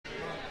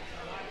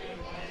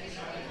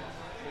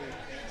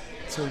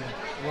2,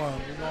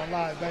 1. We're going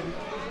live, baby.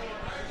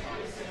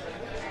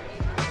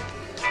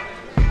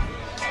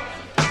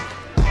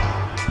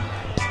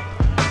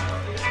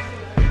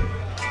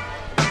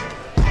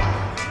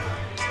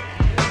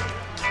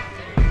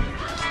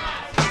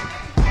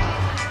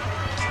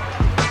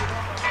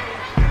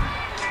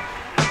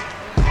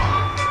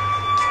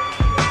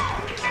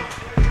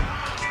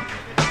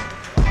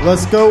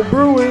 Let's go,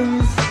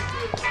 Bruins.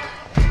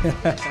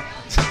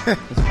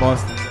 It's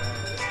Boston.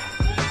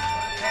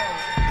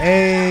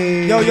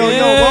 Hey. Yo, welcome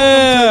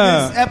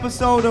to this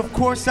episode of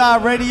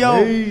Courtside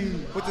Radio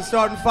with the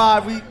starting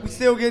five. We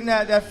still getting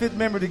that fifth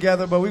member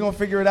together, but we're going to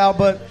figure it out.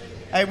 But,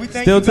 hey, we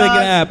thank Still you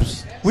guys.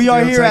 taking apps. We are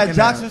Still here at taking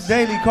Joxer's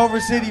Daily, Culver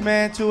City,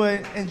 man, to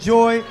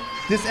enjoy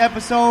this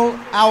episode,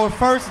 our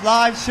first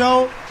live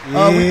show. We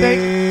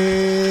thank...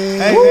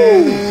 Hey,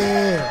 man.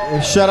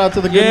 And shout out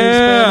to the Good News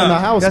fan in the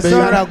house, Yes, baby.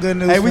 sir. Shout out Good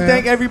News Hey, we fam.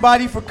 thank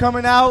everybody for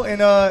coming out,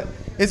 and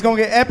it's going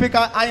to get epic.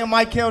 I am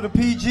Michael, the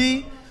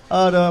PG,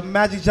 the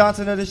Magic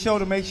Johnson of the show,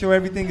 to make sure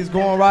everything is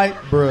going right.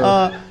 Bro.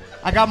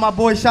 I got my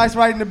boy Shice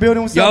right in the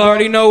building. What's Y'all up,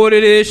 already know what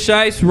it is,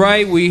 Shice,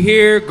 right? We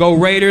here. Go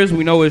Raiders.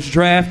 We know it's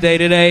draft day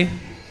today.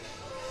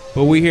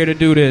 But we here to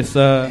do this.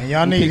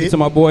 y'all need kick it. to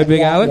my boy,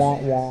 Big Alex.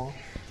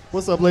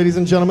 What's up, ladies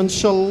and gentlemen?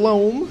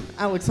 Shalom.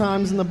 Alex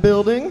Himes in the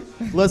building.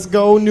 Let's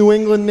go, New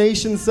England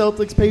Nation,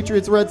 Celtics,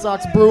 Patriots, Red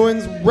Sox,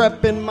 Bruins.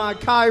 Repping my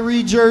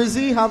Kyrie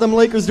jersey. How them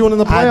Lakers doing in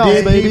the I playoffs,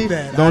 did baby? keep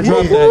that. Don't I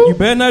drop did. that. You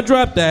better not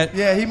drop that.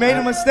 Yeah, he made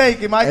a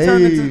mistake. It might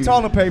turn into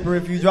toilet paper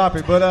if you drop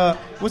it. But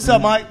what's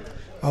up, Mike?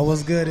 Oh,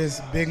 what's good? It's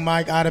Big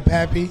Mike out of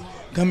Pappy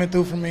coming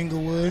through from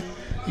Inglewood.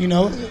 You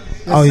know?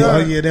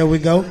 sir. Yeah, there we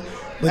go.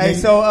 But Hey,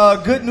 then-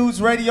 so Good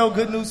News Radio,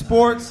 Good News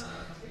Sports.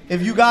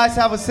 If you guys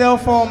have a cell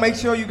phone, make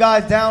sure you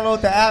guys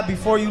download the app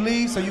before you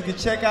leave so you can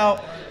check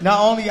out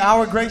not only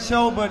our great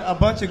show, but a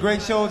bunch of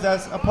great shows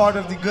that's a part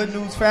of the Good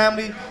News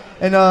family.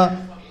 And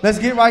let's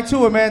get right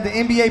to it, man. The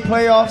NBA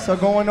playoffs are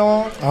going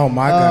on. Oh,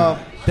 my God.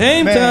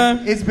 Dame Man,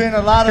 time. it's been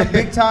a lot of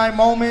big time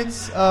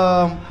moments.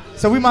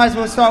 So we might as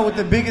well start with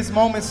the biggest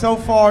moment so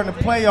far in the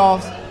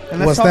playoffs. And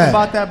let's What's talk that?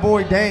 about that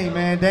boy Dame,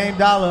 man. Dame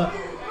Dollar.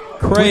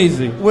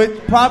 Crazy.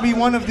 With probably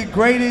one of the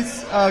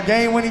greatest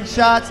game-winning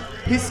shots.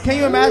 Can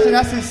you imagine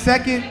that's his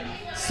second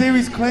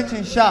series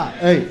clinching shot?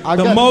 Hey,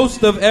 The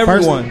most of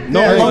everyone. Yeah,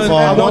 No first one, of all,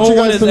 I no want you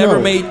one guys has to ever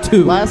know, made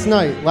two. Last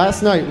night,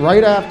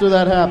 right after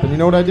that happened, you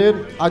know what I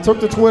did? I took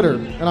to Twitter,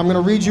 and I'm going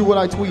to read you what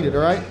I tweeted,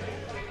 all right?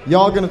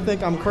 Y'all going to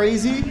think I'm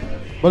crazy,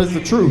 but it's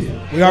the truth.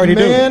 We already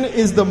the do. man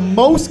is the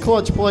most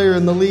clutch player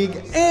in the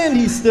league, and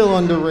he's still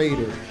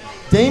underrated.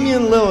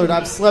 Damian Lillard,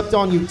 I've slept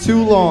on you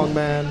too long,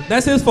 man.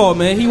 That's his fault,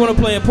 man. He want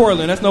to play in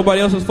Portland. That's nobody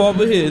else's fault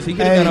but his. He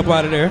could have Hey. got up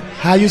out of there.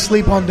 How you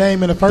sleep on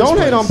Dame in the first Don't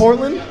place? hate on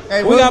Portland.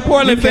 Hey, We got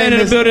Portland you fan can't in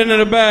the miss- building in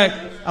the back.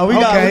 we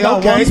got Okay.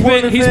 one He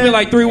Portland spent fan.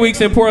 like 3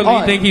 weeks in Portland. All You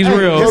right. think he's Hey,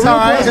 real? It's real all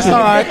right. It's question. all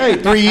right. Hey,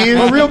 3 years.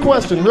 A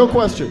real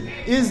question.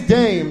 Is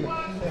Dame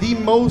the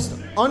most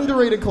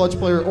underrated clutch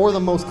player or the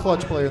most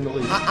clutch player in the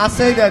league? I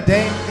say that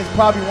Dame is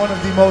probably one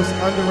of the most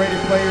underrated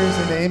players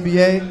in the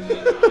NBA.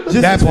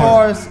 Just That as part.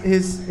 far as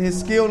his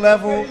skill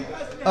level,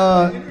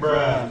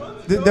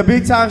 the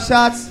big time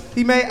shots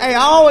he made. Hey,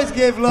 I always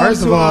give love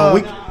First to. of all,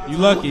 You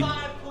lucky.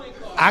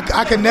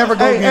 I could never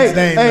go Hey, against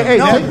Dame. though. hey,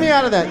 Never. take me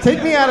out of that.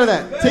 Take me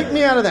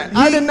out of that.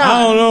 I did not.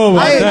 I don't know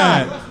about Hey,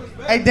 that.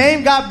 Hey,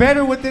 Dame got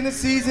better within the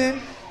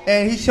season,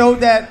 and he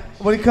showed that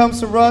when it comes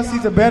to Russ,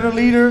 he's a better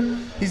leader.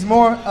 He's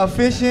more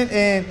efficient,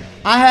 and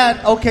I had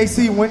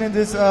OKC winning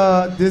this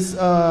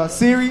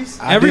series.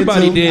 I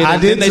Everybody did too. did. I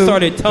And did then they too.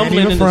 started Ain't tumbling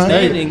even in the front.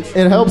 standings.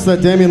 It helps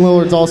that Damian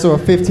Lillard's also a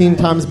 15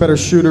 times better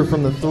shooter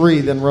from the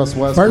three than Russ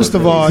Westbrook. First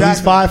of all, he's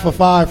Exactly. 5 for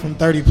 5 from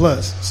 30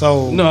 plus.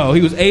 So No,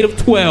 he was 8 of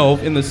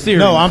 12 in the series.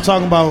 no, I'm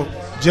talking about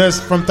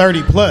just from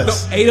 30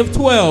 plus. 8 of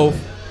 12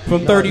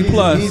 from 30 he's-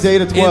 plus. he's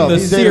 8 of 12. In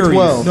the He's 8 of series.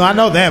 12. No, I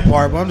know that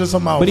part, but I'm just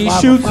talking about. But he 5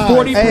 for shoots 5.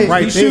 40. Hey,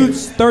 right he there.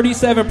 shoots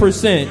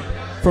 37%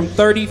 from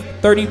 30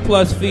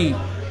 plus feet.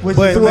 Which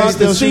But throughout he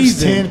still the shoots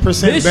season.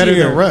 10% This better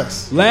year, than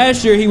Russ.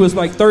 Last year he was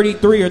like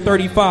 33 or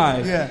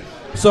 35. Yeah.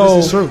 So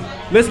This is true.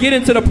 let's get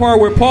into the part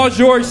where Paul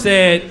George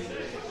said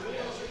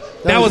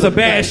that was a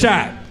bad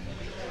shot.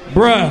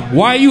 Bruh,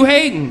 why are you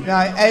hating?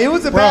 Nah, hey, it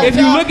was a bad If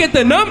you shot. look at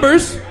the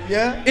numbers,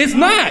 Yeah. it's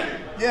not.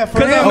 Yeah, for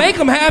Because him. they make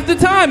them half the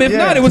time. If Yeah.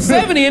 not, it was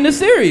 70 in the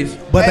series.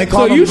 But they Hey,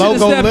 call so him you should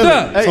have logo stepped Lillard.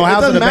 up. Hey, So it how's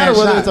it doesn't a matter bad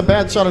whether shot? it's a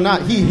bad shot or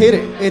not. He hit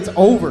it. It's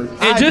over.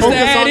 And just to Focus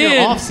add on your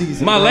in,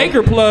 offseason, my bro.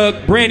 Laker plug,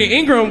 Brandon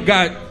Ingram,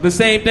 got the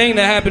same thing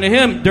that happened to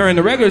him during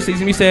the regular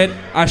season. He said,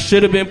 I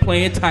should have been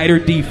playing tighter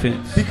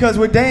defense. Because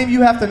with Dame,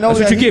 you have to know That's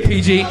what that you get,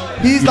 PG.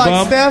 he's You like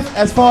bum. Steph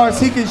as far as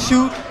he can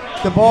shoot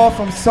the ball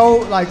from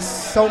so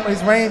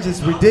his range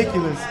is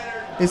ridiculous.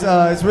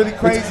 It's really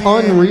crazy. It's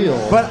unreal.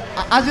 But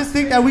I just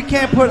think that we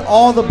can't put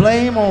all the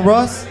blame on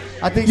Russ.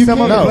 I think You some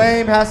of can't. the No.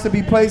 blame has to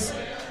be placed.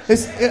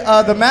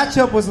 The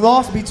matchup was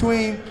lost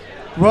between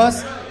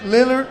Russ,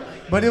 Lillard,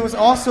 but it was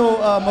also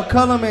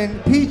McCollum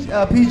and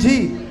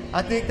PG.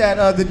 I think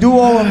that the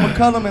duo of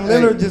McCollum and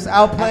Lillard just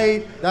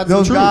outplayed That's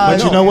those the truth.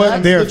 guys. But you know what?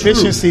 That's Their the truth.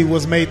 efficiency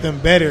was made them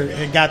better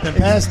and got them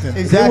past them.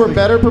 Exactly. They were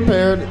better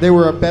prepared. They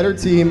were a better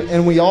team,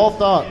 and we all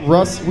thought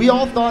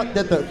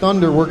that the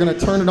Thunder were going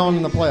to turn it on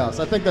in the playoffs.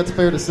 I think that's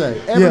fair to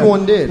say.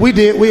 Everyone did. We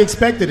did. We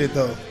expected it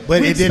though,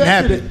 but We it didn't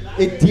expected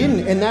happen. It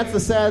didn't, and that's the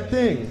sad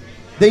thing.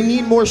 They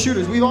need more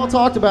shooters. We've all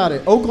talked about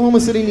it.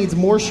 Oklahoma City needs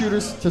more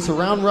shooters to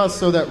surround Russ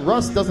so that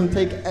Russ doesn't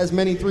take as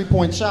many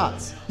three-point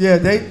shots. Yeah,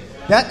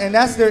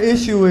 that's their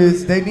issue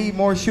is they need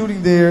more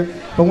shooting there.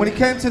 But when it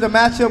came to the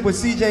matchup with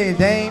CJ and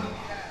Dame,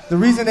 the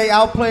reason they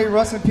outplayed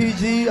Russ and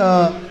PG,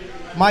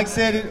 Mike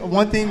said it.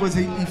 One thing was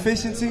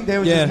efficiency. They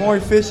were just more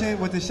efficient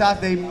with the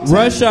shot they.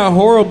 Russ shot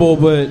horrible,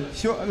 but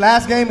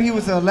last game he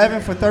was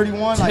 11 for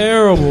 31.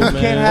 terrible, like, man. You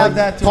can't have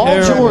that. Paul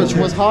Terrible. George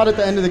was hot at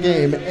the end of the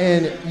game,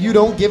 and you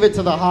don't give it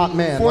to the hot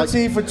man.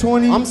 14 for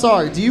 20. I'm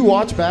sorry. Do you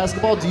watch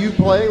basketball? Do you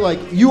play? Like,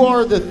 you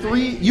are an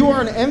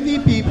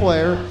MVP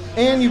player,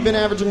 and you've been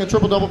averaging a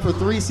triple-double for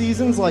 3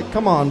 seasons? Like,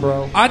 come on,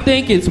 bro. I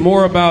think it's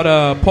more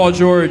about Paul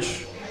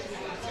George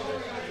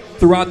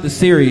throughout the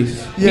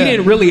series. He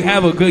didn't really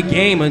have a good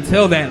game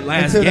until that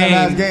last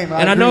game.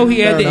 I And I know agree.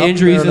 he had Fair the enough,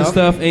 injuries fair and enough.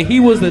 stuff, and he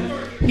was the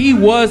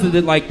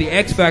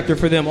X factor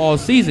for them all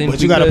season.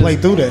 But you got to because play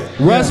through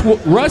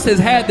that. Russ has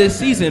had this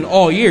season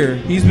all year.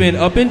 He's been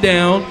up and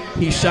down.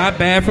 He shot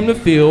bad from the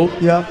field.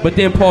 Yeah. But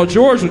then Paul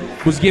George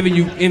was giving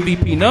you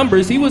MVP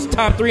numbers. He was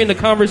top 3 in the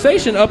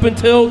conversation up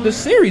until the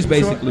series,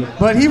 basically.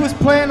 But he was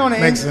playing on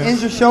an Makes sense.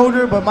 injured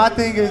shoulder. But my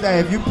thing is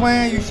that if you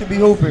playing, you should be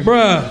hooping.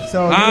 Bruh,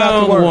 So you I got to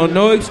don't work. want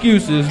no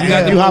excuses. You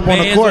got you the hop on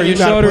the bands court, your you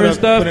gotta shoulder put and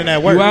stuff. in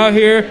that work. You out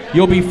here,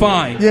 you'll be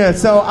fine. Yeah.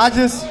 So I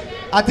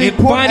think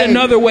Find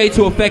another way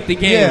to affect the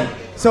game. Yeah.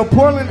 So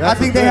Portland, That's I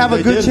think the they thing, have a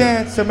they good did.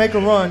 chance to make a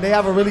run. They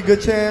have a really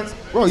good chance.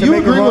 Bro, to you make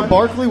a agree run. with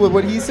Barkley with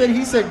what he said?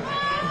 He said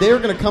they're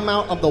going to come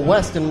out of the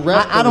West and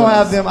rep I the don't West.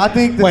 have them. I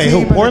think the Wait,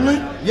 team. who?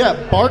 Portland?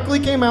 Yeah, Barkley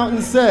came out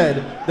and said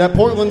that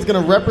Portland's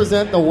going to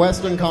represent the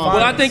Western Conference.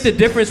 Well, I think the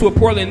difference with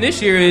Portland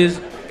this year is,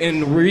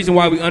 and the reason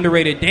why we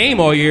underrated Dame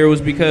all year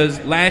was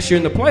because last year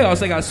in the playoffs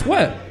they got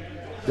swept.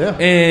 Yeah.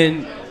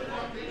 And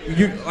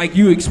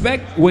you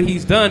expect what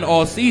he's done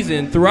all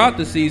season, throughout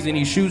the season.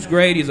 He shoots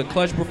great. He's a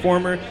clutch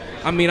performer.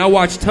 I mean, I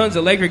watched tons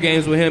of Laker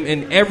games with him,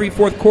 and every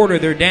fourth quarter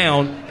they're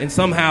down, and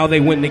somehow they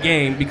win the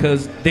game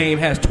because Dame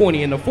has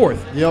 20 in the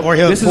fourth. Yep. Or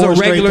he'll This is a 4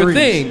 straight regular threes.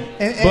 thing.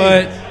 And-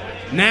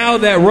 But now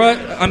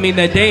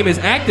that Dame is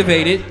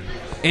activated,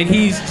 and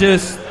he's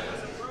just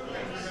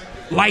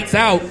lights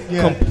out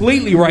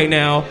completely right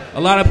now,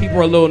 a lot of people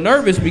are a little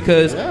nervous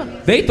because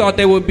they thought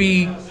they would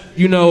be,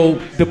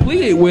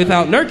 depleted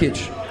without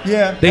Nurkic.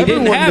 Yeah. They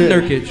didn't Everyone have did.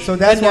 Nurkic. So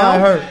that's And why I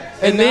now- hurt.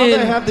 And, And now then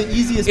they have the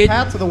easiest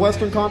path to the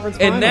Western Conference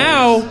Finals. And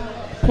now,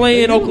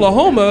 playing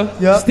Oklahoma,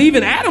 Yep.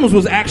 Steven Adams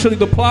was actually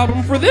the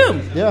problem for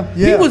them. Yeah.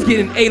 He Yeah. was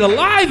getting ate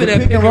alive in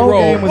that pick and roll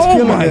roll. game was Oh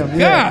killing my them.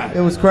 Yeah, God.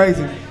 it was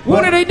crazy. What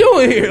But are they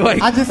doing here?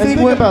 Like, I just And think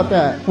think about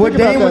that. What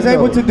Think about Dame was that,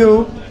 able though. to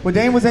do. What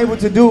Dame was able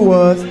to do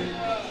was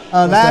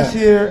last that?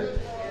 year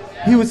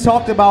he was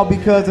talked about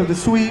because of the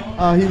sweep.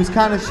 He was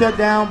kind of shut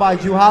down by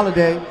Drew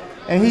Holiday,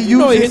 and he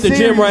used he this hit the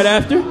series, gym right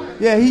after.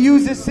 Yeah, he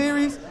used this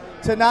series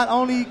to not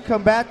only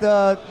combat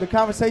the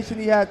conversation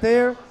he had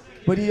there,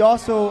 but he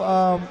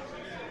also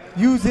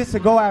used this to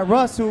go at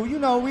Russ, who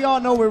we all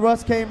know where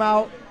Russ came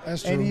out.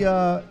 That's And true.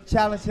 he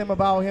challenged him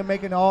about him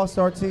making the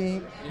All-Star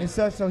team and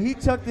such. So he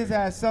took this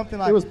as something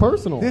like It was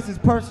personal. This is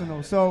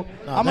personal. So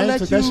Nah, I'm gonna Dame let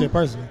took you. that shit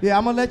personal. Yeah,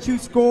 I'm gonna let you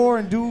score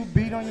and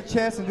beat on your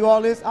chest and do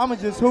all this. I'm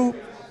gonna just hoop.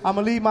 I'm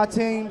gonna lead my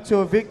team to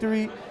a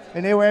victory,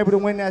 and they were able to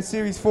win that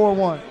series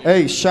 4-1.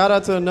 Hey, shout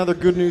out to another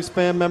Good News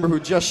fan member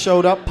who just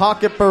showed up,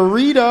 Pocket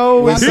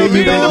Burrito. We He's see in you, the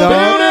big building. dog.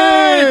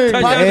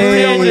 Touchdown Pocket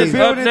Burrito Burrito is in up the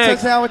building,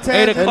 next. touchdown with 10.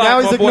 8 And o'clock,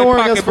 now he's my boy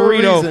ignoring Pocket us for a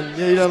Burrito. reason.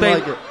 Yeah, he doesn't stay,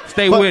 like it.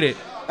 Stay But- with it.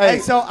 Hey,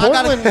 so I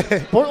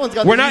gotta- Portland's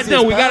got We're the not easiest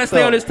done. We path, gotta stay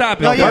though. on this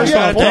topic. No, yeah, First yeah.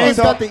 off, Portland's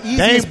Dame- got the Dame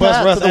easiest bust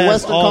path Russ to the ass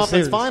Western all Conference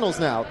series. Finals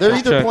now. They're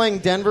either Check. playing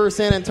Denver or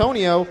San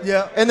Antonio,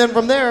 Yeah. and then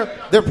from there,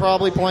 they're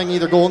probably playing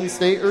either Golden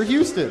State or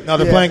Houston. No,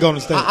 they're Yeah. playing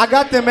Golden State. I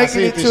got them making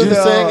see it it this to year. You're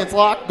the. saying it's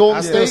locked, Golden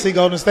I still State? see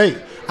Golden State.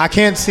 I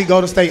can't see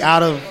Golden State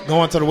out of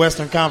going to the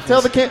Western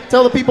Conference.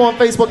 Tell the people on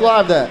Facebook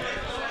Live that.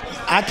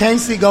 I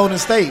can't see Golden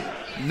State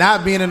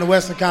not being in the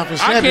Western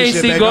Conference I Championship. can't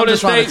see baby. I'm Golden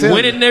just trying to State tell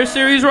winning you. their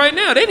series right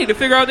now. They need to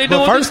figure out what they're doing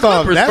But with first these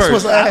off, Clippers that's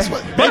first.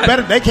 what's they But-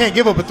 better. They can't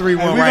give up a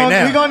 3-1 right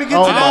now. We're gonna get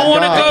Oh to I my don't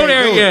want to God. go Can't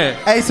there do it. yet.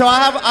 Hey, so I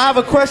have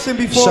a question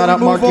before Shout we out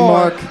move Marky on.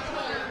 Mark.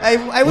 Hey,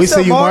 We what's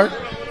see up, you, Mark?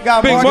 Mark.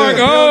 Got Big Mark. Mark, in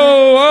the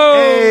oh,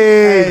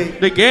 Hey.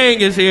 the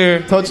gang is here.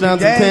 Touchdowns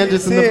Gang and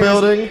tangents in the is-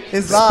 building.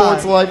 it's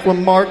Sports live. Life with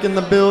Mark in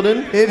the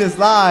building. It is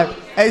live.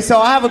 Hey,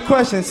 so I have a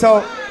question.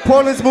 So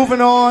Portland's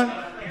moving on.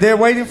 They're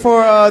waiting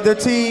for their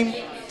team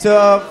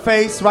to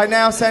face. Right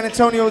now, San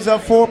Antonio's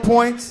up 4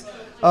 points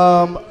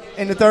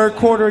in the third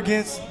quarter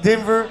against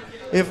Denver.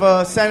 If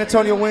San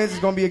Antonio wins, it's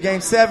going to be a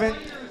game 7.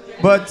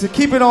 But to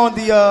keep it on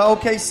the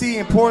OKC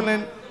and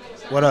Portland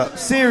What up?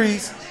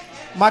 series,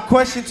 my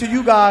question to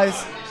you guys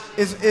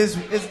is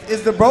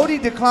the Brody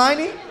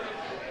declining?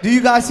 Do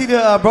you guys see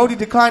the Brody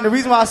decline? The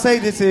reason why I say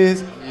this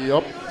is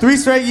Yep. 3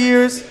 straight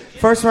years,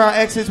 first-round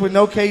exits with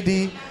no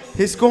KD.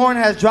 His scoring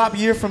has dropped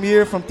year from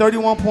year from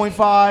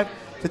 31.5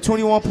 to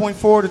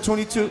 21.4 to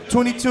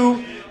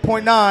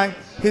 22.9.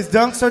 His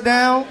dunks are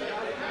down.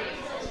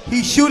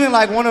 He's shooting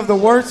like one of the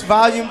worst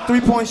volume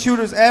three-point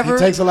shooters ever. He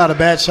takes a lot of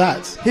bad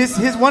shots.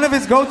 One of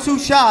his go-to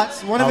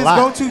shots,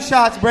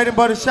 bread and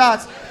butter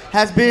shots,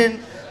 has been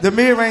the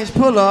mid-range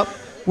pull-up,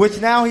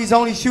 which now he's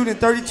only shooting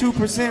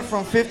 32%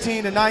 from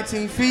 15 to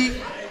 19 feet.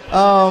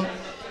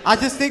 I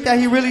just think that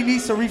he really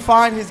needs to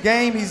refine his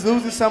game. He's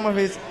losing some of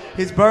his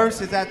burst,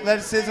 his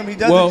athleticism. He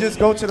doesn't just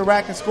go to the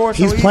rack and score.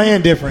 He's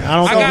playing different. I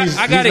don't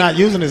think he's not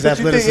using his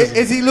athleticism.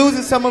 Is he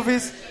losing some of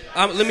his?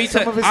 Let me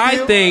tell you. I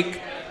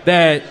think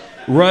that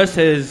Russ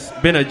has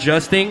been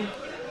adjusting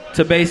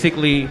to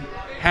basically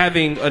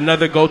having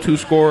another go-to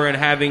scorer and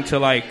having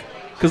to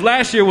because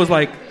last year was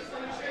like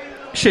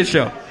shit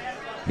show.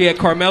 He had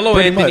Carmelo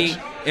Anthony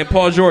and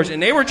Paul George,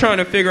 and they were trying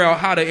to figure out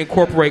how to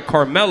incorporate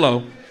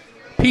Carmelo.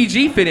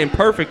 PG fit in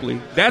perfectly.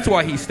 That's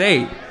why he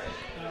stayed.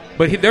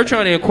 But they're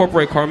trying to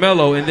incorporate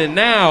Carmelo, and then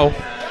now,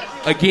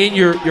 again,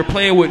 you're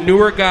playing with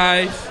newer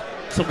guys,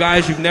 some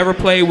guys you've never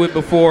played with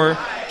before.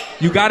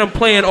 You got him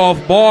playing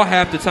off ball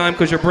half the time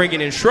because you're bringing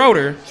in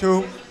Schroeder.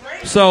 True.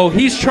 So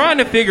he's trying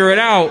to figure it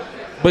out,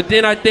 but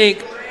then I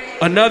think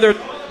another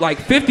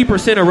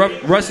 50%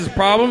 of Russ's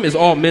problem is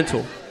all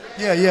mental.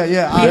 Yeah. He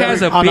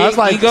has a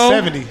big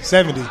ego.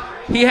 70.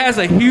 He has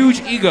a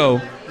huge ego,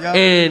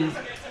 and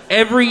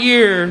every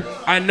year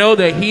I know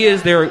that he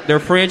is their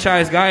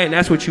franchise guy, and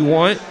that's what you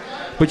want.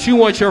 But you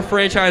want your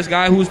franchise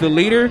guy who's the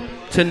leader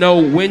to know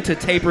when to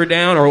taper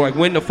down or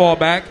when to fall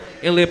back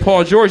and let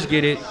Paul George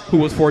get it, who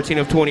was 14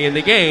 of 20 in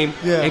the game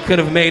and could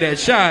have made that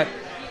shot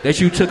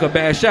that you took a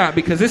bad shot,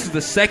 because this is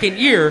the second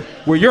year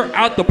where you're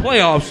out the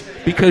playoffs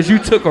because you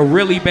took a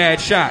really bad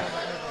shot.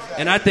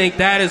 And I think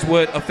that is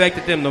what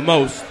affected them the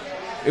most.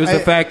 It was the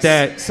fact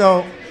that...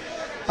 So,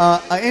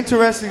 an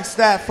interesting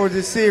stat for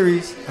this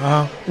series.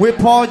 With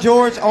Paul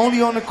George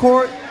only on the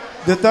court,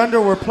 the Thunder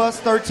were plus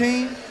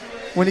 13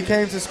 when it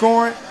came to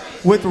scoring.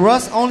 With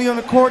Russ only on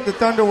the court, the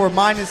Thunder were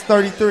minus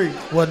 33.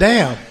 Well,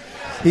 damn.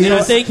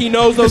 I think he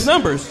knows those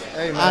numbers.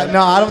 Hey,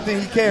 no, I don't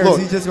think he cares. Look,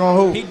 he's just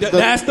going to hoop.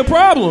 That's the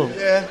problem.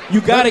 Yeah. You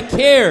got to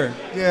care.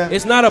 Yeah.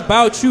 It's not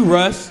about you,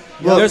 Russ.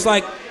 Look, there's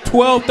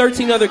 12,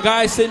 13 other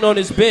guys sitting on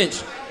this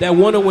bench that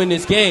want to win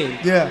this game.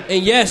 Yeah.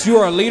 And yes, you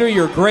are a leader.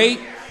 You're great.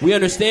 We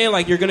understand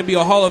you're going to be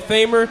a Hall of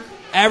Famer,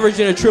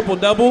 averaging a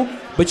triple-double,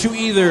 but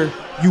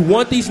you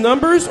want these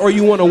numbers or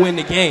you want to win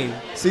the game.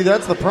 See,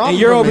 that's the problem. And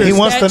you're over he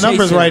wants the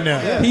numbers chasing. right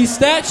now. Yeah. He's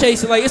stat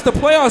chasing. It's the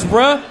playoffs,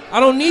 bruh. I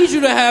don't need you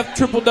to have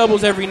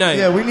triple-doubles every night.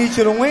 Yeah, we need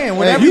you to win.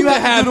 Whatever you you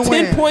can have to 10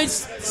 win.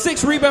 points,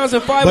 6 rebounds,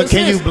 and 5 But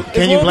assists.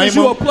 can you blame as long as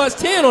him? you a plus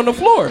 10 on the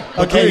floor.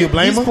 But can you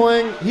blame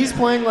him? He's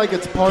playing like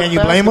it's part Can of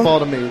you blame him? basketball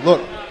to me.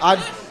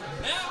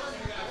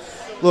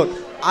 Look,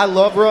 I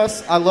love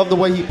Russ. I love the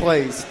way he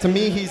plays. To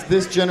me, he's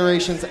this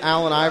generation's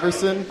Allen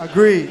Iverson.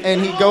 Agreed.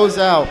 And he goes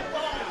out.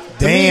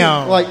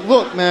 Damn. Me,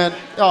 look, man.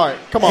 All right,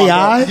 come on.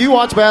 AI? Do you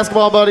watch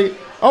basketball, buddy?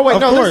 Oh, wait,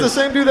 Of no, course. this is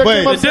the same dude that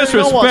Wait, came up saying he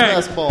don't watch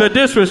basketball. The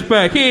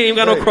disrespect. He ain't even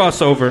got no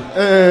crossover.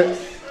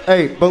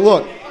 Hey, but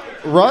look,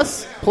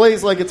 Russ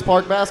plays like it's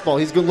park basketball.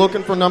 He's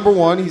looking for number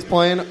one. He's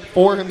playing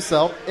for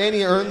himself, and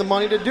he earned the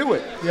money to do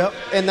it. Yep.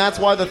 And that's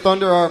why the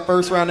Thunder are a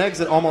first-round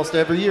exit almost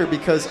every year,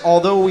 because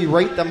although we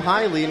rate them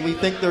highly and we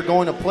think they're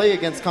going to play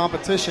against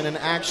competition and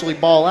actually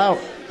ball out,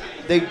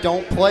 they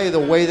don't play the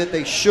way that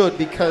they should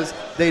because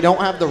they don't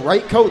have the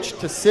right coach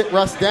to sit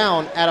Russ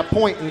down at a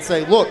point and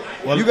say, look,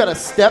 you got to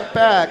step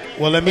back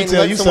let me and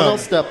tell let you someone something.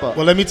 else step up.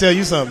 Well, let me tell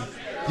you something.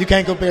 You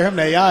can't compare him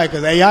to AI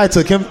because AI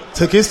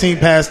took his team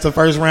past the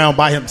first round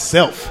by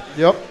himself.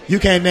 Yep. You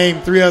can't name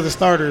 3 other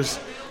starters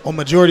on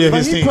majority of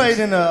his He teams. played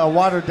in a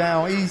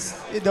watered-down East.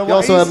 He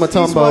also had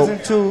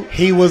Mutombo.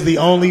 He was the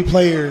only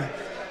player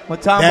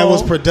that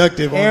was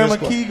productive Aaron on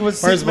this McKee squad. was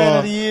Sixth Man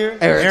of the Year.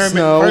 Eric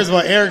Snow. First of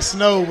all, Eric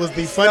Snow was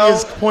the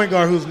funniest point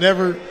guard who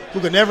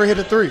could never hit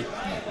a 3.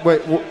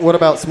 Wait, what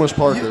about Smush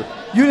Parker?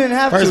 You didn't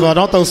have First to. of all,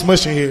 don't throw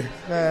Smush in here.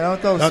 Man, don't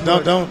throw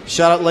Smush. Don't.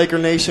 Shout out Laker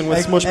Nation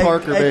with Smush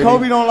Parker, baby.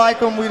 Kobe don't like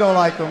him. We don't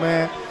like him,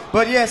 man.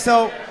 But yeah,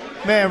 so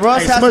man,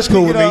 Russ has Smush to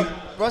cool pick with it me.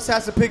 up. Russ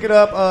has to pick it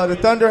up. The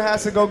Thunder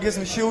has to go get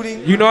some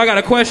shooting. I got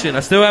a question. I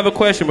still have a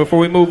question before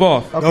we move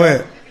off. Okay. Go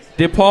ahead.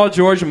 Did Paul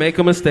George make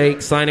a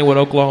mistake signing with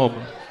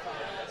Oklahoma?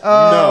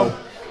 No.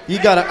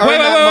 You got to earn Wait.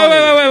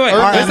 that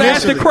money. Let's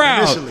ask the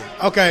crowd. Initially.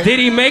 Okay. Did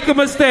he make a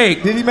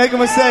mistake? Did he make a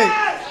mistake?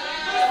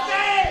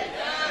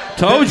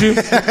 Told you.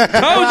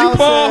 Told you,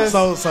 Paul.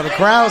 So the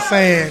crowd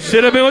saying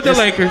Should have been with the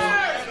Lakers.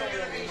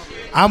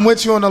 I'm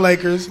with you on the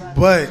Lakers,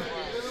 but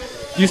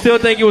You still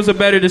think it was a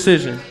better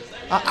decision?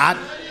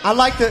 I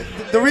like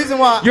the reason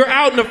why. You're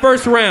out in the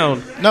first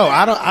round. no,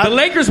 I don't. The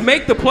Lakers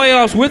make the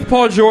playoffs with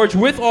Paul George,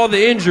 with all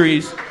the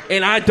injuries,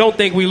 and I don't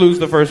think we lose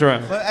the first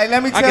round. But, hey,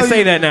 let me tell I can you,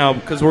 say that now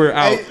because we're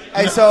out.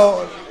 Hey,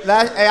 so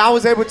I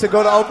was able to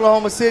go to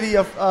Oklahoma City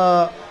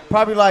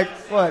probably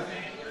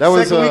That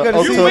was second week of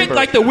the You season. went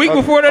like the week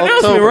before the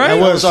announcement, October. right?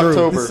 That was true.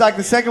 October. This is like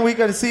the second week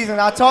of the season.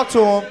 I talked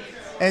to him,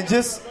 and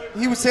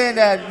he was saying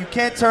that you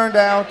can't turn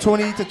down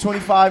 $20 to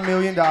 $25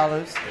 million.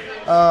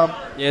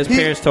 His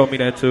parents told me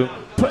that too.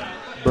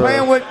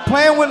 Playing with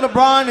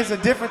LeBron is a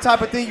different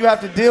type of thing you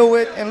have to deal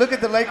with. And look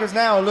at the Lakers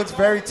now; it looks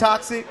very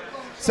toxic.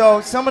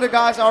 So some of the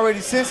guys already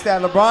sensed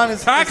that LeBron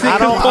is toxic.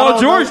 Paul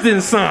George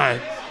didn't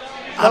sign.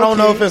 I don't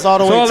know if it's all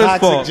the way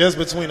toxic fault. just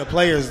between the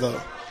players though.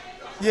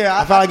 Yeah,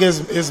 I feel like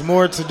it's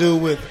more to do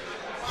with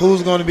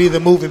who's going to be the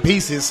moving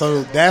pieces.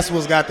 So that's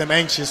what's got them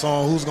anxious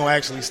on who's going to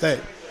actually stay.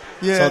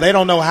 Yeah. So they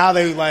don't know how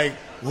they like.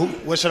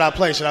 What should I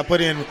play? Should I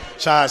pad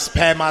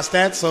my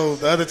stats so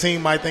the other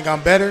team might think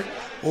I'm better,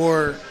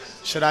 or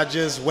should I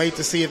just wait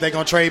to see if they're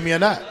gonna trade me or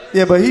not?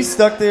 Yeah, but he's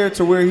stuck there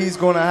to where he's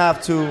gonna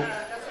have to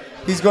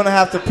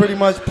pretty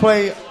much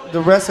play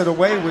the rest of the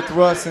way with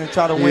Russ and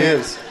try to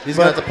win. He's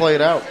gonna have to play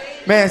it out.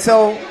 Man,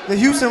 so the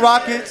Houston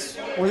Rockets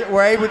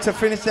were able to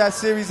finish that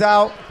series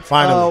out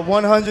finally,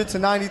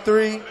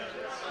 100-93.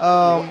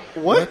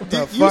 What?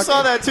 You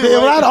saw that too?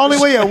 Yeah, right? the only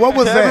way. What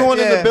was that? Everyone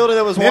in the building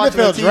that was watching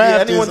the NFL TV.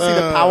 draft Anyone is, see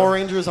the Power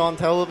Rangers on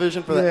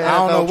television for the NFL I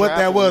don't know what draft?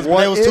 that was, but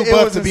they was too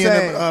buff to be in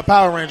the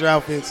Power Ranger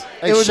outfits.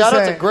 Hey, shout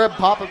out to Greg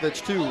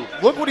Popovich too.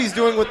 Look what he's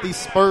doing with these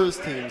Spurs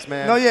teams,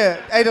 man. No, yeah.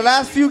 Hey, the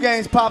last few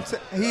games, Pops,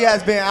 he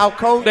has been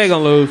outcoached. They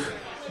gonna lose.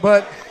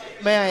 But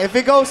man, if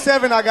it goes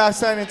 7, I got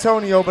San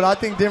Antonio. But I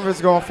think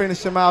Denver's gonna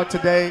finish them out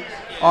today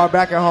or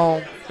back at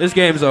home. This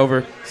game's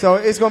over. So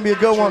it's gonna be a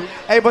good one.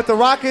 Hey, but the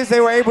Rockets, they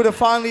were able to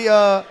finally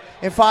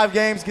in 5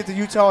 games get the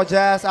Utah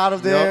Jazz out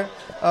of there,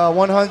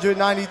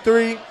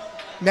 193.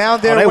 Now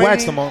they're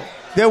waxed them all.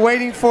 They're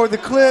waiting for the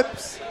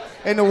Clips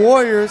and the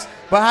Warriors.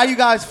 But how you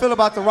guys feel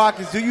about the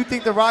Rockets? Do you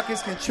think the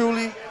Rockets can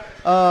truly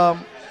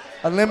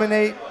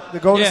eliminate the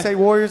Golden State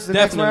Warriors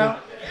next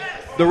round?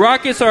 The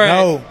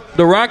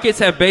Rockets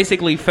have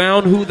basically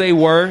found who they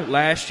were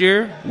last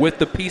year with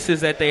the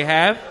pieces that they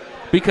have,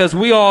 because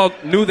we all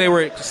knew they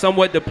were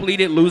somewhat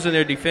depleted, losing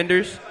their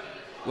defenders.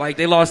 Like,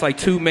 they lost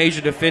 2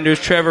 major defenders,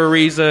 Trevor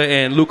Ariza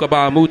and Luka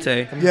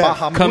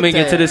Bahamute, coming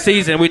into the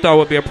season. We thought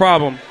would be a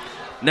problem.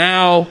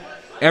 Now,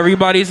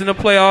 everybody's in the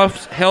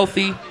playoffs,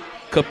 healthy.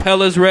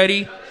 Capella's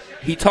ready.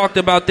 He talked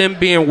about them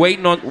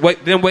waiting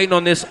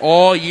on this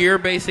all year,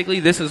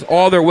 basically. This is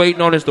all they're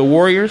waiting on is the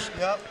Warriors,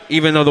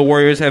 even though the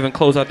Warriors haven't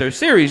closed out their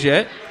series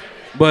yet.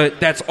 But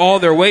that's all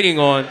they're waiting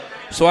on.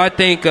 So I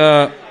think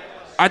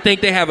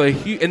they have a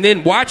huge – and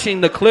then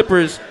watching the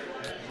Clippers –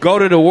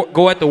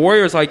 go at the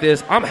Warriors like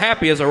this, I'm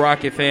happy as a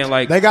Rocket fan.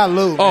 Like, they got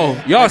Lou. Oh,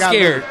 man. y'all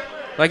scared?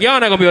 Like, y'all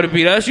not gonna be able to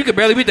beat us. You could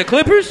barely beat the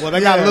Clippers. Well, they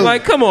got Lou.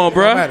 Like, come on,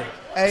 bro.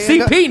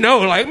 CP, no.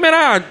 Like, man,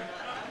 I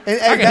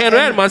can handle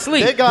that in my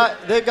sleep.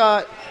 They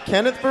got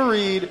Kenneth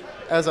Faried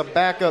as a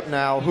backup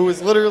now, who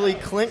is literally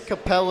Clint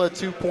Capella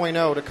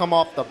 2.0 to come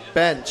off the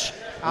bench.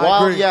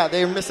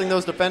 They're missing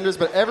those defenders,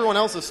 but everyone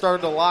else has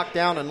started to lock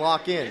down and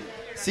lock in.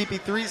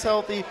 CP3's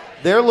healthy.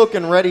 They're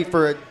looking ready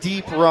for a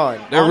deep run.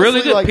 They're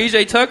really good.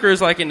 PJ Tucker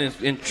is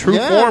in true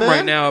form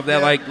right now of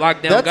that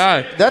lockdown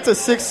guy. That's a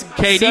 6.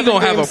 KD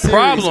gonna have a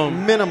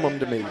problem minimum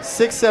to me.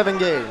 6-7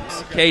 games.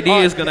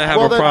 KD is gonna have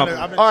a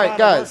problem. All right,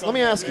 guys. Let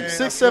me ask you: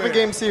 6-7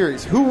 game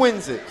series. Who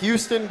wins it?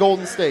 Houston,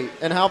 Golden State,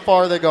 and how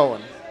far are they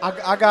going?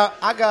 I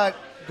got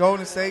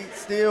Golden State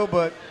still,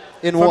 but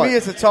for me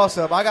it's a toss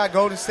up. I got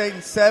Golden State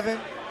in 7,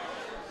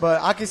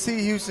 but I can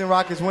see Houston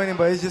Rockets winning.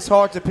 But it's just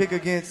hard to pick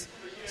against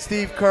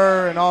Steve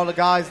Kerr and all the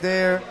guys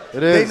there.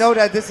 It is. They know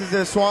that this is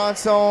their swan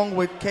song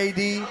with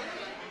KD,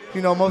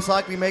 most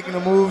likely making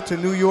a move to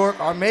New York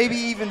or maybe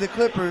even the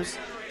Clippers.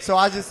 So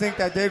I just think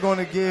that they're going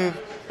to give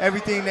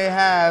everything they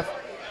have,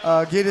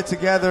 get it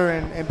together,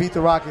 and beat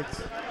the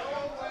Rockets.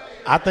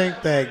 I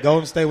think that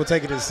Golden State will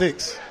take it to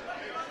 6.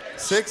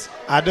 6?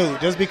 I do.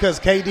 Just because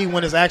KD,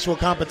 when it's actual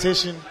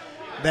competition,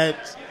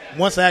 that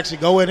wants to actually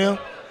go at him,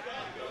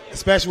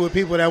 especially with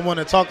people that want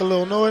to talk a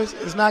little noise,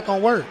 it's not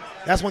going to work.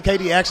 That's when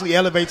KD actually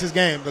elevates his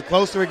game. The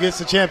closer it gets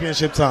to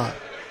championship time,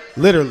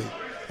 literally.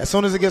 As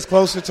soon as it gets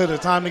closer to the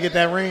time to get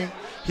that ring,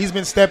 he's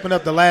been stepping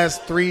up the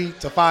last 3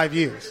 to 5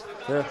 years.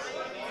 Yeah.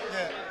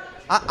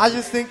 I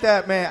just think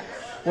that, man,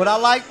 what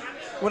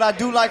I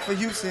do like for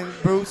Houston,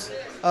 Bruce,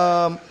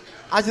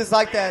 I just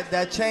like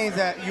that change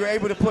that you're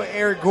able to put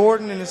Eric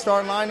Gordon in the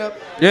starting lineup.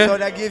 Yeah. So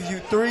that gives you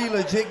 3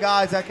 legit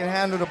guys that can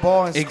handle the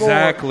ball and score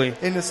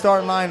in the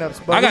starting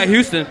lineups. But I got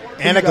Houston.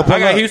 And I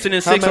got Houston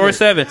in 6 or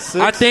 7. 6?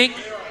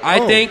 I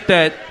think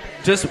that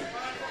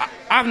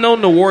I've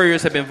known the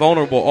Warriors have been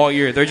vulnerable all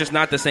year. They're just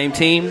not the same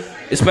team,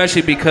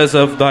 especially because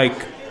of the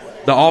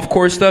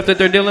off-court stuff that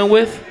they're dealing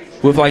with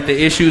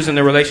the issues in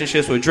the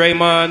relationships with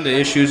Draymond, the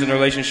issues in the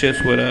relationships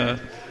with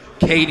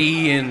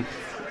KD, and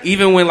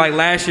even when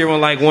last year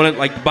when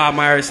Bob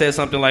Myers said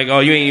something like,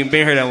 "Oh, you ain't even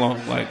been here that long."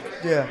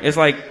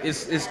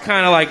 It's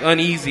kind of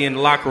uneasy in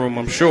the locker room,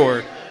 I'm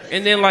sure.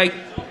 And then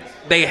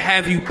they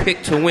have you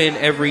picked to win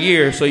every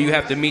year, so you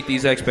have to meet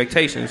these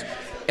expectations.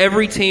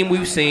 Every team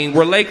we've seen,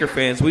 we're Laker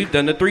fans. We've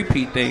done the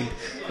three-peat thing.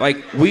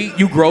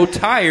 You grow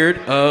tired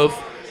of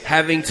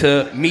having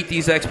to meet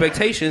these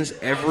expectations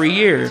every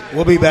year.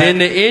 We'll be back. Then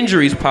the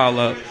injuries pile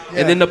up. Yeah.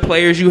 And then the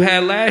players you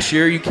had last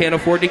year, you can't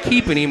afford to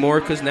keep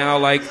anymore because now,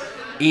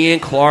 Ian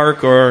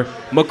Clark or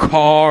McCaw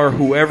or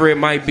whoever it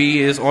might be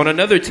is on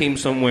another team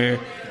somewhere.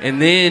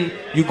 And then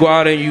you go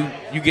out and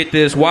you get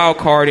this wild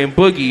card in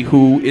Boogie,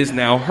 who is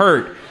now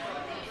hurt.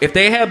 If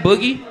they have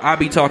Boogie, I'll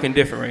be talking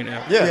different right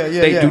now.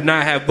 They do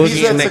not have Boogie,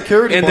 He's that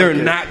security and they're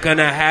blanket. not going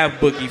to have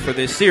Boogie for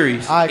this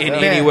series in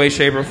man. any way,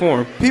 shape, or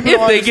form. People If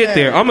don't they get understand.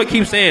 there. I'm going to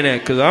keep saying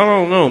that because I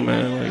don't know,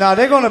 man. Like, Nah,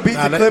 they're going to beat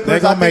Nah, the they- Clippers. they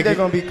gonna I think make they're it.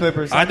 going to beat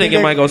Clippers. I think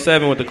it might go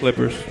 7 with the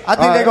Clippers. I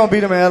think they're going to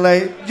beat them in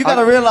L.A. You got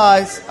to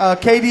realize,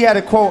 KD had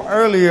a quote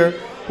earlier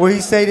where he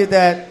stated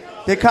that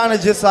they kind of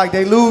just like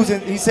they lose.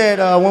 And he said,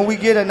 when we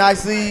get a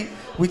nice lead,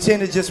 we tend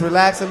to just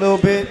relax a little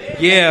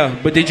bit. Yeah,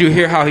 but did you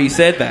hear how he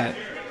said that?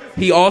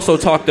 He also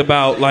talked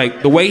about,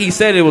 like, the way he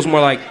said it was more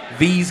like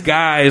these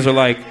guys are,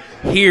 like,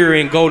 here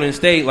in Golden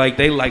State, like,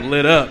 they, like,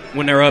 lit up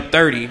when they're up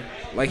 30.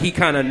 Like, he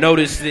kind of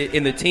noticed it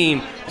in the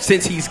team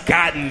since he's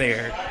gotten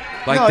there.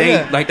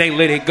 Like, they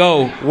let it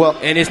go. Well-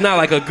 and it's not,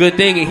 like, a good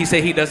thing, and he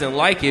said he doesn't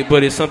like it,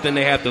 but it's something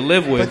they have to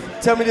live with.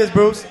 But tell me this,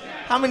 Bruce.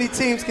 How many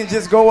teams can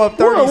just go up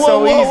 30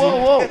 so easy?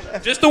 Whoa.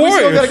 Just the We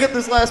still Warriors. got to get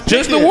this last pick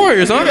Just the in.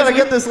 Warriors, We got honestly. to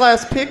get this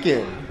last pick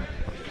in.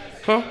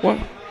 Huh? What?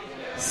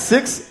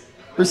 6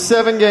 or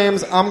 7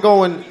 games. I'm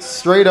going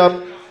straight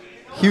up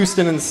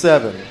Houston in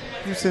 7.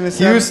 Houston is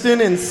 7.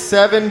 Houston in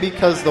 7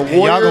 because the y'all gonna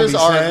Warriors be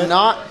are sad.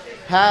 not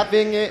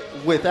having it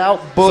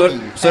without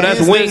Boogie. So that's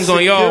He's their wings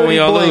on y'all when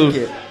y'all security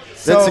lose. blanket.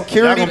 So- That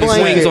security Y'all gonna be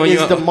blanket swings on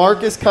is y'all.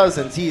 DeMarcus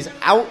Cousins. He's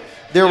out.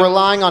 They're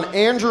relying on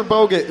Andrew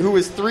Bogut, who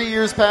is 3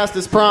 years past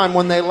his prime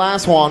when they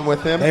last won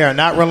with him. They are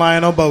not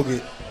relying on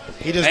Bogut.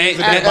 He just needs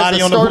to be As a body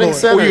a on the starting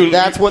floor. center,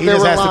 that's what He they're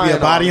just has relying to be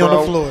a body on, on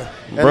bro. the floor.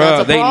 And that's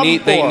Bruh, a problem they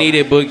for him.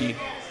 needed Boogie.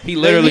 He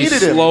literally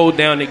needed him. slowed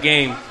down the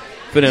game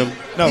for them.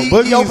 No, He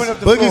Boogie's opened up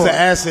the an floor.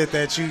 asset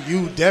that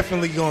you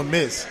definitely gonna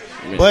miss,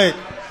 but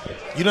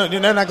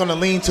they're not gonna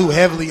lean too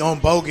heavily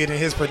on Bogut and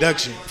his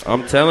production.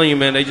 I'm telling you,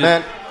 man. They just.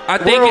 Man, I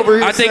we're think. over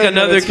here I think saying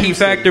that another it's key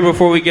Houston. factor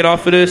before we get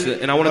off of this,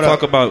 and I want to What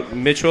talk up? about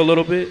Mitchell a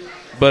little bit,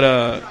 but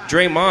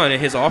Draymond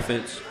and his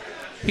offense,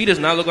 he does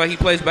not look like he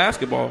plays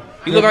basketball.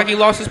 He look like he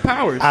lost his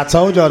powers. I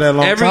told y'all that a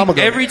long time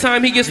ago. Every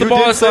time he gets the You ball,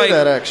 did it's say like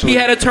that, actually. he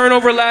had a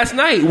turnover last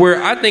night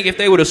where I think if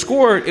they would have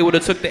scored, it would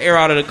have took the air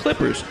out of the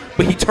Clippers.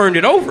 But he turned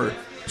it over.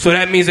 So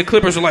that means the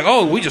Clippers are like,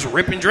 oh, we just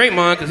ripping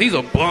Draymond because he's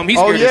a bum. He's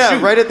Oh, scared yeah, to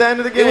shoot. right at the end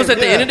of the game. It was at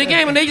the yeah. end of the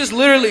game, and they just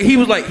literally, he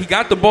was like, he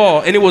got the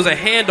ball, and it was a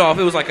handoff.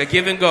 It was like a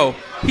give and go.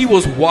 He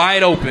was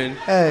wide open,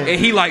 Hey. and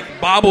he like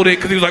bobbled it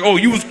because he was like, oh,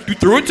 you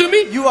threw it to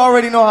me? You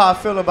already know how I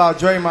feel about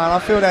Draymond. I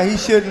feel that he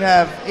shouldn't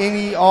have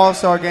any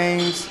All-Star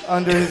games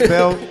under his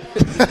belt.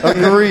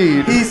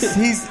 Agreed. He's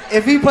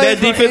if he plays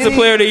That defensive for any,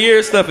 player of the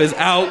year stuff is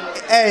out.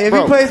 Hey, if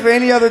Bro. he plays for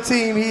any other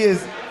team, he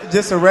is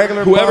just a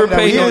regular. Whoever bum that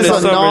paid we He him don't is this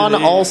a summer,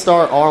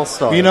 non-all-star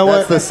all-star. You know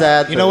That's what? the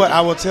sad thing. You know what?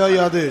 I will tell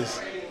y'all this.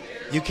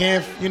 You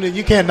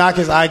can't knock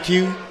his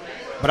IQ,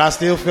 but I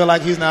still feel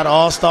like he's not an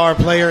all-star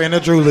player in the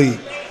Drew League.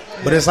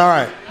 But it's all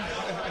right.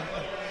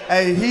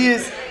 Hey, he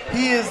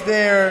is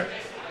their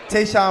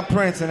Tayshaun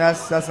Prince, and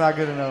that's not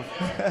good enough.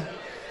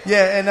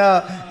 Yeah,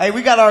 and hey,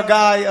 we got our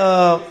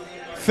guy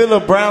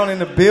Phillip Brown in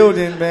the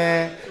building,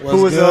 man.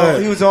 What's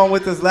good? He was on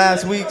with us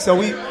last week, so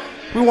we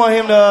want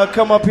him to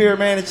come up here,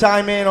 man, and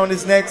chime in on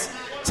this next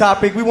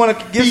topic. We want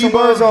to get some FIBA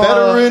words on.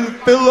 veteran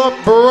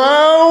Phillip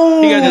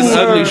Brown. He got this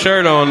ugly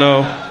shirt on,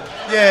 though.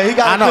 Yeah, he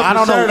got I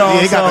don't know. shirt on.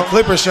 Yeah, he got so- the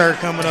Clipper shirt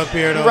coming up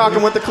here, though.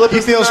 rocking with the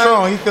Clippers He feels tonight?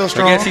 strong. He feels I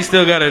strong. guess he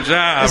still got a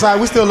job. It's all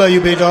right. We still love you,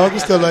 big dog. We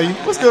still love you.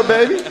 What's good,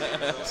 baby?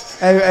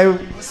 Hey,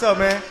 what's up,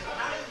 man?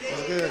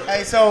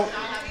 Hey, so.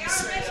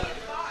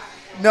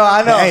 No,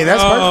 I know. Hey,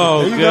 that's Oh,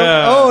 perfect. There you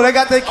God. go. Oh, they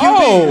got that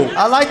QB. Oh.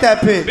 I like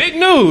that pick. Big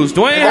news.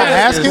 Dwayne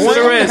Haskins with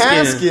the Dwayne Redskins.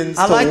 Haskins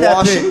I to like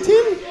that pick.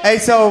 Washington. Hey,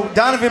 so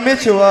Donovan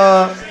Mitchell,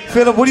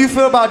 Phillip, what do you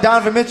feel about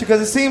Donovan Mitchell?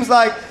 Because it seems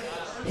like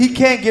he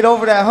can't get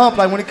over that hump.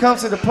 Like when it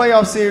comes to the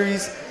playoff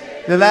series,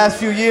 the last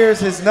few years,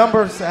 his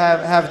numbers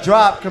have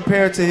dropped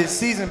compared to his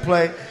season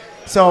play.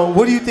 So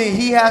what do you think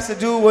he has to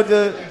do? What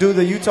do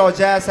the Utah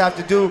Jazz have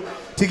to do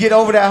to get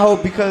over that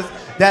hump? Because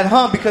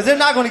they're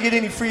not going to get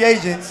any free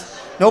agents.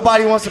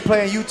 Nobody wants to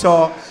play in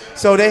Utah.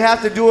 So they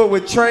have to do it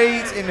with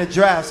trades in the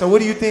draft. So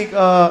what do you think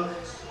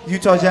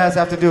Utah Jazz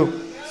have to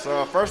do?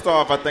 So first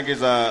off, I think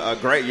he's a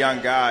great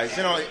young guy.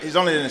 He's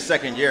only in his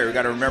second year. We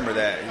got to remember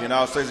that.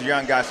 So he's a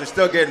young guy. So he's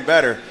still getting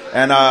better.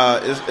 And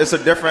it's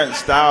a different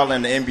style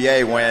in the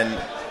NBA when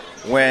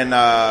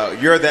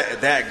you're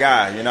that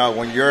guy.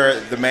 When you're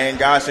the main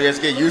guy. So you have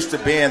to get used to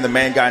being the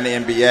main guy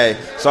in the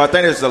NBA. So I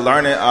think it's a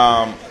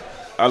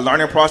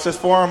learning process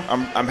for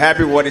him. I'm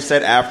happy with what he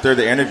said after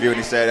the interview, and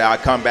he said I'll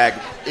come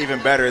back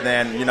even better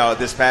than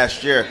this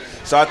past year.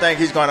 So I think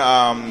he's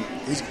gonna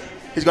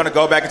he's gonna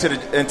go back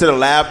into the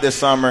lab this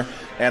summer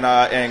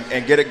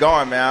and get it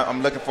going, man.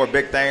 I'm looking for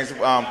big things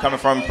coming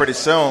from him pretty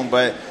soon.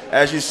 But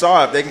as you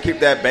saw, if they can keep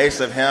that base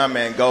of him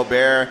and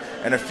Gobert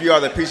and a few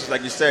other pieces,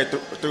 like you said,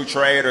 through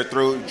trade or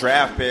through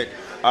draft pick.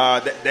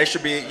 They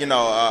should be, in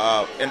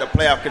the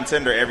playoff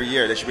contender every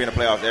year. They should be in the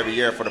playoffs every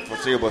year for the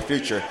foreseeable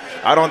future.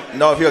 I don't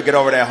know if he'll get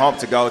over that hump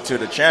to go to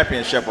the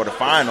championship or the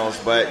finals,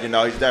 but,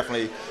 he's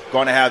definitely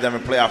going to have them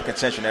in playoff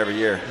contention every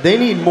year. They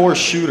need more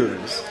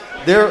shooters.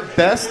 their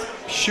best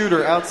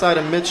shooter outside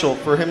of Mitchell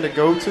for him to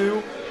go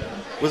to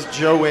was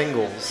Joe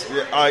Ingles.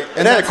 Yeah,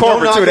 and they had that's no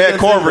Corver knock too. They had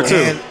against Corver Ingles.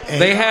 too.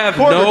 They have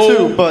Corver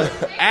no too,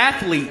 but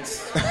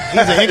athletes.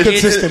 He's an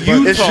inconsistent Utah.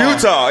 bucket. It's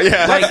Utah.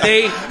 Yeah. Like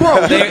they,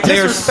 bro, they're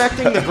you're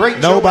disrespecting the great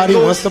Nobody Joe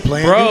Ingles. wants to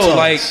play in bro, Utah.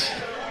 like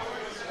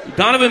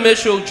Donovan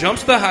Mitchell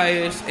jumps the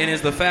highest and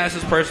is the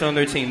fastest person on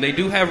their team. They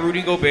do have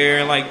Rudy Gobert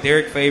and like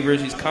Derek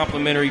Favors. These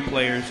complementary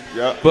players.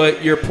 Yep.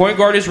 But your point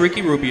guard is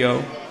Ricky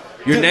Rubio.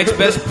 Your next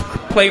best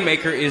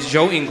playmaker is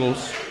Joe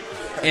Ingles.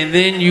 And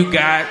then you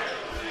got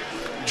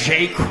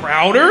Jay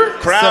Crowder.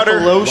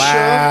 Cephalosha.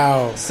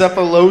 Wow.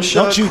 Cephalosha.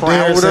 Don't you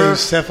dare Crowder.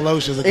 say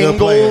Cephalosha's a good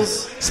player.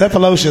 Ingles.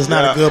 Cephalosha's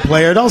not a good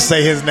player. Don't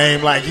say his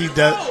name like he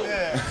does.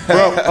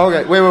 Bro,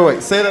 okay,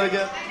 wait. Say that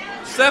again.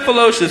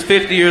 Cephalosha is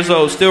 50 years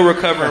old, still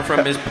recovering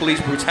from his police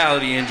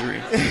brutality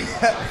injury.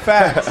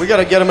 Facts. We got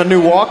to get him a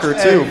new walker,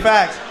 too. Hey,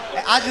 facts.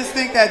 I just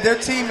think that their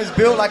team is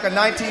built like a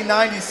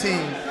 1990s team.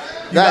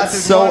 You got That's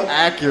this so one-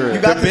 accurate.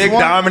 You got The this big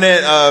one-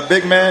 dominant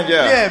big man.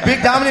 Yeah. Yeah,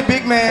 big dominant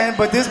big man,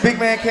 but this big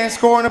man can't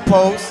score in the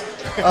post.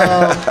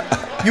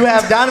 You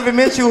have Donovan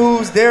Mitchell,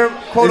 who's their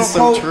quote It's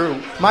so unquote true.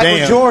 Michael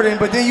Damn. Jordan,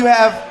 but then you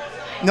have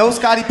no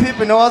Scottie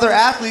Pippen, no other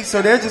athletes, so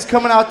they're just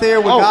coming out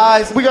there with Oh,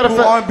 guys we gotta who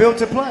fa- aren't built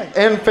to play.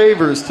 And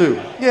Favors, too.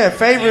 Yeah,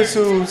 Favors,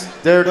 who's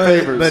Derek But-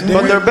 Favors. but But,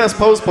 Derek- their best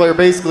post player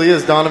basically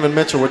is Donovan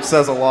Mitchell, which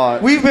says a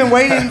lot. we've been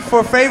waiting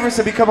for Favors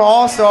to become an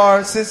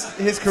all-star since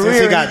his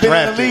career. he got He's been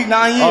drafted. in the league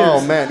 9 years.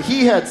 Oh, man.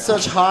 He had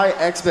such high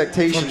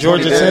expectations From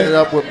Georgia when he Tech? ended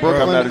up with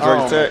Brooklyn. Coming out of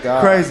Georgia Oh, my Tech.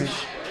 God. Crazy.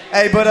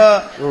 Hey,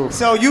 but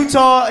so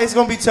Utah, it's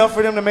gonna be tough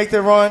for them to make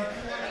their run.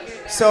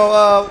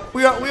 So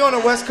we on the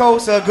West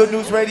Coast, Good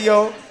News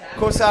Radio,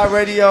 Courtside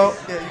Radio.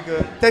 Yeah, you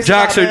good? Thanks a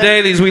lot, Jocks or man.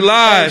 Dailies, we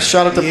live.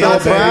 Shout out to Yeah, Phil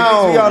baby.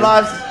 Brown. We are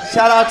live.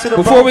 Shout out to the.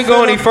 Before we go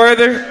Bone any Filler.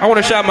 further, I want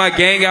to shout my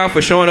gang out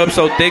for showing up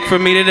so thick for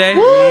me today. The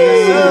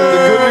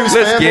Good News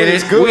Let's family get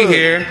is it. good. We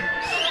here.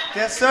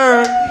 Yes,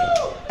 sir.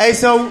 Hey,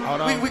 so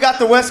we got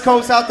the West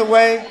Coast out the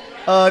way.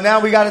 Now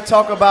we got to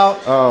talk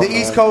about the man.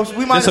 East Coast.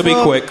 We might This'll as be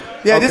well- quick.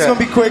 Yeah, this is Okay.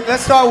 gonna be quick.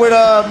 Let's start with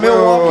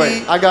Milwaukee.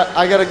 Wait. I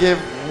got to give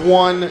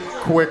one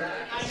quick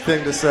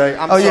thing to say.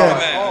 I'm Oh, sorry.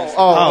 yeah.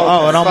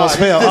 Oh, it almost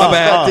He's fell.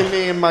 disrespecting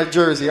me in my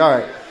jersey. All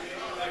right.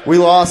 We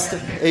lost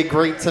a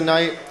great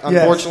tonight. Yes.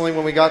 Unfortunately,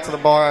 when we got to the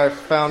bar, I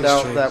found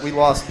out that we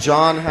lost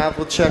John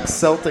Havlicek,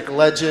 Celtic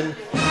legend.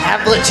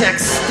 Havlicek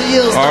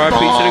steals the R.I.P. to the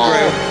ball.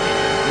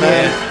 grave.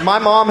 Man, my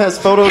mom has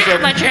photos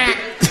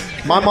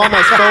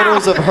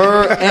of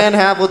her and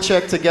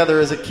Havlicek together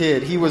as a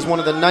kid. He was one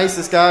of the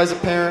nicest guys,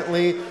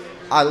 apparently.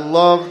 I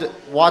loved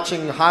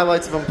watching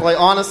highlights of him play.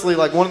 Honestly,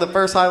 like one of the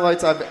first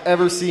highlights I've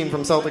ever seen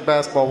from Celtic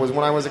basketball was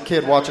when I was a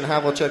kid watching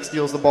Havlicek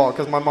steals the ball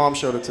because my mom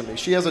showed it to me.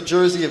 She has a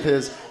jersey of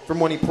his from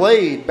when he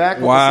played back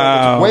with the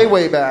Wow. Celtics,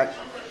 way back.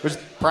 It was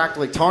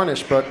practically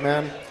tarnished, but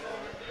man,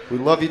 we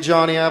love you,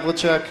 Johnny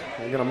Havlicek.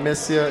 We're going to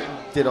miss you.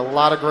 Did a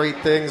lot of great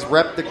things.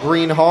 Rep the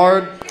green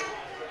hard.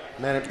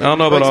 Man, it I don't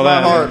know about breaks all my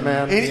that. heart,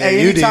 man. you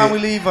Anytime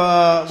did. we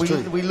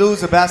leave, we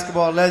lose a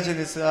basketball legend.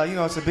 It's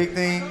it's a big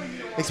thing,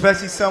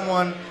 especially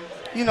someone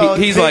He's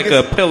big like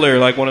as- a pillar,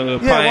 like one of the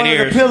Yeah, one of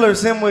pioneers. the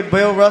pillars. Him with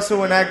Bill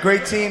Russell and that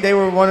great team. They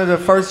were one of the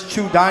first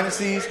true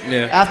dynasties.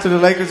 Yeah. After the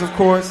Lakers, of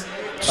course.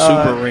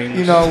 Super rings.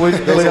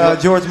 With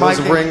George Those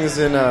Mikan. rings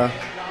in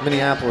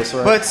Minneapolis,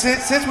 right? But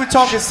since we're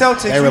talking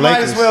Celtics, They we were might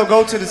Lakers. as well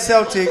go to the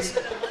Celtics,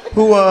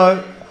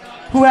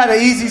 who had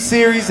an easy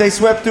series. They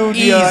swept through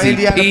the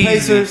Indiana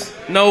Pacers.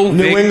 No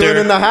New Victor. England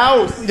in the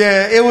house.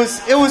 Yeah, it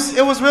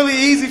was really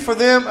easy for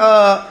them. You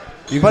but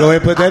can go ahead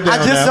and put that down I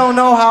just now. don't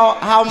know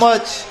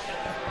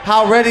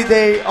how ready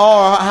they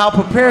are, how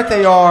prepared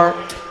they are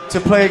to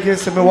play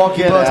against the Milwaukee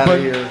Get Bucks. outta But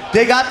here.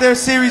 they got their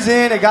series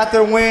in, they got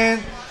their win,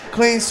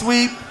 clean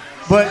sweep.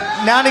 But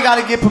now they got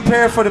to get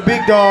prepared for the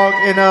big dog.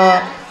 And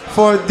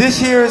for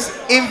this year's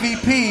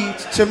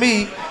MVP, to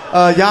me,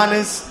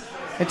 Giannis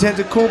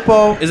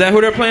Antetokounmpo. Is that who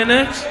they're playing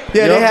next?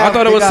 Yeah, they have. I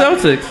thought it they was got-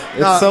 Celtics.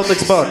 It's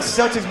Celtics Bucks.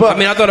 Celtics Bucks. I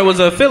mean, I thought it was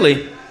a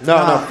Philly.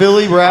 No,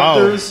 Philly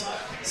Raptors,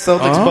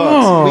 Celtics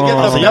Bucks. We get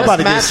the So y'all about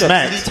to get best matchup.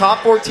 smacked. The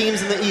top 4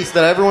 teams in the East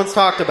that everyone's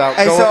talked about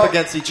Hey, go so- up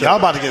against each Y'all other.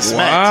 about to get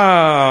smacked.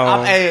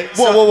 Wow. Hey,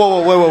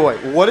 Whoa,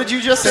 wait. What did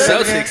you just say?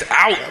 Celtics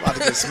out. About to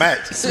get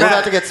smacked. We're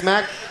about to get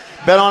smacked.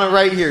 Bet on it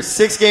right here.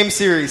 6-game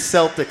series.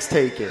 Celtics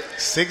take it.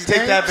 6 Take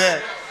games? that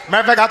bet. Matter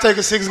of fact, I'll take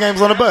 6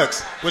 games on the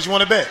Bucks. What you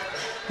want to bet?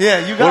 Yeah,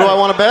 you What got do it. I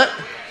want to bet?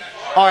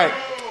 All right.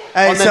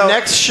 Hey, on the so-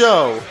 next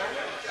show,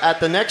 at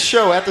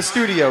the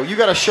studio, you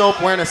got to show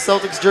up wearing a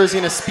Celtics jersey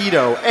and a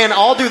Speedo. And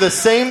I'll do the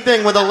same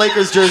thing with a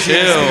Lakers jersey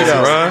and a Chill,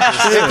 Speedo.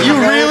 bruh. If you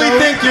really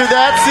think you're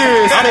that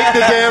serious, take the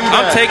damn bet.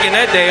 I'm taking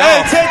that day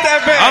Hey, off. take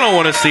that bet. I don't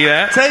want to see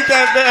that. Take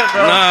that bet,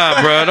 bro.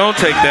 Nah, bro, don't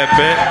take that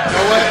bet. You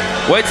know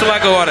what? Wait till I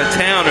go out of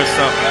town or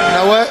something. You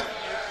know what?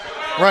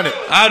 Run it.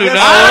 I do not.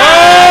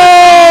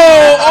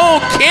 Ah! Oh,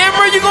 on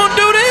camera, you gonna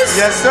do this?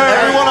 Yes, sir.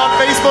 Everyone on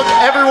Facebook,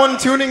 everyone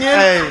tuning in.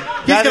 Hey,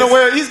 he's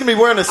gonna be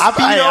wearing a Speedo.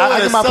 I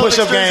and get a my Celtics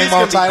push-up jersey. game It's on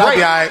gonna be tight. I'll be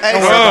great. all right. Hey,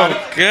 Don't worry about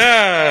it.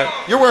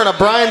 God. You're wearing a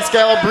Brian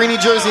Scalabrine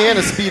jersey and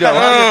a Speedo.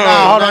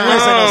 Hold on, you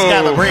ain't saying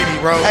no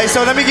Scalabrine, bro. Hey,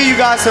 so let me give you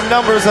guys some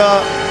numbers.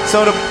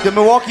 So the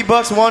Milwaukee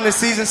Bucks won the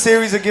season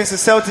series against the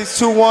Celtics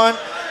 2-1.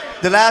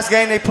 The last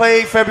game they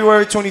played,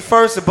 February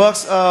 21st, the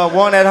Bucks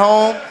won at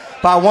home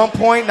by 1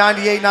 point,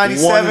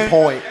 98-97. 1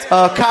 point.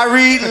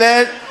 Kyrie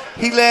led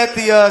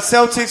the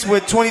Celtics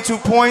with 22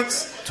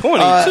 points.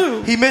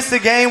 22? He missed the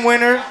game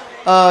winner.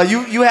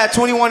 You had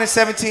 21 and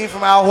 17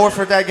 from Al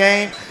Horford that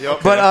game. Yep.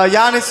 But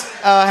Giannis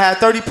had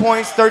 30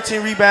 points,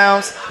 13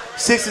 rebounds,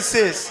 6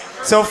 assists.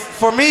 So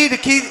for me, the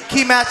key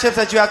matchups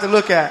that you have to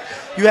look at,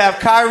 you have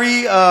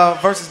Kyrie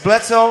versus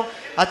Bledsoe.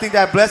 I think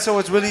that Bledsoe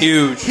is really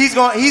huge. He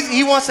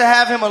wants to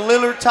have him a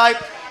Lillard type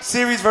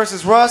series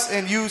versus Russ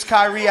and use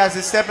Kyrie as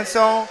his stepping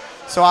stone.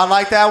 So I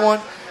like that one.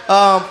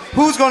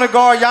 Who's going to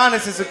guard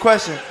Giannis is the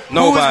question.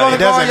 Nobody. Who is gonna It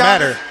doesn't guard Giannis?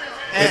 matter.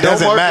 It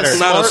doesn't matter.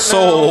 Not a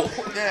soul.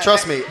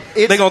 Trust me.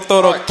 They gonna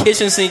throw the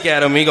kitchen sink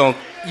at him. He gonna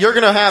You're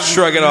gonna have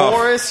shrug it off.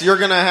 Morris. You're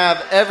gonna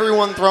have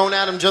everyone thrown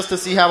at him just to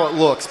see how it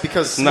looks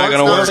because Not Smart's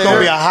gonna work. It's going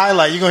to be a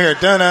highlight. You're going to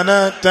hear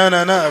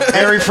dun-dun-dun,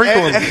 very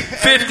frequently.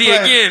 50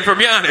 again from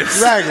Giannis.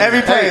 Exactly.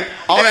 Every play. Hey,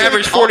 I'll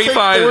average take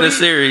 45 in the 40.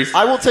 series.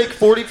 I will take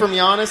 40 from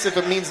Giannis if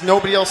it means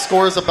nobody else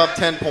scores above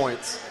 10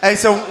 points. Hey,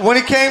 so when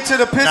it came to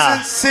the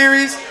Pistons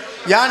series,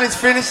 Giannis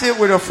finished it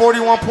with a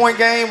 41-point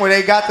game where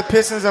they got the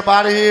Pistons up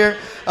out of here.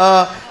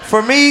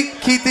 For me,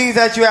 key things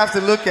that you have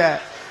to look at.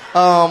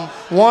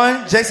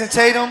 One, Jason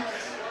Tatum,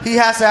 he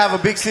has to have a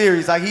big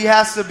series. Like, he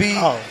has to be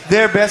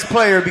their best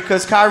player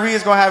because Kyrie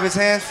is going to have his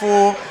hands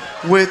full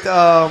with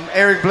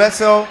Eric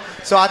Bledsoe.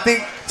 So I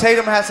think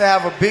Tatum has to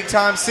have a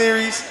big-time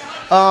series.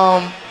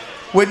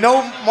 With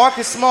no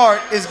Marcus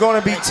Smart, it's going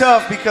to be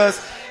tough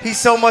because he's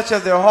so much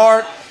of their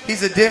heart.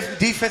 He's a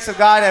defensive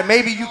guy that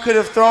maybe you could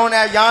have thrown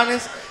at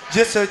Giannis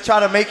just to try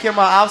to make him an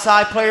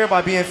outside player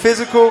by being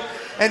physical.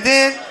 And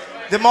then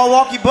the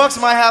Milwaukee Bucks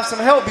might have some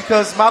help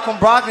because Malcolm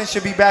Brogdon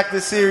should be back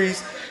this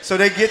series, so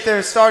they get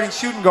their starting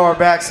shooting guard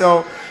back.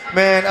 So,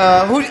 man,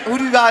 who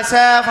do you guys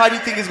have? How do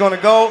you think it's going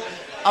to go?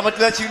 I'm going to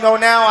let you know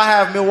now. I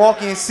have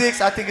Milwaukee in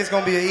 6. I think it's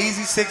going to be an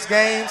easy 6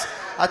 games.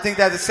 I think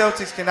that the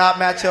Celtics cannot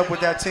match up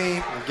with that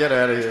team. Get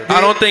out of here. I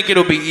don't think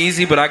it'll be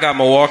easy, but I got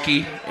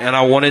Milwaukee, and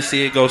I want to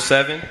see it go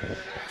 7.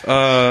 It's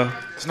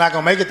not going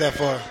to make it that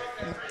far.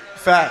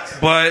 Facts.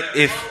 But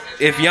if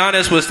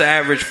Giannis was to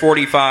average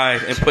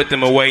 45 and put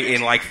them away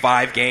in like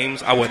 5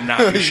 games, I would not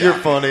be You're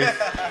shocked. funny.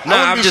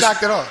 I wouldn't be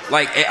shocked at all.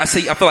 Like I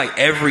feel like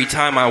every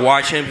time I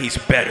watch him, he's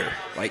better.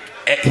 Like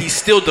he's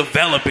still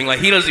developing.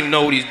 Like he doesn't even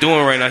know what he's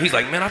doing right now. He's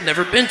like, man, I've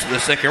never been to the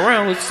second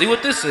round. Let's see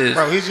what this is.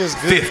 Bro, he's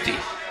just good.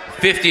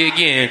 50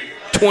 again,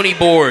 20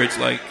 boards.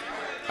 Like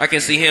I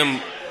can see him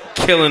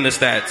killing the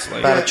stats. Like,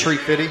 About a treat,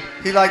 Fitty.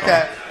 He like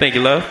that. thank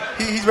you, love.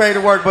 He's ready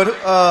to work, but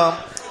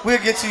we'll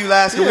get to you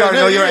last. We already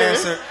know your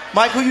answer.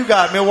 Mike, who you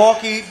got?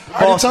 Milwaukee,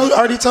 Boston.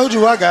 Already told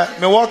you I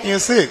got Milwaukee in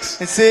 6.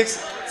 In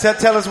 6.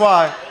 Tell us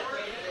why.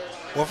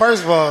 Well,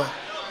 first of all,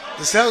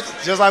 the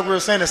Celtics, just like we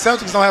were saying, the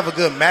Celtics don't have a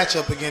good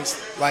matchup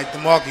against like the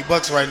Milwaukee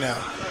Bucks right now.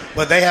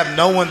 But they have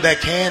no one that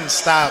can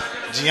stop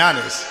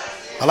Giannis.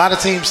 A lot of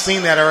teams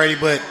seen that already,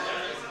 but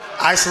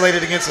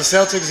isolated against the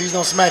Celtics, he's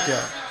gonna smack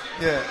y'all.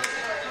 Yeah.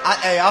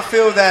 I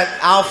feel that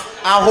Al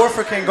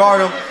Horford can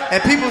guard him,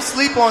 and people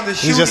sleep on the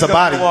shooting. He's just a of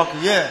body. Milwaukee.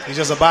 Yeah. He's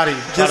just a body.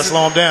 Try to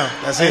slow him down.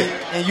 That's it.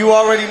 And you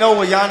already know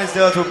what Giannis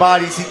does with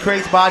bodies. He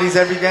creates bodies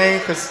every game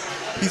because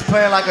he's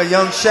playing like a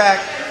young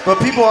Shaq. But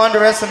people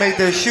underestimate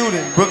their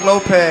shooting. Brook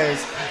Lopez,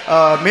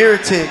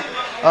 Mirotic,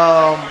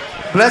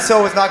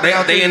 Bledsoe is not going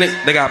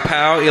to. They got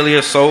Powell,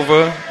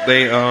 Ilyasova.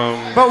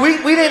 But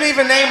we didn't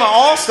even name an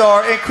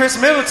all-star in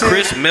Chris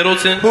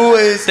Middleton. Who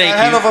is a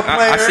hell of a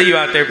player. I see you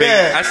out there, baby.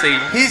 Yeah. I see you.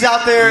 He's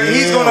out there. Yeah.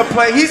 He's going to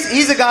play.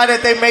 He's a guy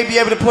that they may be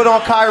able to put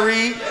on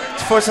Kyrie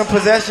for some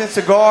possessions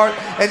to guard.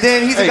 And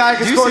then he's a guy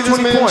who can score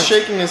 20 points.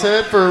 Shaking his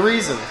head for a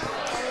reason.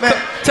 Man,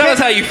 tell us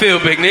how you feel,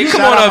 Big Nick.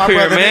 Come on up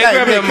here, man.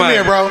 Grab that Come mic.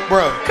 here, bro.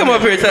 Come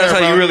up here and tell us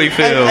how you really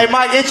feel. Hey,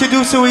 Mike,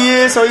 introduce who he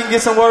is so he can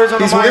get some words on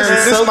the mic.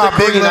 This is my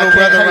big little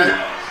brother, right?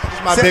 This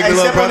is my big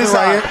little brother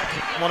right here.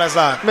 Come on that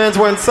side. Man's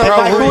wearing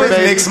Bro, who is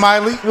Nick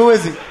Smiley? Who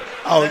is he?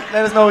 Oh,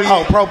 let us know who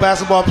he is. Pro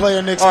basketball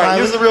player Nick All Smiley. right,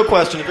 here's the real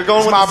question. If you're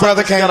going with my the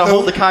brother Celtics, you came got to through.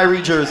 hold the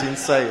Kyrie jersey and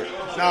say it.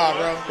 Nah,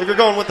 bro. If you're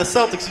going with the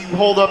Celtics, you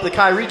hold up the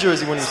Kyrie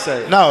jersey when you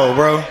say it. No,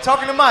 bro.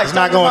 Talking to Mike. It's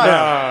not going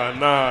down.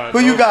 Nah. Who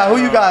you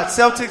got?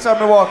 Celtics or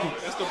Milwaukee?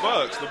 It's the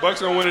Bucks. The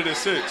Bucks gonna win it in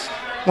 6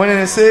 Winning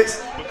in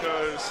 6?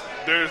 because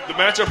there's the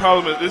matchup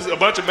problem. There's a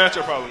bunch of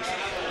matchup problems.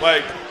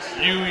 Like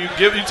you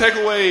take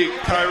away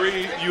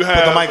Kyrie, you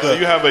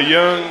have a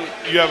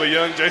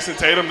young Jason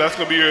Tatum. That's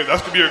gonna be your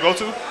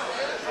go-to.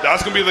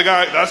 That's gonna be the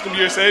guy. That's gonna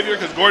be your savior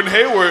because Gordon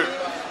Hayward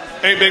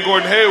ain't been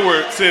Gordon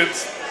Hayward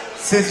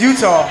since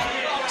Utah.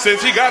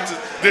 Since he got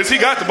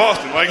to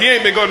Boston. Like he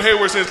ain't been Gordon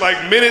Hayward since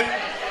like minute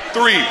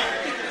 3.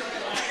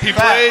 He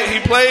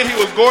played. He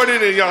was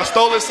Gordon, and y'all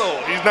stole his soul.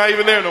 He's not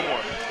even there no more.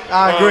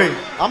 I agree.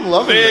 I'm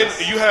loving then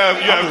this. you have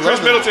Chris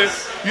loving Middleton.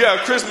 this. You have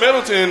Chris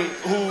Middleton,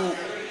 who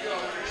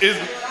is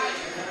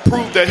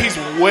proved that he's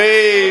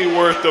way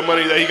worth the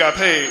money that he got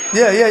paid.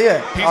 Yeah.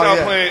 He's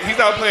outplaying. He's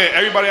outplaying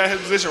everybody at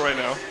his position right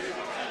now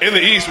in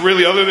the East.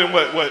 Really, other than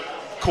what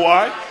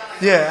Kawhi.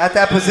 Yeah, at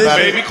that position.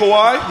 Maybe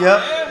Kawhi.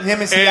 Yep. Him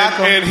and Siakam.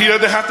 And he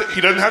doesn't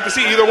have to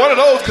see either one of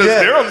those because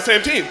they're on the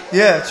same team.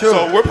 Yeah, true.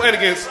 So we're playing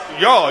against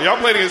y'all. Y'all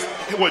playing against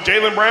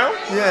Jaylen Brown?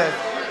 Yeah.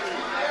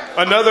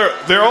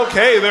 They're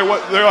okay. They're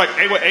like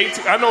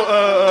 18. I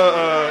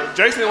know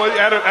Jason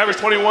averaged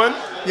 21.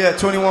 Yeah,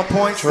 21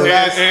 points.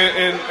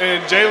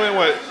 And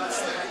Jalen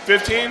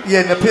 15?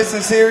 Yeah, in the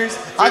Pistons series.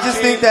 15? I just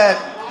think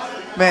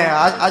that, man,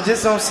 I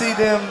just don't see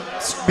them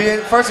being.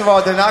 First of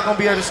all, they're not going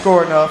to be able to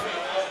score enough.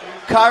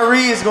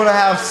 Kyrie is going to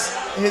have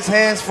his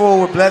hands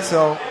full with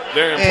Bledsoe.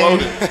 They're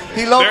imploding.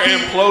 They're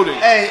imploding.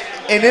 Hey,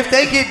 and if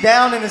they get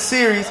down in the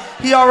series,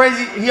 he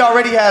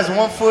already has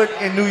 1 foot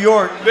in New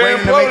York. They're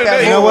waiting to make imploding.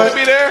 that You move. want to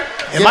be there?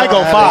 It might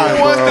go 5.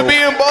 He wants to be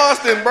in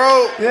Boston,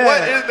 bro. Yeah.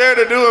 What is there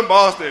to do in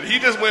Boston? He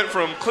just went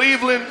from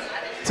Cleveland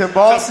to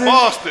Boston.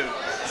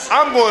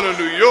 I'm going to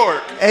New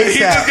York. ASAP. He's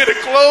just getting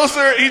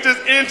closer. He's just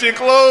inching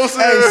closer.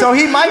 Hey, so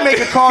he might make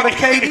a call to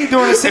KD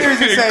during the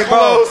series and say,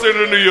 bro, closer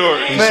to New York.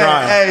 He's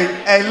trying.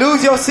 hey,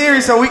 lose your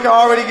series so we can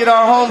already get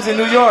our homes in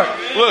New York.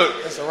 Look,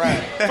 It's a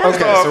wrap.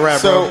 first off, It's a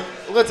wrap, bro.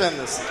 So let's end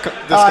this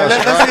discussion. All right,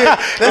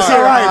 let's hear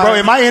All right, it. bro.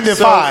 It might end in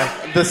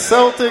 5. The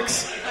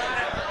Celtics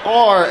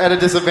are at a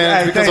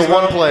disadvantage because thanks, of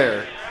one bro.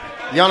 player,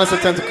 Giannis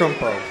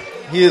Antetokounmpo.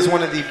 He is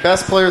one of the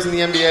best players in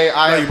the NBA.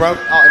 I am bro.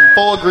 in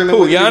full agreement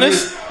Who, with you.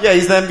 Giannis?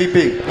 He's the MVP.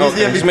 He's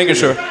the MVP. Just making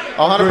sure.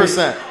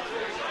 100%.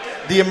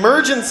 The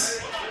emergence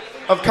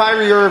of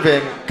Kyrie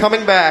Irving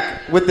coming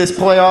back with this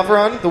playoff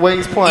run, the way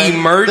he's playing.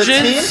 Emergence? The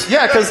team,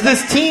 yeah, because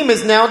this team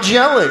is now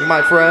gelling,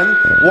 my friend.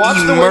 Watch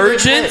the way they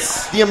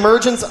Emergence? play. The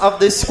emergence of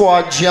this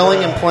squad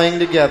gelling and playing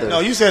together.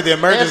 No, you said the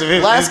emergence of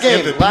his last his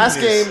game. MVP Last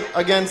is- game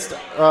against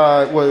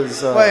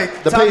was Wait,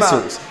 the time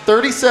out. Pacers.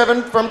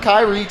 37 from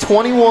Kyrie,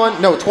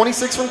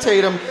 26 from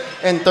Tatum,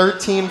 and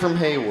 13 from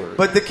Hayward.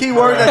 But the key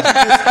word that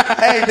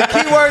you just, the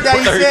key word that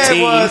he said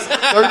 13. was,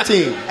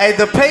 13. hey,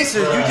 the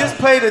Pacers, you just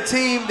played a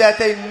team that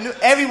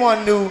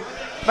everyone knew.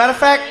 Matter of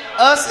fact,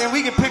 us and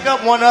we can pick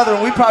up one other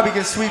and we probably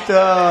can sweep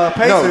the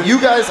Pacers. No,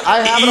 you guys, I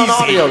have it on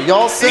Easy. audio.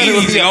 Y'all said it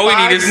would be Easy. a All we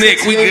need is 5-6 Nick.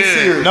 We game good.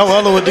 series. No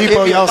other with It'd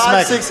Depot, be a y'all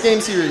smacking. 5-6 game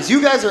series.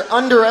 You guys are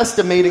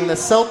underestimating the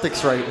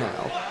Celtics right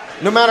now.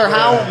 No matter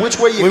which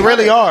way you We cut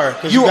really it. are,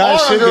 because you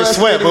guys should get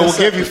swept, but we'll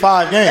give you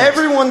 5 games.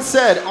 Everyone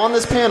said on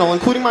this panel,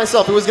 including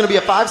myself, it was going to be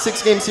a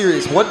 5-6 game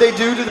series. What they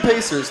do to the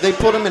Pacers? They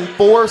put them in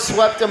 4,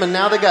 swept them, and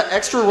now they got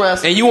extra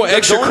rest. And you want They're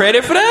extra going-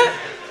 credit for that?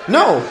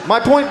 No,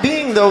 my point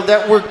being though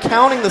that we're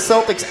counting the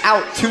Celtics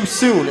out too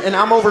soon, and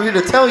I'm over here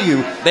to tell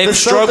you They've the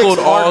struggled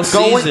Celtics all are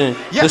going- season.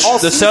 Yeah, the all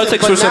the season,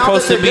 Celtics but were now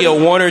supposed that to be they're a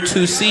gonna- 1 or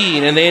 2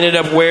 seed, and they ended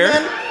up where?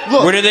 Man,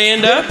 look, Where did they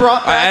end up?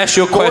 brought I back asked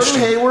you a question.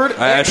 Gordon Hayward I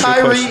and asked you a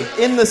Kyrie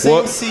question. in the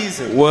same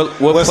season.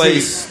 What What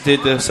place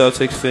did the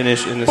Celtics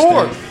finish in the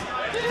 4th.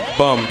 standings?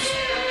 Bums.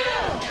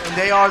 And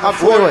they are the Wait,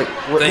 fourth. wait.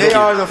 Thank They you.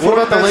 are the What fourth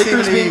about the best team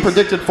Lakers in the being East.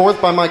 predicted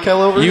 4th by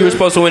Michael over You here? were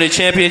supposed to win a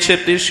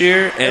championship this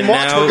year, and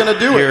watch, now we're gonna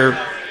do it. you're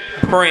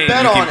praying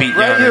Bet you can on beat it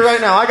right Giannis. here,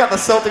 right now. I got the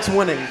Celtics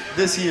winning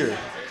this year.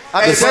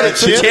 I said it the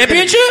since the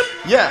championship?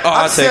 beginning. Yeah, Oh,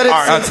 I'll I've said take- it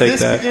I'll since take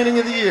this that. beginning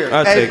of the year.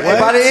 I'll Hey, take that.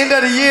 by the end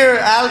of the year,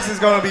 Alex is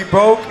going to be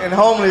broke and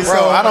homeless. Bro,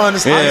 so I don't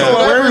understand. Yeah. I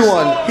told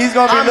everyone. He's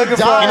gonna be I'm looking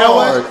for- diehard. You know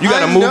what? You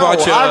gotta I move know.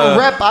 out your,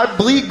 I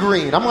bleed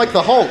green. I'm like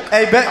the Hulk.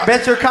 Hey,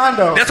 bet your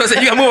condo. That's what I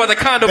said. You got to move out the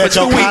condo for Bet 2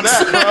 your weeks.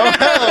 That,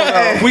 bro.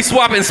 Hell no. We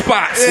swapping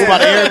spots. We're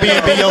about to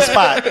Airbnb your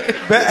spot.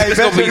 Bet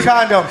gonna your be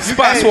condo.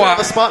 spot Hey, swap.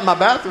 A spot in my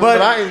bathroom, But-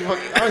 but I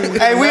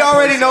ain't Hey, we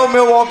already know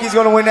Milwaukee's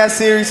going to win that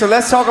series, so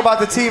let's talk about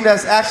the team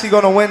that's actually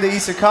going to win the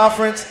Eastern Conference.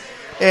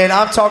 And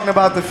I'm talking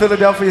about the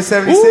Philadelphia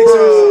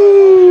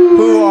 76ers,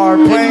 who are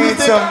playing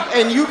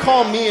And you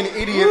call me an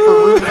idiot for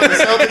rooting for the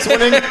Celtics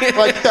winning?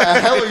 Like, the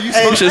hell are you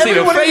supposed should see the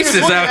Everyone in here is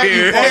faces looking out at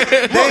you.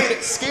 here.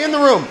 Look, scan the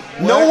room.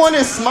 No one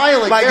is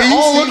smiling. Like, They're do you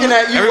all see looking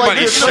at you like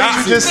everybody's you're shocked.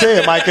 You crazy. just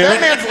said, Michael.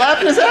 That man's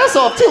laughing his ass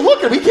off, too.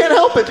 Look, we can't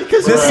help it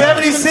because The we're not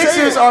even saying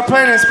 76ers it. are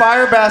playing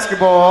inspired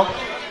basketball.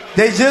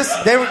 They just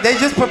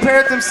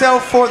prepared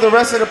themselves for the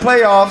rest of the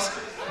playoffs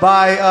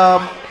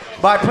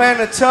by playing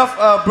a tough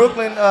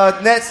Brooklyn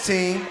Nets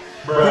team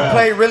who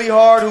played really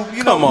hard.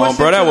 Who Come on, pushed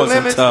bro, them that to the wasn't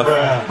limits.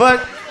 tough.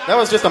 But That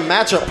was just a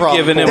matchup problem.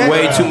 Giving him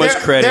way too much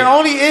credit. Their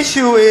only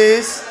issue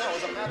is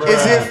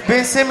if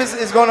Ben Simmons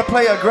is going to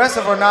play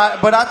aggressive or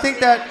not. But I think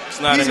that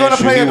not he's an going to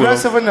issue. play He will.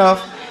 aggressive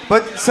enough.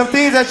 But some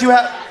things that you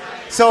have.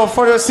 So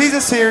for the season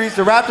series,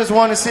 the Raptors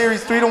won the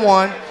series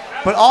 3-1.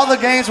 But all the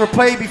games were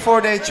played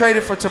before they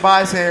traded for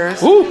Tobias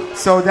Harris. Ooh.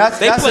 So that's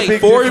They a played big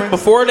 4 difference.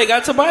 before they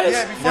got Tobias?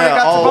 Yeah, before they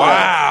got Tobias.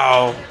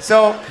 Wow.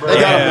 So They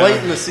got him Yeah. late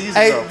in the season,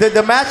 hey, though.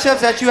 the matchups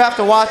that you have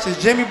to watch is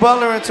Jimmy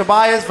Butler and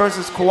Tobias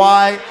versus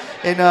Kawhi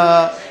and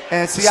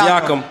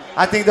Siakam. Siakam.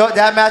 I think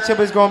that matchup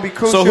is going to be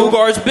crucial. So who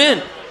guards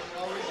Ben?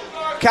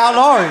 Kyle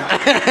Lowry.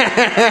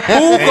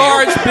 Who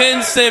guards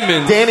Ben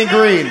Simmons? Danny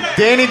Green.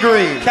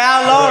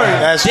 Kyle Lowry.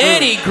 That's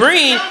Danny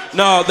Green?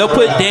 No, they'll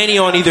put Danny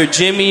on either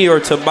Jimmy or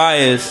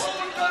Tobias.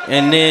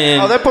 And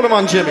then They put him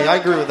on Jimmy. I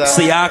agree with that.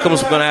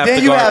 Siakam's going to have Then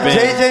to you guard have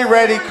Ben. JJ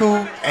Redick,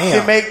 who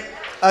can make.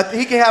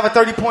 He can have a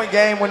 30-point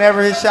game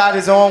whenever his shot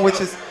is on,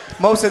 which is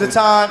most of the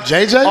time.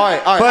 JJ? All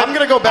right. But I'm going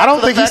to go back I don't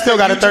to the think he fact still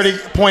that got a you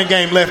 30-point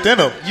game left in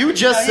him. You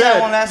just Yeah, he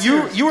had one said last you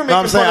year. were No,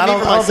 I'm making saying, fun of I me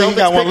for don't my think he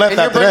got Celtics one pick, left and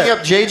you're after bringing that.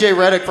 up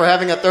JJ Redick for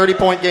having a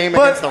 30-point game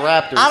But against the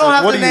Raptors. I don't Like,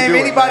 have what to are you name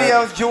doing, anybody man?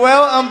 else.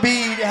 Joel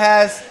Embiid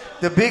has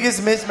the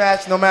biggest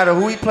mismatch no matter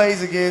who he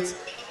plays against.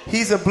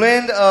 He's a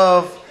blend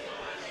of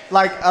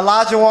like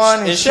Olajuwon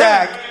and And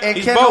Shaq, Shaq. and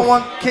He's can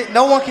both.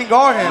 no one can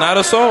guard him. Not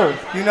a soul.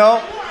 You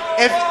know,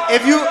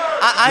 if you,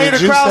 I hear Did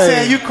the you crowd say-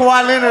 saying you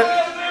Kawhi Leonard.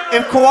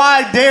 If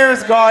Kawhi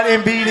dares guard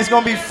Embiid, it's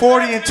gonna be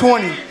 40 and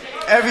 20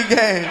 every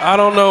game. I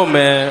don't know,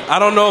 man. I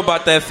don't know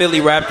about that Philly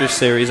Raptors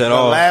series at The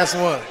all. last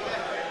one.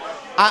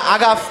 I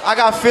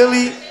got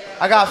Philly.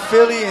 I got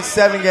Philly in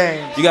 7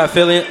 games. You got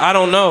Philly? I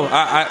don't know.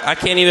 I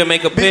can't even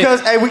make a pick.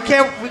 Because hey, we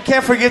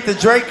can't forget the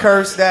Drake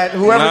curse that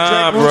whoever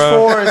Nah, Drake roots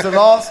bruh. for is a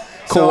loss.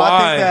 So I Kawhi.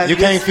 think that You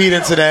can't feed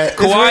into that.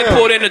 Kawhi real.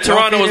 pulled into Don't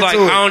Toronto feed was like,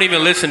 into it. I don't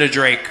even listen to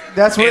Drake.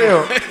 That's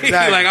real. He's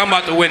like, I'm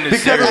about to win this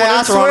Because series. hey, I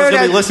Toronto's swear gonna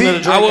be that listening to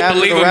Drake. I would after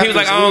believe the him. He was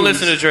like, Raptors I don't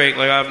lose. listen to Drake.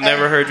 Like, I've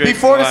never heard Drake.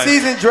 before in the my life.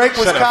 season, Drake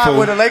was Shut up, caught fool.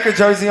 with a Laker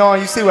jersey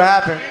on. You see what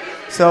happened.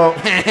 So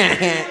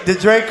the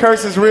Drake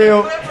curse is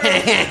real.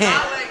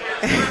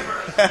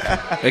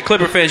 Hey,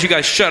 Clipper fans, you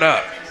guys shut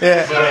up.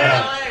 Yeah.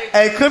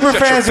 Hey, Clipper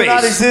Shut fans your do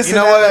not face. exist You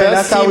know in what? LA.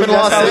 Best That's how team we in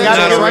Los got Angeles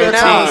Angeles right right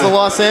now now is is the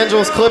Los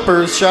Angeles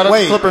Clippers. Shout out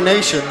Wait. to Clipper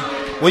Nation.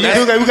 Well, you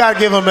do. We gotta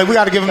give them. We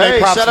gotta give them Hey, their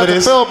props shout for out to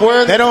this. Philip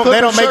wearing They don't. the They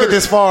don't Clipper make it shirt.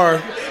 this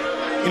far,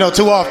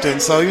 too often.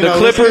 So you The know,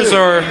 Clippers it's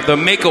are the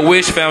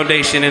Make-A-Wish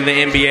Foundation in the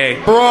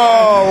NBA. Bro,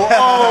 oh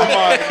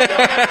my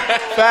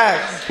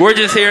facts. We're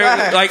just here,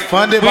 Right. like,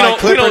 Funded we by don't, we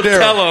Clipper don't Darryl.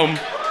 tell them,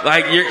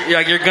 like,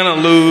 you're going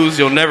to lose,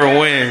 you'll never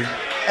win.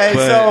 Hey,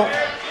 But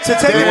so to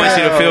take We it want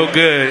you to back, feel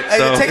good. hey,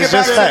 So to take it It's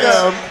back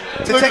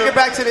just to take it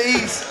back to the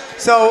East.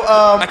 So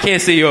I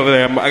can't see you over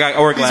there. I got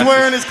work He's glasses.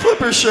 wearing his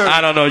Clipper shirt.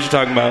 I don't know what you're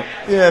talking about.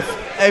 yeah,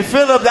 hey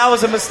Philip, that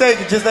was a mistake.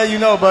 Just let you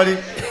know, buddy.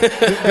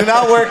 Do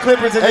not wear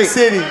Clippers in Hey, the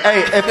city.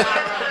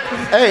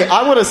 Hey,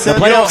 I would have said.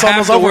 You playoffs don't have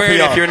almost to over wear for it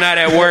y'all. if you're not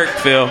at work,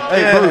 Phil.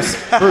 Hey, Yeah. Bruce,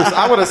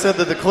 I would have said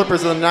that the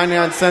Clippers are the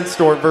 99-cent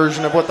store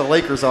version of what the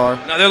Lakers are.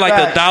 No, they're like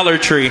Facts. the Dollar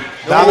Tree.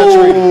 Dollar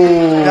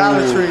Tree.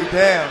 Dollar Tree,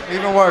 damn,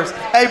 even worse.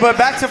 Hey, but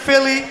back to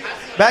Philly,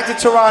 back to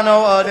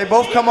Toronto. They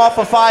both come off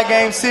a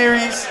 5-game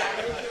series.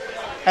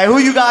 Hey, who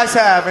you guys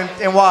have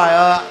and why?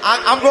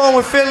 I'm going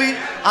with Philly.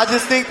 I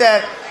just think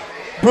that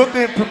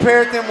Brooklyn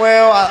prepared them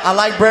well. I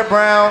like Brett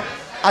Brown.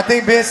 I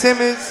think Ben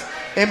Simmons,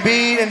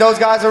 Embiid, and those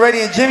guys are ready.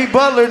 And Jimmy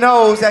Butler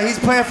knows that he's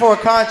playing for a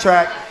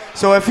contract.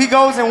 So if he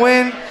goes and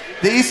win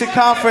the Eastern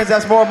Conference,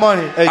 that's more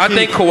money. Hey, I Keith,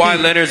 think Kawhi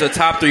Leonard's a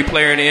top 3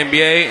 player in the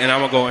NBA, and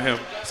I'm going to go with him.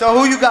 So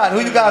who you got? Who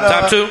you got?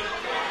 Top 2?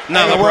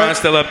 No, hey, LeBron's what?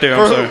 still up there.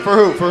 For I'm who? sorry. For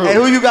who? For who? Hey,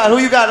 who you got? Who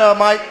you got,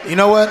 Mike? You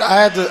know what?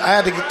 I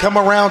had to come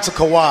around to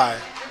Kawhi.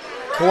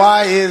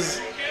 Kawhi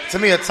is, to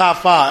me, a top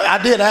 5. I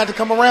had to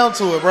come around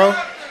to it, bro.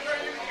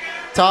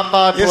 Top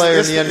 5 player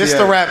in the NBA. It's the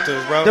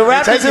Raptors, bro. The They're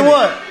Raptors taking in it.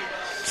 what?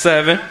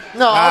 7.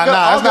 No, I'll go, nah,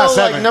 I'll it's not go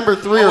 7. like number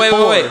 3 or Wait,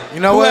 4. wait. You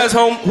know who what? has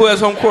home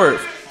court?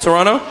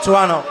 Toronto?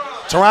 Toronto.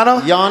 Toronto?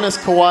 Giannis,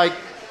 Kawhi.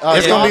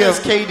 It's gonna be a Giannis,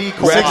 KD, 6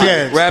 Kawhi.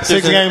 games. Raptors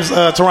 6 and-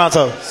 games,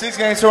 Toronto. 6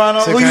 games Toronto.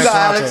 6 Who you games got,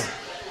 Toronto. Alex?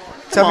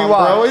 Come Tell me on,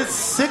 why. bro. It's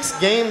 6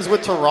 games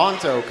with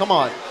Toronto. Come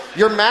on.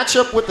 Your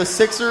matchup with the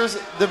Sixers,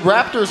 the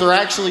Raptors are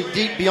actually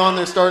deep beyond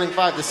their starting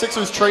 5. The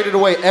Sixers traded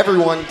away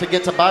everyone to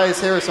get Tobias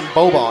Harris and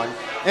Boban.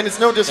 And it's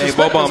no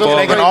disrespect. Boban, those are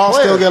They can great all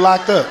still players. get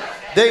locked up.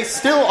 They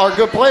still are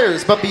good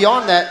players, but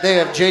beyond that, they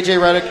have J.J.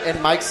 Redick and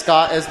Mike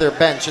Scott as their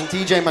bench and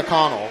T.J.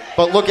 McConnell.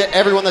 But look at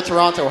everyone that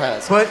Toronto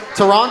has. But-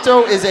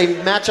 Toronto is a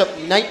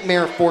matchup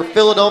nightmare for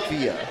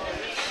Philadelphia.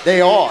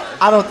 They are.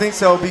 I don't think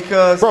so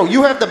because, Bro,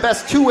 you have the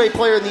best two-way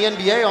player in the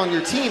NBA on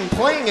your team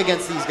playing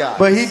against these guys.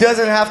 but he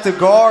doesn't have to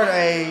guard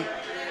a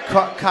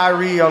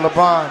Kyrie or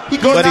LeBron. he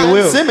goes But he Ben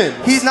will.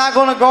 Simmons. He's not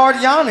going to guard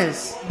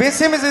Giannis. Ben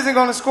Simmons isn't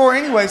going to score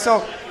anyway. So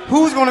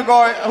who's going to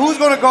guard? Who's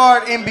going to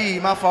guard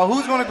Embiid? My fault.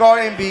 Who's going to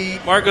guard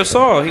Embiid? Marc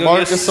Gasol. He Marc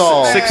gonna get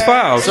Gasol. 6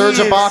 fouls. Serge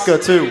He is-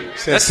 Ibaka, too.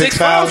 That's 6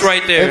 fouls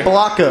right there.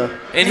 Ibaka.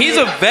 And he's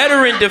a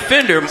veteran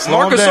defender.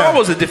 Marc him Gasol down.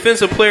 was a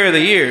defensive player of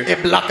the year.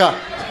 Ibaka.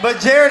 But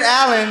Jared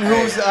Allen,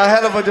 who's a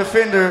hell of a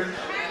defender,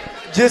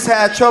 just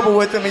had trouble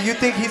with him, and you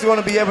think he's going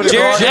to be able to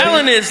Jared guard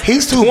Allen Embiid? is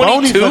He's too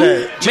bony 22, for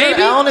that. Jared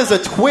maybe? Allen is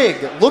a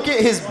twig. Look at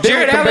his build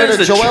Jared compared Allen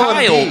to is a Joel child.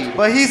 Embiid.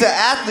 But he's an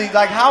athlete.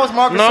 Like, how is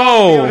Marcus No,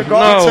 Gasol able to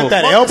guard? no. He took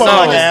that Marc elbow Gasol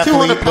like is an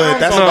 200 athlete, but pounds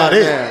that's on about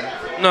that it.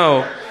 man.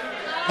 No.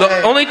 The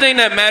Hey. only thing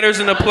that matters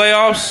in the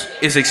playoffs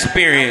is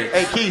experience.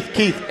 Hey,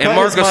 Keith. And cut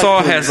Marc his mic,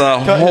 Gasol please. has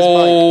a Cut his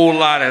whole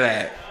lot of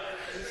that.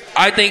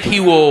 I think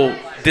he will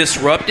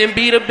disrupt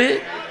Embiid a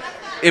bit.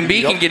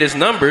 Embiid can get his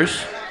numbers.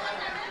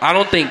 I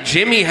don't think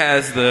Jimmy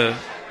has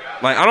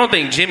I don't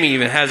think Jimmy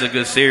even has a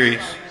good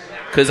series.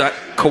 because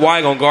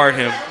Kawhi gonna guard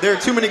him. There are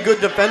too many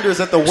good defenders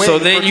at the wing. So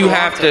then you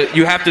have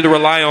to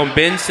rely on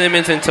Ben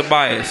Simmons and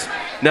Tobias.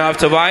 Now, if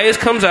Tobias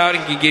comes out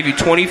and can give you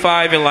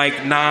 25 and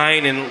like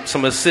 9 and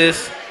some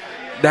assists,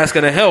 that's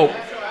gonna help.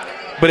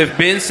 But if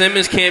Ben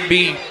Simmons can't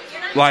be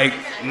like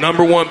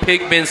number 1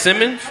 pick Ben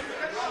Simmons,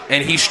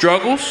 and he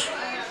struggles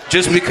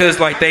just because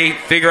like they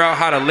figure out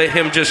how to let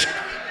him just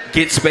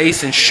get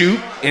space and shoot,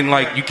 and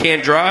like you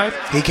can't drive,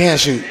 he can't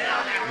shoot.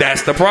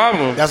 That's the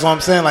problem. That's what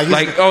I'm saying.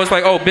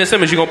 It's Ben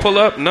Simmons, you gonna pull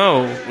up?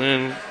 No,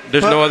 and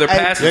there's no other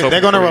passes. They're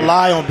gonna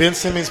rely on Ben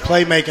Simmons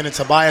playmaking and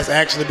Tobias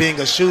actually being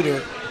a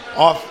shooter,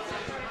 off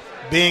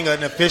being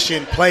an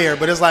efficient player.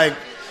 But it's like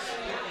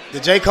the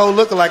J. Cole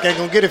lookalike ain't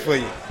gonna get it for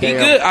you. He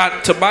good.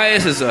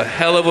 Tobias is a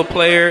hell of a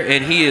player,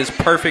 and he is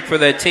perfect for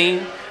that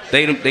team.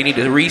 They need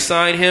to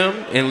re-sign him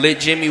and let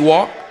Jimmy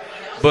walk,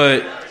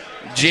 but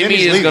Jimmy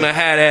is going to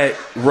have that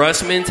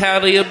Russ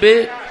mentality a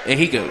bit, and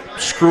he could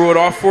screw it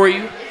off for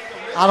you.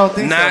 I don't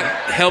think Not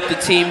help the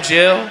team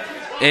gel.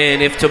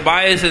 And if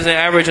Tobias isn't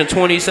averaging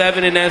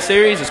 27 in that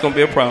series, it's going to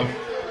be a problem.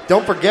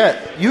 Don't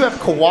forget, you have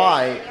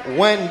Kawhi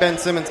when Ben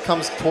Simmons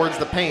comes towards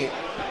the paint,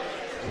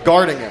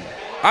 guarding him.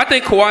 I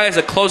think Kawhi is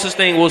the closest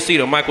thing we'll see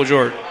to Michael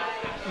Jordan.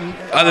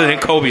 Other than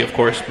Kobe, of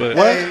course. But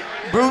Hey,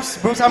 Bruce,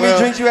 how many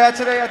drinks you had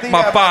today? I think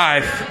about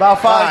 5.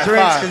 About five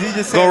drinks, because he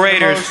just said Go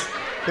Raiders.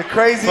 The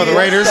craziest. For the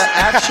Raiders. The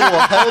actual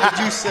hell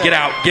did you say? Get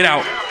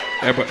out.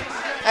 Everybody.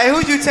 Hey,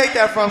 who'd you take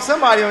that from?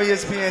 Somebody on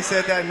ESPN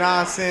said that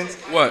nonsense.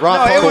 What?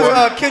 Rob No, it was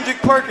Parker. Kendrick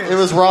Perkins. It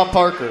was Rob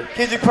Parker.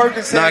 Kendrick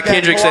Perkins said that.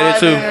 Kendrick said it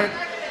too. Leonard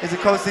is a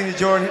coach to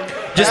Jordan.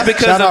 Just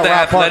because Shout of out the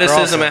Rob Parker athleticism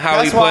also. and how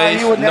he That's why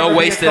plays, he would never no be a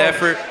wasted coach.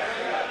 effort.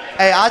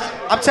 Hey,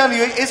 I'm telling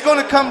you, it's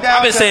going to come down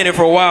I've been to... saying it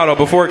for a while, though,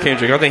 before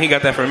Kendrick. I think he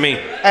got that from me.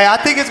 Hey, I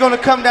think it's going to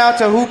come down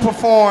to who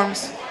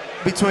performs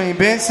between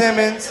Ben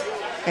Simmons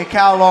and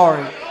Kyle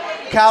Lowry.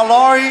 Kyle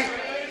Lowry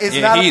is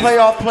not a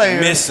playoff player.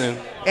 Missing.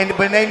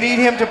 But they need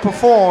him to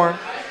perform.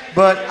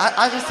 But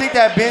I just think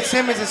that Ben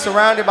Simmons is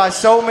surrounded by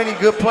so many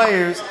good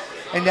players,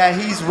 and that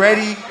he's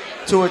ready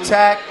to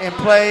attack and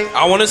play.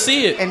 I want to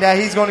see it. And that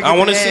he's going to get I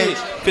want the to see edge.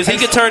 it. Because he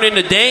could turn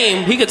into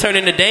Dame. He could turn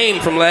into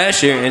Dame from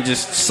last year and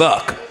just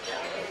suck.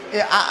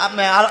 Yeah,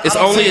 I It's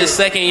don't only see his it.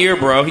 second year,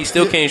 bro. He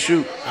still can't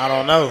shoot. I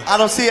don't know. I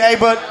don't see it. Hey,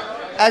 but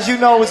as you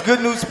know, it's Good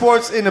News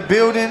Sports in the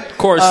building.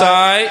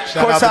 Courtside. Shout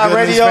out to Courtside Good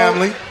News Radio.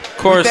 family.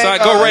 Courtside.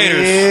 Go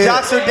Raiders.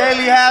 Johnson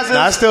Daily has us.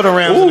 Nah, I still the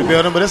Rams in the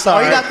building, but it's all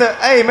Oh, he right. got the.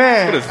 Hey,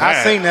 man.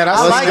 I seen that.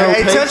 I like go it.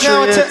 Hey,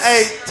 touchdown.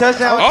 Patriots.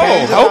 Touchdown.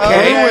 Oh,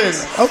 okay.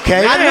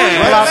 Okay. I knew he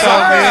was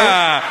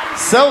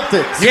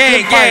Celtics.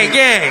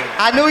 Gang.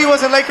 I knew he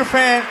was a Laker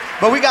fan,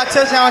 but we got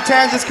touchdown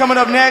tangents coming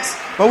up next.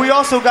 But we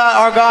also got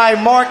our guy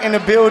Mark in the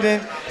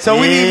building, so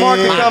we need Mark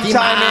to come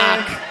chime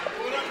in.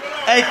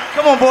 Hey,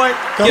 come on, boy.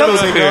 Come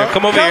over here.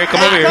 Come over here.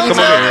 Come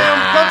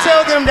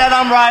tell them that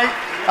I'm right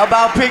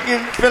about picking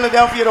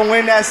Philadelphia to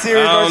win that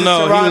series I versus don't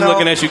know. Toronto. He was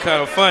looking at you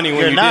kind of funny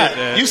when You're you not. did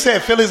that. You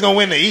said Philly's gonna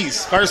win the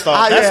East. First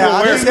off, Yeah, that's I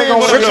what think they're gonna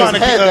we're win. trying to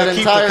head that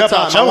keep the entire cup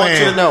out time. I your want you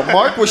to hand. know.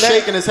 Mark was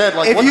shaking his head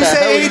like, If what you the hell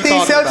say are you anything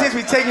talking Celtics, about?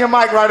 we take your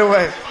mic right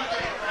away.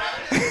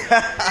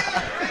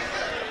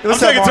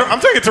 What's up, Mark? I'm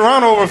taking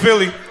Toronto over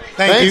Philly.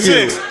 Thank you.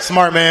 6.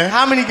 Smart man.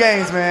 How many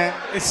games, man?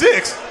 It's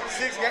 6.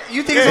 6 games.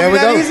 You think it's There gonna be we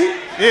that go.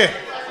 easy? Yeah.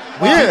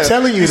 We keep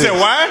telling you You this. said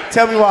why?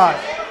 Tell me why.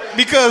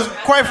 Because,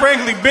 quite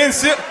frankly,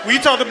 we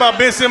talked about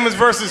Ben Simmons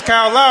versus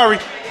Kyle Lowry.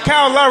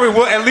 Kyle Lowry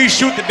will at least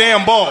shoot the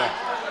damn ball.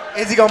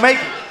 Is he gonna make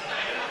it?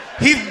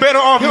 He's better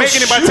off He'll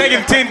making it by shoot taking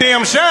it. 10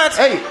 damn shots.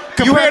 Hey,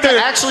 you have to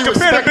actually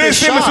compared to respect Ben his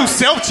Simmons, shot. who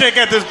self-check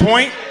at this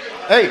point.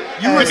 Hey,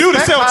 you Hey. Do the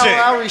respect self-check.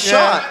 Kyle Lowry's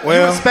shot. You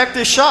Well- respect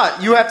his shot.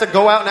 You have to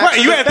go out and Right,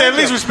 actually you have to defend at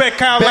least him. respect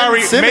Kyle Ben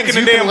Lowry Simmons, making the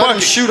you damn can let him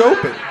bucket. shoot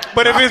open.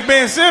 But if it's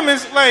Ben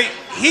Simmons, like,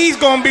 he's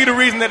going to be the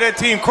reason that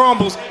team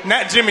crumbles,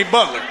 not Jimmy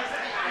Butler.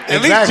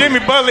 At least Exactly. Jimmy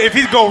Butler, if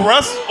he's go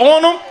Russ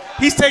on him,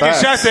 he's taking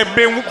Facts. shots that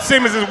Ben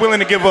Simmons is willing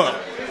to give up.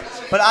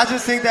 But I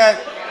just think that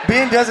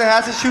Ben doesn't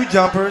have to shoot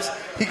jumpers.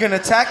 He can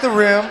attack the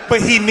rim.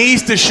 But he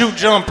needs to shoot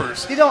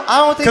jumpers. I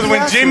don't think Because he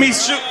when has Jimmy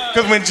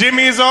to. when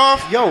Jimmy is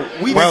off, Yo,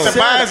 we've When said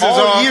Tobias is all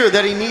off, year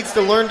that he needs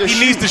to learn to he shoot.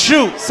 needs to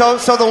shoot. So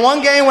the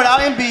one game without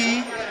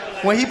Embiid,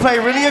 when he played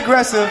really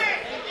aggressive,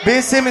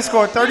 Ben Simmons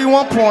scored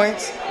 31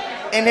 points,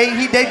 and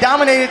they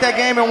dominated that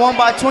game and won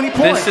by 20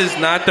 points. This is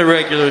not the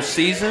regular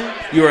season.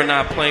 You are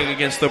not playing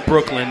against the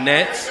Brooklyn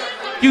Nets.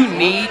 You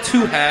need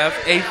to have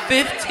a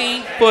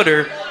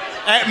 15-footer,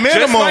 At just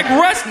minimum. like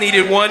Russ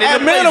needed one in At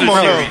the Blazers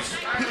minimum. series.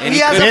 And he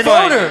has a couldn't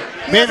find floater. it.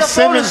 He Ben has a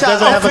floater Simmons shot.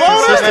 doesn't have a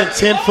floater?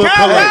 consistent 10-foot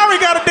Kyle pull-up. Lowry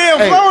got a damn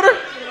Hey. floater.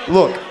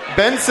 Look,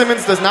 Ben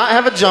Simmons does not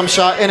have a jump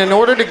shot, and in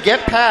order to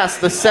get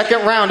past the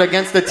second round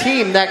against a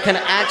team that can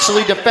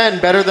actually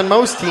defend better than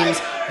most teams,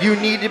 you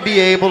need to be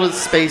able to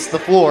space the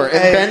floor. And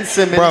Hey, Ben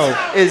Simmons bro.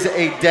 is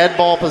a dead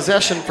ball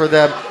possession for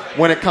them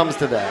when it comes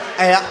to that.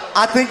 Hey,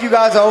 I think you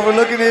guys are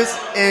overlooking this,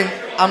 and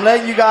I'm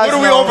letting you guys What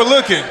are we know.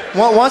 overlooking?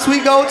 Once we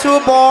go to a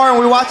bar and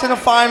we're watching the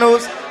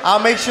finals, I'll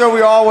make sure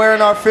we're all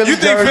wearing our Philly You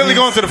think jerseys. Philly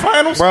going to the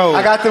finals? Bro,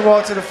 I got them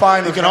going to the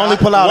finals. you can only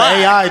pull out Why? an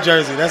AI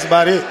jersey. That's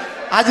about it.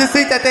 I just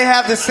think that they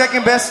have the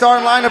second best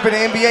starting lineup in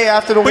the NBA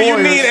after the Warriors. But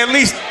you need at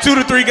least 2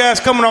 to 3 guys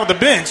coming off the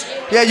bench.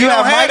 Yeah, you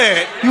have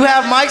Mike. You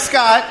have Mike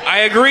Scott. I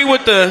agree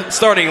with the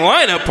starting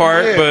lineup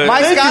part, but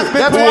Mike Scott's been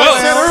That's playing what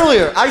I well. said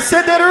earlier. I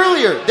said that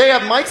earlier. They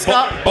have Mike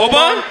Scott,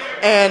 Boban?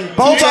 and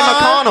Boban. TJ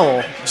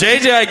McConnell.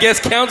 JJ, I guess,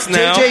 counts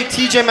now.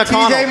 TJ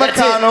McConnell. TJ That's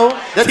it. McConnell.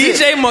 That's it.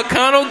 TJ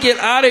McConnell, get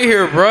out of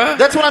here, bruh.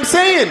 That's what I'm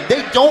saying.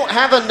 They don't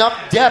have enough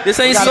depth. This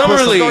ain't We gotta summer put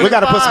some league. We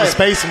got to put some five.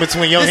 space in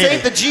between your This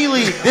ain't the G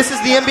League. This is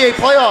the NBA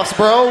playoffs,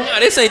 bro. Nah,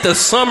 this ain't the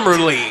summer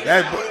league.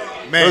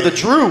 Man. Or the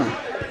Drew.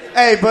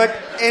 Hey, but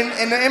in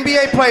the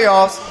NBA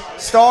playoffs,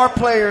 star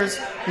players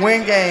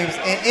win games.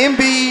 And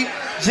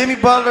Embiid, Jimmy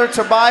Butler,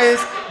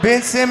 Tobias,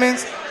 Ben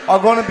Simmons are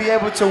going to be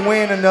able to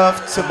win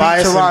enough to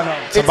beat Toronto.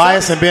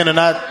 Tobias and Ben are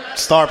not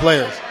star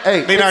players.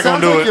 Hey, They're it not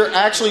sounds gonna do like it. you're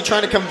actually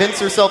trying to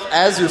convince yourself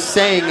as you're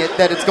saying it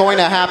that it's going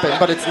to happen,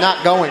 but it's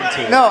not going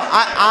to. No,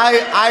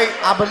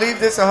 I believe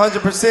this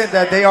 100%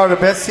 that they are the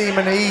best team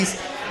in the East.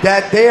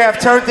 That they have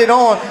turned it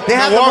on. They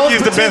have Milwaukee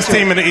is the the most best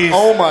potential. team in the East.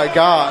 Oh my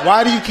God.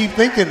 Why do you keep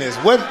thinking this?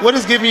 What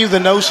is giving you the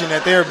notion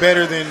that they're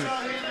better than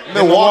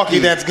Milwaukee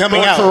that's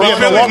coming Or out? Toronto. Yeah,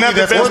 Philly's Milwaukee not the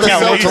that's best coming out.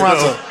 team No, in the East,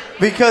 Toronto.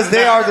 Because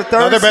they are the third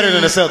No, they're better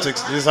than the seed.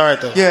 Celtics. It's all right,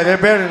 though. Yeah, they're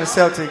better than the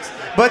Celtics.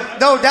 But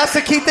no, that's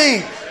the key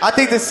thing. I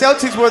think the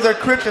Celtics were their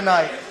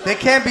kryptonite. They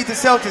can't beat the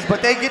Celtics,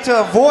 but they get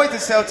to avoid the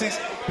Celtics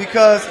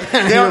because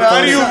they're on the How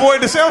other do you side.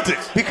 avoid the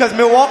Celtics? Because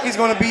Milwaukee's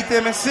going to beat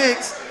them in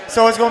 6.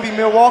 So it's going to be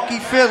Milwaukee,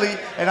 Philly,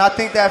 and I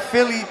think that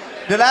Philly.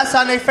 The last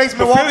time they faced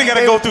But Milwaukee, Philly got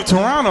to go through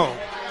Toronto.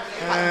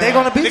 They're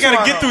going to beat They got to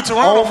Toronto. get through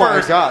Toronto Oh my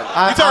first.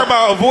 God. You talk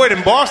about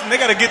avoiding Boston, they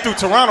got to get through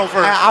Toronto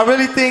first. I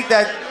really think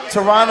that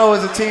Toronto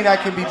is a team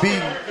that can be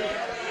beaten.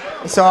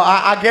 So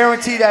I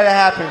guarantee that it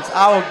happens.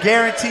 I will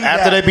guarantee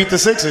After that. they beat the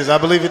Sixers, I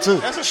believe it too.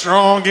 That's a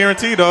strong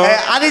guarantee, dog.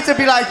 Hey, I need to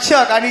be like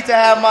Chuck. I need to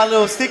have my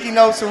little sticky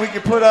notes so we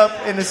can put up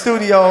in the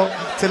studio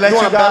to let You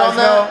you want to bet guys on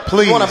know. that?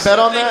 Please. You want to bet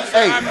on that?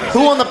 Hey,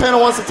 who on the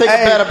panel wants to take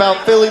Hey, a bet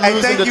about Philly Hey,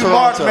 losing thank to you,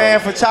 Toronto? Mark, man,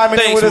 for chiming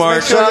in Thanks, with us. Mark.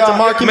 Make sure Shout out to y'all-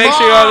 Marky Make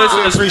sure y'all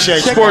listen to Appreciate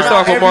you. Check Sports it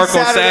out Talk with every Mark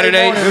on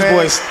Saturday. morning, This man.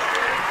 boy's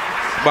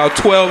About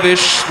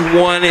 12-ish,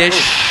 1-ish.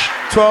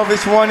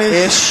 12-ish,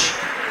 1-ish.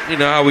 You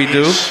know how we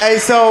do. Hey,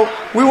 so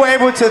we were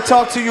able to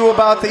talk to you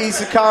about the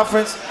Eastern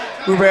Conference.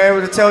 We were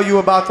able to tell you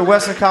about the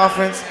Western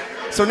Conference.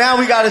 So now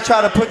we got to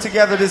try to put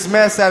together this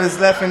mess that is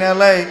left in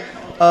L.A.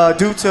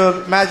 Due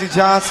to Magic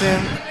Johnson,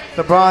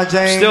 LeBron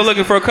James. Still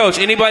looking for a coach.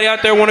 Anybody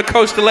out there want to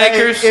coach the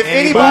Lakers? Hey, if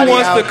anybody Who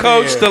wants to out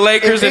coach there- the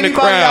Lakers If in the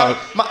anybody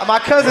crowd? my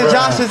cousin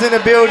Josh is in the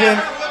building.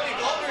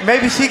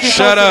 Maybe she can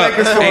Shut coach up. the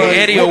Lakers for Hey, us.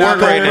 Eddie will work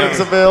right Goldberg's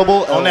now.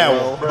 available on that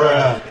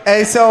one.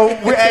 Hey, so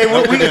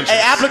No credentials.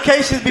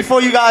 applications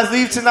before you guys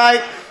leave tonight.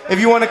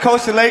 If you want to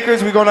coach the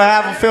Lakers, we're going to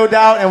have them filled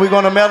out, and we're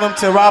going to mail them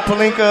to Rob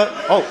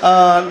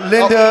Pelinka,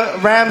 Linda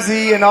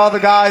Ramsey, and all the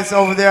guys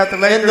over there at the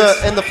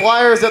Lakers. And the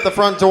flyers at the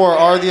front door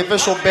are the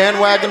official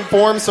bandwagon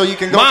forms, so you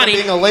can go Monty.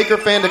 from being a Laker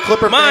fan to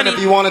Clipper Monty. fan if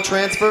you want to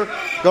transfer.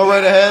 Go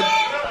right ahead.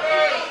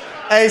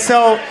 Hey,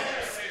 so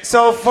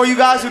for you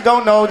guys who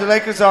don't know, the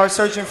Lakers are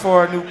searching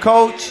for a new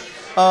coach.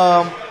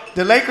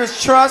 The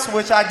Lakers Trust,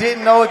 which I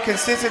didn't know it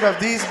consisted of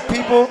these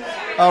people,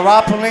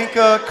 Rob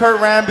Pelinka, Kurt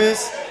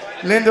Rambis,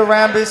 Linda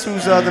Rambis,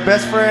 who's the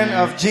best friend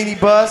of Jeannie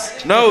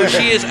Buss. No,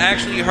 she is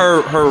actually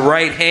her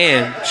right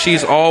hand.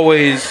 She's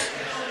always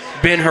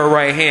been her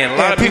right hand. A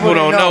lot Yeah, of people people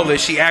don't didn't know know. that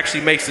she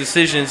actually makes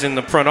decisions in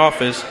the front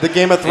office. The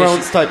Game of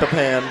Thrones type of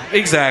hand.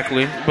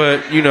 Exactly,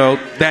 but you know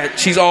that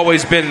she's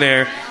always been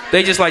there.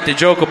 They just like to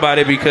joke about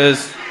it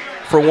because,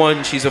 for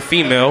one, she's a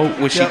female,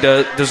 which Yep.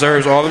 she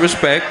deserves all the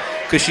respect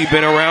because she's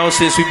been around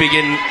since we've been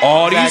getting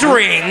all these Exactly.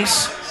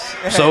 rings.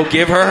 So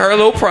give her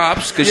little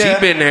props because Yeah. she's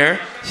been there.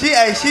 She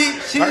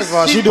First of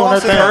all, she doing her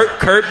bossing thing. up.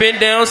 Kurt been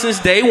down since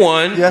day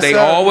one. Yes, they sir.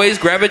 always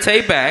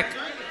gravitate back.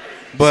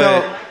 But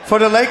So for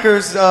the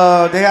Lakers,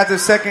 they had their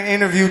second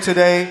interview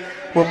today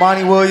with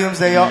Monty Williams.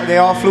 They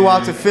all flew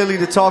out to Philly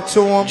to talk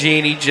to him.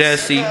 Jeannie,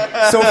 Jesse,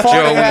 So Joey.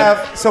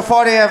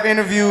 far they have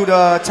interviewed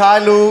Ty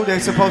Lue. They're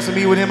supposed to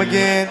meet with him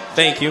again.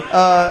 Thank you.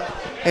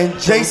 And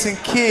Jason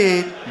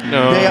Kidd,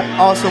 No. they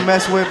also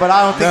mess with, but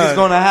I don't think it's None.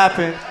 going to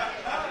happen.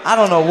 I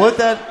don't know what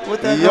that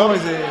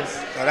noise is.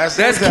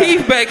 That's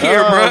Keith back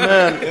here,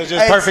 bro. It was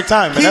just Hey, perfect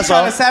timing. Keith That's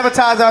trying all. to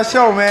sabotage our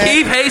show, man.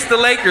 Keith hates the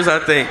Lakers, I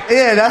think.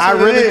 Yeah, that's I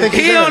what really it is. think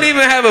He don't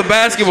even have a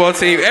basketball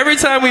team. Every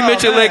time we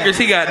mention man. Lakers,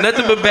 he got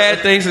nothing but bad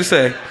things to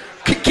say.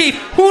 Keith,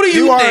 who do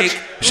you, You are- think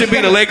should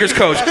be the Lakers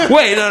coach?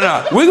 Wait,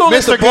 no. We're going to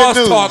let Mr. the Good boss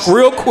News. talk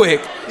real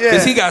quick because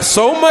Yeah. he got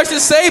so much to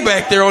say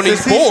back there on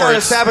Since these he's trying to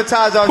boards.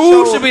 sabotage our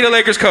Who show, should be the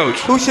Lakers coach?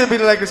 who should be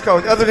the Lakers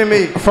coach other than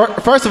me?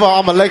 First of all,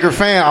 I'm a Laker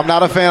fan. I'm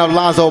not a fan of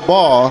Lonzo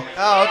Ball.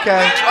 Oh,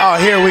 okay. Oh,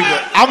 here we go.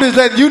 I'm just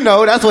letting you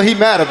know that's what he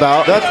mad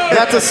about.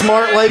 That's a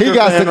smart Laker He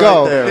got fan to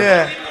go. right there.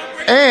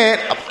 Yeah.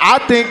 And I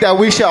think that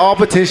we should all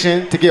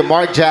petition to get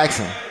Mark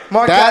Jackson.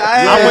 Mark That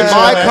Jackson. is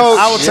my coach.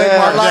 I would take Yeah.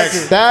 Mark I like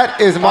Jackson. it.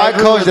 That is my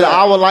agree coach with that that.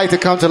 I would like to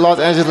come to Los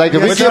Angeles Lakers.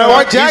 If But we you get know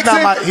Mark what? He's not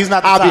Jackson, he's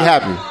not the I'll be top.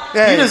 happy.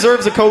 Yeah. He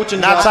deserves a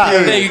coaching Not job. top.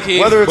 period. Thank you,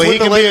 Keith. Whether it's But he with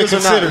the can be a Lakers or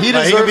not, considered. he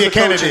Like, he can deserves be a a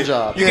coaching candidate.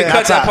 job. You can Yeah.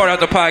 cut that top. part out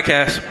the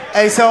podcast.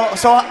 Hey,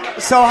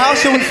 so how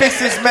should we fix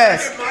this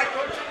mess?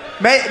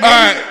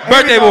 right,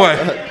 birthday boy.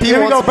 He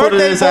wants to put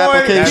it in his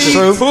application.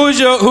 True.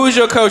 Who's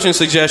your coaching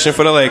suggestion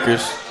for the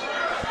Lakers?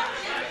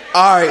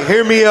 All right,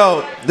 hear me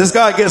out. This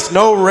guy gets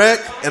no rec,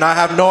 and I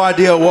have no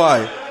idea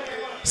why.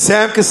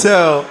 Sam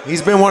Cassell,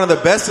 he's been one of the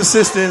best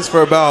assistants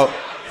for about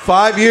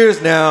 5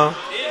 years now.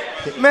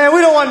 Man, we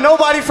don't want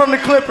nobody from the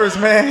Clippers,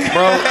 man.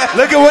 Bro,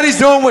 look at what he's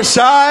doing with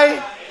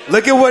Shai.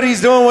 Look at what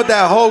he's doing with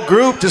that whole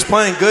group, just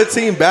playing good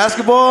team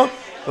basketball.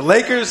 The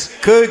Lakers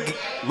could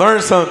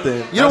learn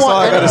something. That's all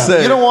I gotta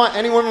say. You don't want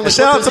anyone from the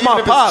Shout out Clippers, to my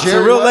even if it's pops, a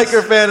Jerry real West?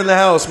 Laker fan in the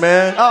house,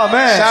 man. Oh,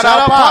 man. Shout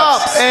out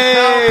Pops. Hey.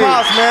 Shout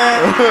out Pops,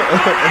 man.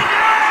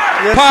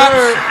 Yes, Pops,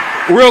 sir.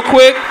 real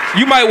quick,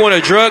 you might want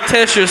to drug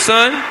test your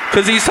son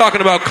because he's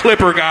talking about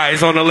Clipper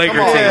guys on the Laker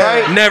on, team.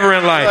 right? Never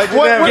in life. Like,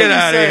 what are Get you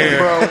out of saying, here.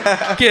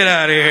 bro? Get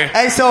out of here.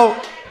 Hey, so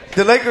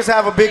the Lakers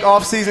have a big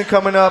offseason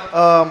coming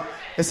up.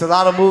 It's a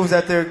lot of moves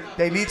that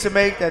they need to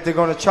make, that they're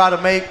going to try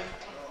to make.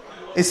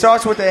 It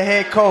starts with their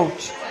head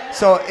coach.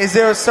 So is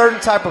there a certain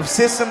type of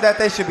system that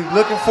they should be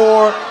looking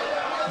for?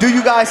 Do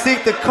you guys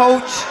think the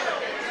coach,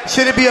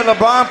 should it be a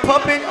LeBron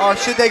puppet, or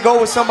should they go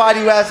with somebody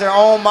who has their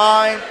own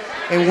mind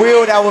and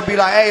will, that would be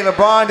like, hey,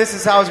 LeBron, this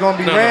is how it's going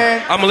to be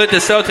ran? I'm going to let the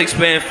Celtics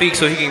fan speak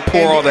so he can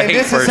pour all the hate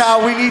this first. is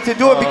how we need to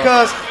do it,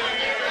 because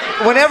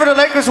whenever the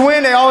Lakers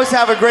win, they always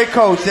have a great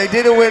coach. They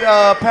did it with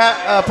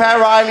Pat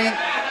Riley.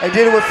 They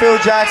did it with Phil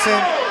Jackson.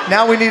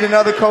 Now we need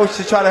another coach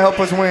to try to help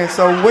us win.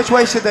 So which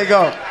way should they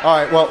go? All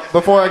right, well,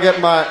 before I get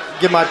my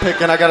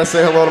pick in, I got to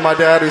say hello to my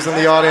dad who's in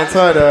the audience.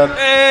 Hi, Dad.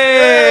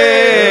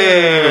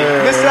 Hey!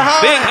 Mr.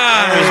 Hines. Big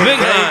Hines. Big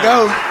Hines.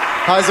 Go.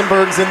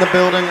 Heisenberg's in the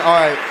building. All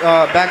right,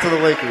 back to the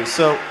Lakers.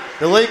 So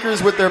the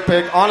Lakers with their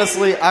pick,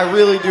 honestly, I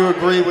really do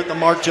agree with the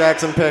Mark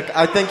Jackson pick.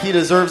 I think he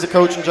deserves a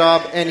coaching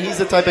job, and he's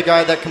the type of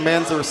guy that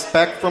commands the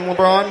respect from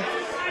LeBron.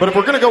 But if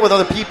we're going to go with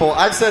other people,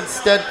 I've said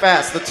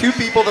steadfast. The two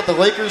people that the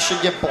Lakers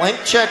should give blank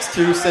checks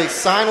to, say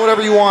sign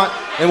whatever you want,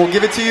 and we'll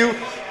give it to you.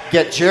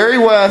 Get Jerry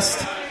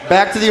West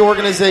back to the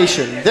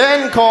organization.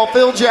 Then call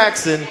Phil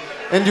Jackson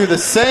and do the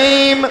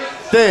same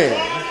thing.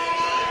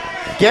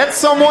 Get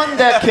someone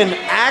that can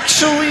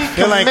actually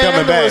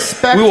command the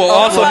respect. We will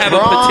also have a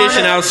LeBron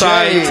petition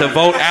outside James. to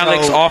vote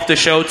Alex off the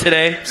show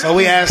today. So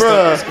we asked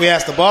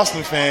the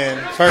Boston fan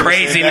first.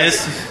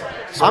 Craziness.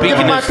 I'm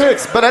giving my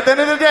picks, but at the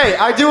end of the day,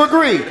 I do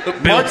agree.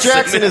 Mark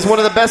Jackson is one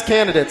of the best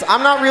candidates.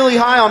 I'm not really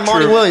high on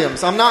Monty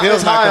Williams. I'm not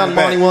as high on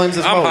Monty Williams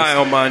as most. I'm high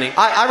on Monty.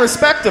 I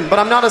respect him, but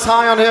I'm not as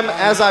high on him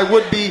as I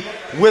would be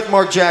with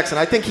Mark Jackson.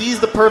 I think he's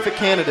the perfect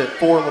candidate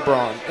for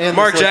LeBron. And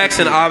Mark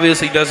Jackson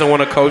obviously doesn't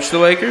want to coach the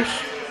Lakers.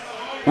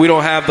 We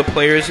don't have the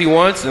players he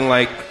wants, and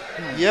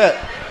yet.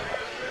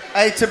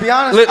 Hey, to be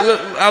honest,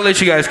 I'll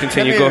let you guys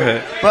continue. Go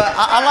ahead. But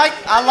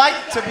I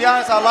like, to be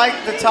honest, I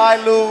like the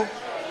Ty Lue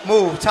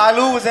move. Ty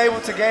Lue was able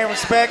to gain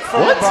respect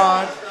from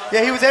LeBron.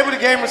 Yeah, he was able to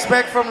gain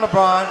respect from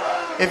LeBron.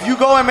 If you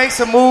go and make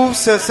some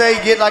moves to,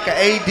 say, get like an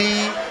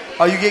AD,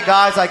 or you get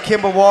guys like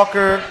Kemba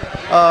Walker,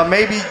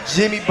 maybe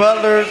Jimmy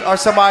Butler, or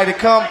somebody to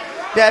come,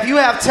 if you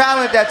have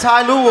talent, that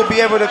Ty Lue will be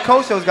able to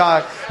coach those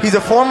guys. He's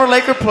a former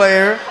Laker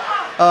player.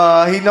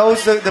 He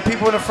knows the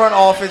people in the front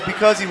office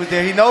because he was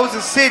there. He knows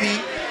the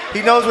city.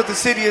 He knows what the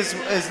city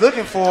is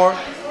looking for.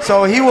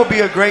 So he will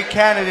be a great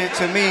candidate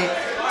to me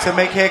to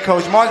make head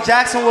coach. Mark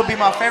Jackson will be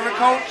my favorite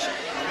coach.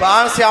 But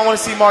honestly, I want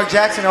to see Mark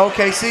Jackson at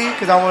OKC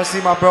because I want to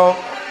see my bro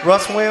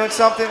Russ win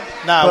something.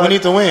 We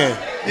need to win.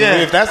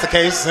 Yeah. If that's the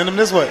case, send him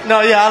this way.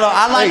 No, yeah,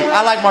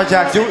 I like Mark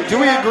Jackson. Do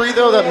we agree,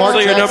 though, that Mark So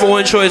your Jackson... number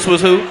one choice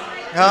was who?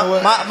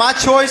 My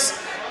choice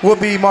will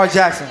be Mark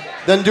Jackson.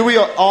 Then do we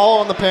all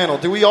on the panel,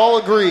 do we all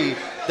agree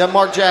that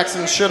Mark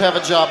Jackson should have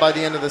a job by the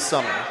end of this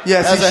summer?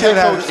 Yes, as he a should head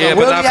have. coach? Yeah,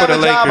 but not for the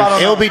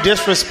Lakers. It'll be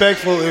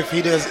disrespectful if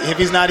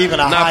he's not even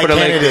a Not high for the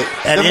candidate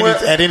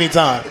Lakers. at any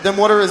time. Then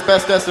what are his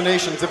best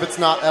destinations if it's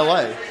not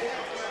LA?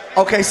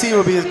 OKC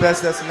will be his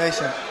best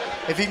destination.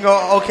 If he can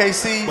go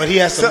OKC. But he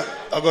has to.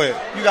 Go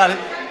ahead. You got it.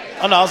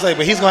 Oh, no, I'll say,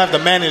 but he's going to have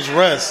to manage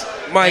Russ.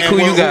 Mike,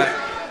 who you got?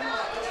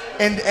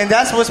 And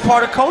that's what's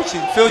part of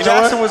coaching. Phil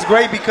Jackson was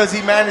great because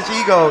he managed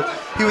egos.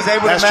 He was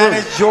able to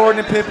manage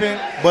Jordan and Pippen.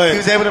 He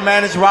was able to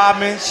manage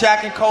Rodman,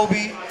 Shaq and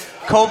Kobe.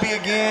 Kobe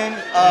again,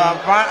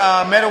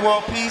 Meta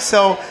World Peace.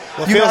 So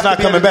Phil's not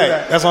coming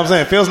back. That's what I'm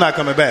saying. Phil's not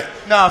coming back.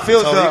 No,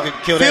 Phil's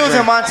Phil's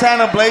in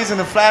Montana blazing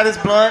the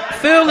flattest blunt.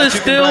 Phil is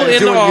still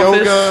in the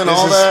office yoga and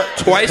all that.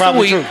 twice a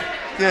week.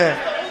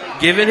 Yeah.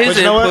 Giving his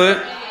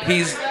input.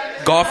 He's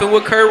golfing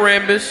with Kurt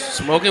Rambis,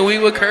 smoking weed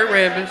with Kurt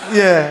Rambis.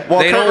 Yeah.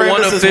 While they Kurt don't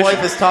want Rambis'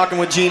 wife is talking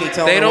with Jeannie,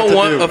 telling They her what don't to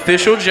want do.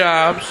 official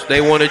jobs.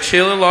 They want to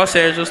chill in Los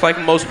Angeles like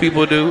most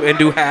people do and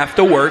do half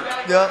the work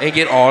and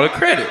get all the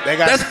credit.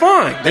 That's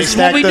fine. This is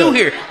what we do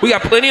here. We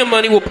got plenty of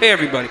money. We'll pay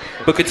everybody.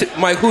 But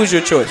Mike, who's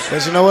your choice?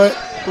 But you know what?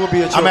 Who will be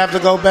a choice? I'm going to have to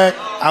go back.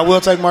 I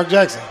will take Mark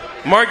Jackson.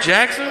 Mark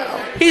Jackson?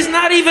 He's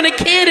not even a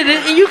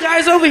candidate, and you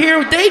guys over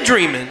here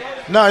daydreaming.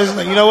 No,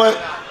 you know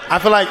what? I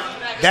feel like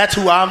that's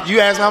who you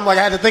asked me, I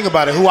had to think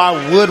about it. Who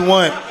I would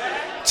want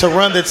to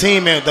run the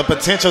team and the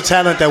potential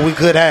talent that we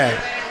could have.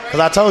 Because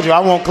I told you, I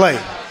want Clay.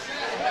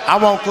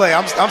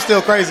 I'm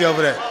still crazy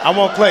over that. I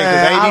want Clay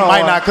because AD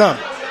might not come.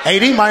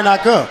 AD might not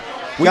come.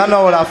 Y'all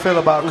know what I feel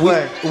about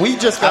Clay. We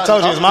just got I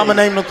told you, his mama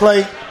named him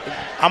Clay.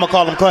 I'm going to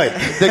call him Clay.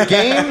 The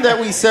game that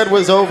we said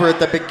was over at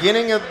the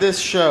beginning of this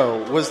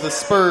show was the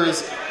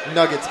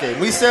Spurs-Nuggets game.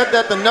 We said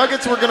that the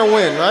Nuggets were going to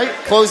win, right?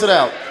 Close it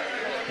out.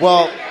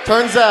 Well,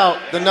 turns out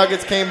the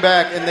Nuggets came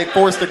back and they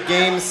forced a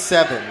game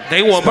 7.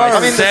 They won by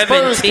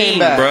 17,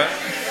 bro.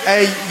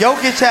 Hey,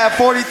 Jokic had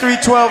 43,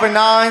 12, and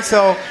 9,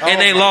 so... And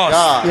they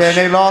lost. Yeah, and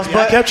they lost. Yeah,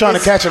 I kept trying to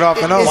catch it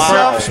off and on.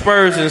 Wow.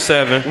 Spurs in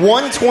 7.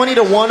 120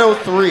 to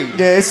 103.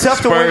 Yeah, it's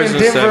tough to win in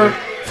Denver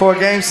for a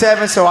game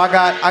 7, so I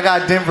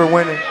got Denver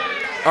winning.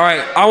 All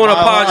right, I want to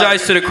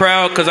apologize to the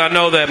crowd because I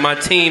know that my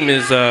team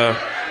is... they're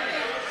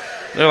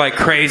like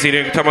crazy.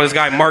 They're talking about this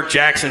guy, Mark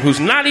Jackson, who's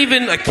not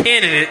even a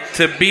candidate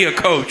to be a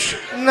coach.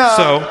 No.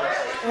 So,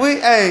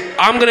 hey.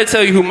 I'm going to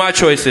tell you who my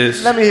choice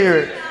is. Let me hear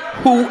it.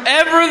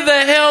 Whoever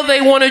the hell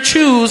they want to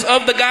choose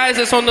of the guys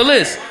that's on the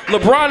list.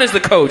 LeBron is the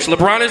coach.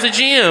 LeBron is the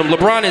GM.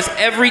 LeBron is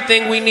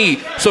everything we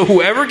need. So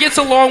whoever gets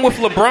along with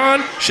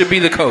LeBron should be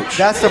the coach.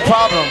 That's the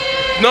problem.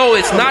 No,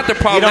 it's not the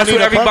problem. That's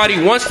what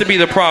everybody wants to be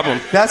the problem.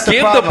 That's the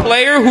Give problem. the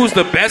player who's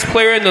the best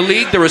player in the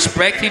league the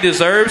respect he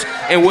deserves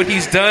and what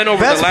he's done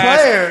over the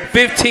last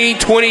 15,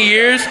 20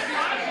 years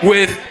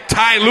with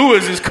Ty Lue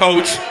as his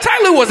coach.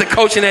 Ty Lue wasn't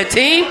coaching that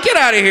team. Get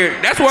out of here.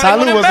 That's why Ty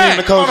they Lue want him wasn't back.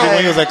 even the coach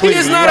when he was at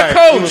Cleveland. He is not a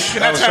coach.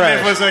 Can I chime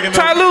in for a second?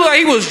 Ty Lue, like,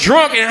 he was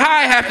drunk and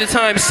high half the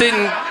time sitting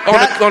on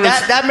the...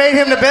 That made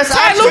him the best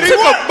Ty option.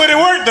 Lue But it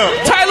worked, though.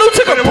 Ty Lue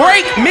took a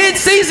break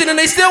mid-season and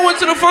they still went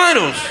to the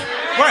finals.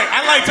 Right,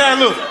 I like Ty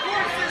Lue.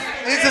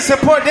 It's a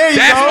support. There you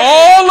That's go.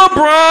 all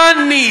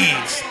LeBron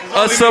needs,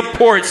 a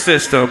support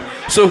system.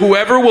 So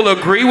whoever will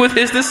agree with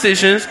his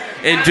decisions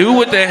and do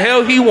what the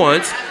hell he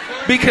wants,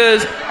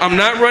 because I'm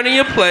not running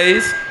your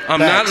plays. I'm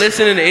not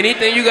listening to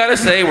anything you got to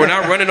say. We're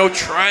not running no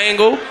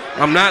triangle.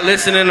 I'm not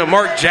listening to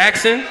Mark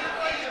Jackson,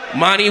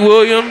 Monty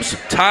Williams,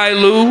 Ty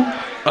Lue.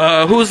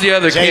 Who's the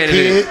other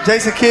candidate?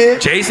 Jason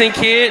Kidd. Jason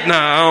Kidd? Nah,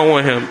 I don't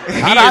want him.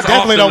 I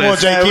definitely don't want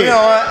Jay Kidd.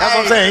 That's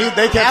what I'm saying.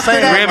 They kept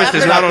saying Rambis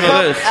is not on the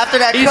list. After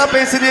that cup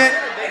incident.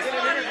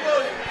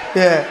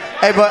 Yeah.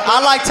 Hey, but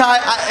I like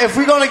Ty. If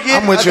we're going to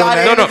get a guy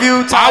to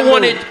interview Ty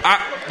Lue.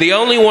 The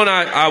only one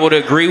I would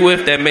agree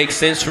with that makes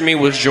sense for me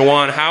was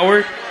Juwan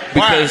Howard.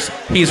 Because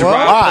he's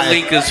Rob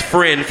Pelinka's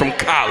friend from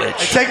college.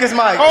 Take his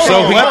mic.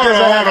 So what does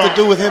that have to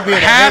do with him being a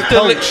head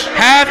coach?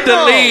 Half the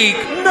league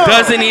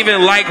doesn't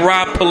even like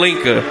Rob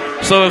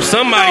Pelinka. So if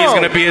somebody's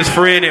going to be his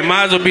friend, it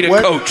might as well be the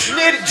coach.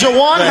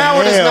 Jawan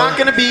Howard is not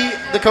going to be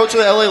the coach of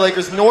the LA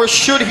Lakers, nor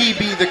should he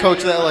be the coach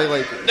of the LA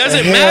Lakers.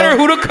 Doesn't matter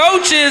who the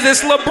coach is.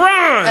 It's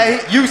LeBron.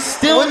 Hey, you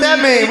still what that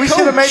mean? We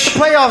should have made the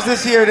playoffs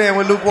this year then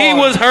with Luke Walton. He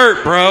was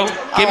hurt, bro.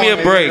 Give me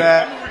a break.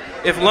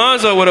 If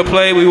Lonzo would have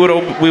played, we would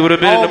have been in the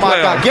playoffs. Oh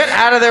my God! Get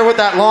out of there with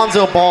that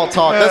Lonzo Ball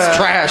talk. That's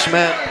trash,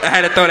 man. I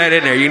had to throw that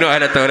in there. You know I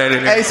had to throw that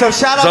in there. Hey, so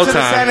shout out to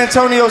the San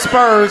Antonio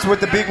Spurs with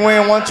the big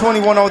win,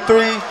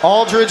 120-103.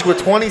 Aldridge with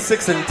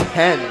 26 and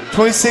 10.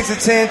 26 and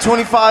 10,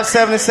 25,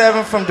 7 and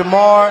 7 from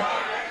DeMar.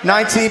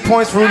 19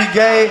 points, Rudy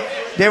Gay.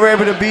 They were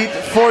able to beat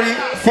 43,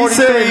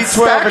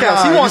 12 and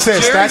 9. He wants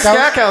Jerry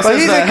Stackhouse. But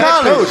he's in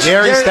college.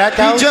 Jerry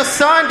Stackhouse? He just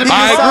signed to be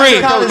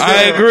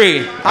I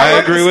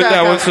agree with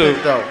that one too.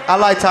 I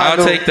like Ty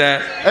Lue. I'll take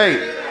that. Hey,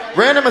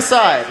 random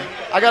aside,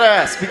 I gotta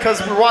ask,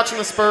 because we're watching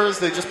the Spurs,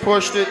 they just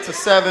pushed it to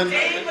 7. Do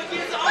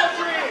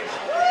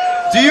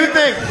you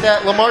think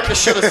that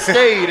LaMarcus should have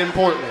stayed in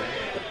Portland?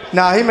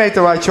 Nah, he made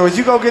the right choice.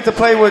 You go get to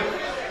play with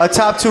a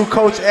top 2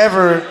 coach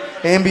ever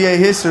in NBA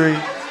history.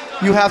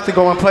 You have to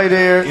go and play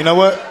there. You know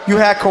what? You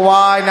had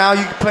Kawhi. Now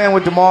you're playing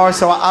with DeMar,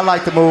 so I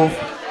like the move.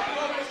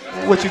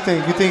 What you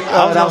think? You think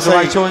that was the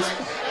right choice?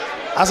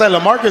 I said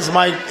LaMarcus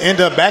might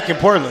end up back in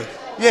Portland.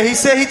 Yeah, he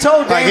said he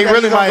told Dame he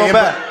really might go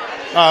back.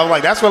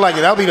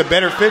 That'll be the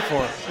better fit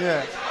for him.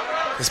 Yeah.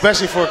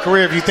 Especially for a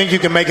career if you think you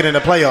can make it in the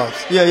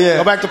playoffs. Yeah.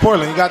 Go back to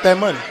Portland. You got that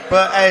money.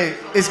 But hey,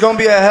 it's gonna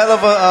be a hell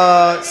of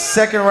a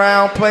second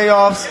round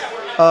playoffs.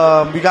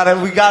 We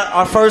got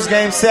our first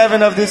game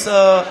 7 of this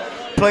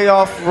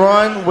playoff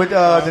run with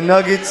the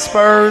Nuggets,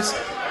 Spurs,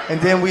 and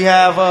then we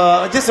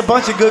have just a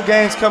bunch of good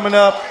games coming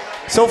up.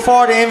 So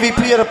far, the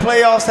MVP of the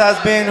playoffs has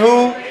been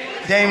who?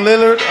 Dame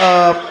Lillard.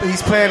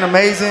 He's playing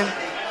amazing.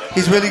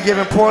 He's really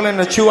giving Portland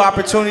a true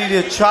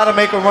opportunity to try to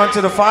make a run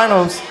to the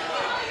finals.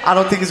 I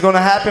don't think it's going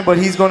to happen, but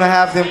he's going to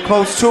have them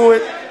close to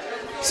it.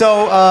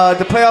 So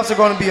the playoffs are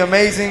going to be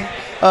amazing.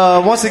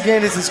 Once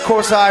again, this is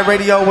Courtside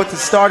Radio with the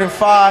starting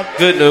 5.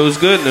 Good news.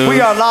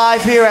 We are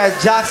live here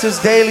at Joxer's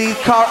Daily,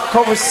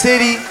 Culver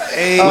City.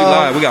 Hey, we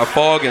live. We got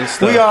fog and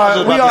stuff. We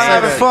are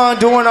having fun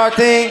doing our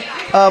thing.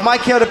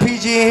 Mike Hill, the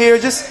PG in here.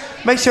 Just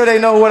make sure they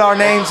know what our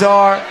names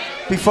are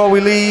before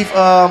we leave.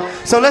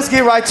 So let's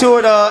get right to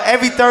it.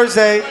 Every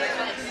Thursday,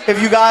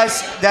 if you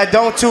guys that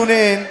don't tune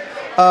in,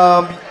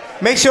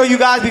 make sure you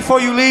guys,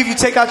 before you leave, you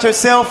take out your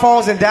cell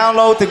phones and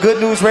download the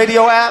Good News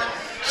Radio app.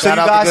 So you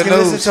guys can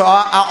listen to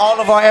all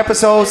of our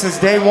episodes since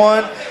day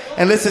one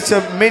and listen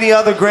to many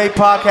other great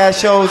podcast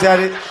shows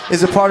that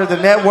is a part of the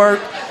network.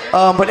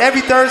 But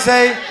every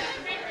Thursday,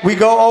 we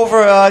go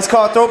over, it's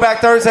called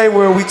Throwback Thursday,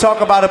 where we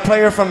talk about a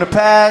player from the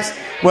past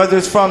whether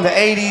it's from the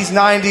 80s,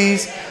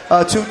 90s,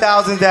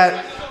 2000s,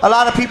 that a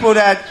lot of people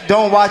that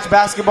don't watch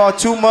basketball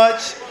too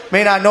much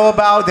may not know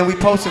about. Then we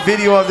post a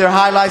video of their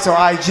highlights on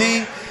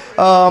IG.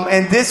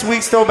 And this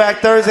week's Throwback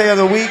Thursday of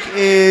the week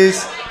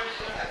is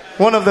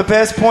one of the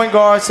best point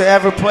guards to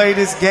ever play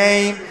this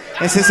game.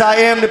 And since I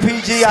am the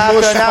PG, I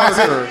have to announce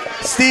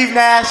it. Steve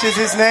Nash is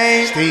his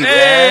name. Steve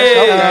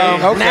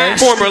Nash. Okay.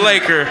 Former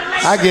Laker.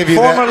 I give you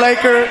Former that.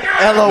 Laker.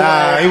 LOL.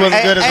 Nah, he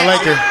wasn't good as a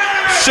Laker.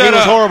 Shut he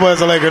was up. horrible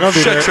as a Laker. Don't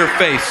do that. Shut your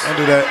face. Don't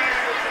do that.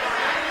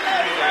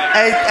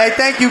 Hey,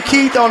 thank you,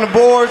 Keith, on the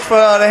boards for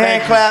the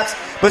hand claps.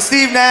 But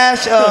Steve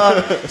Nash,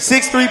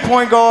 6'3"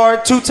 point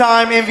guard,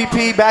 2-time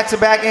MVP,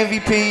 back-to-back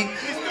MVP,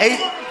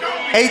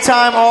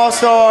 8-time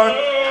All-Star.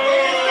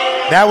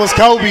 That was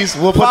Kobe's.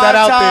 We'll put that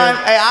out there.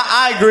 Hey,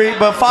 I agree,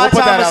 but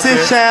 5-time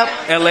assist champ.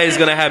 LA's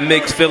gonna have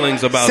mixed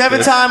feelings about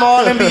 7-time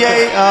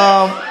All-NBA.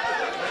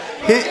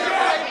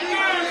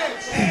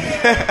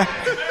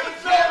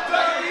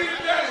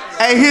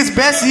 His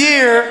best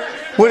year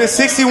with a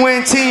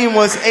 60-win team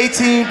was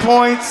 18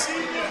 points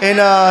and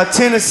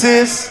 10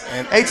 assists.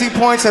 18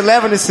 points,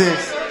 11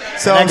 assists.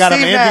 So And that got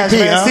Steve him Nash, MVP,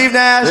 man. huh? Steve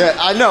Nash. Yeah,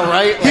 I know,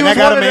 right? And that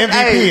got him an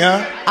MVP,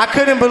 huh? I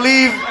couldn't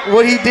believe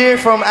what he did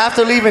from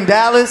after leaving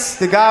Dallas.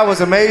 The guy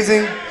was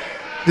amazing.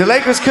 The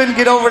Lakers couldn't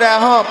get over that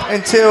hump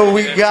until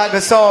we got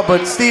Gasol,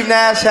 but Steve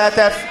Nash had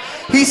that.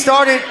 He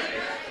started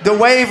the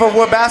wave of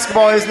what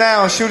basketball is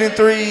now, shooting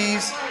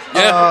threes.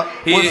 Yeah,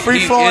 he with is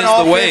free flowing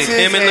the wave. offenses.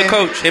 Him and the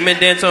coach, him and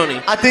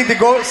D'Antoni. I think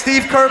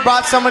Steve Kerr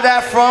brought some of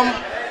that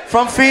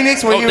from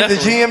Phoenix when he was the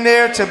GM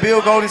there to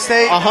build Golden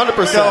State.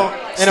 100%. So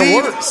And it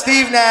worked.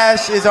 Steve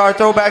Nash is our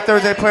Throwback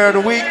Thursday Player of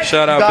the Week.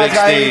 Shout out You guys Big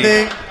got Steve.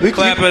 anything?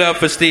 Clap it up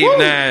for Steve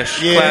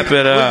Nash. Yeah, Clap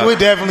it up. We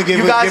definitely give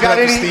You it guys give got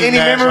it up to Steve any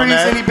Nash on memories?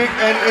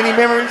 that. Any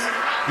memories?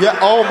 Yeah.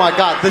 Oh my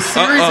God, the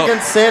series Uh-oh.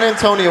 against San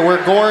Antonio, where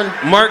Goran.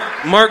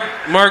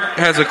 Mark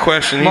has a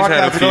question. Mark He's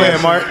had a has a few. Go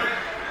ahead, Mark.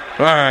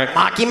 All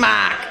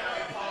right.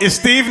 Is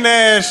Steve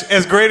Nash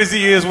as great as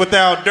he is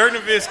without Dirk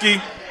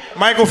Nowitzki,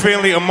 Michael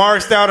Finley, Amari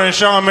Stoudemire, and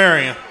Sean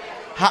Marion?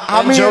 How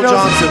And many Joe of those?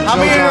 Johnson. How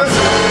Joe many of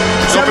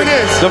those? Tell me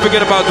this. Don't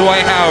forget about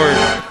Dwight Howard.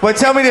 But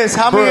tell me this.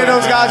 How many of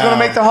those guys going to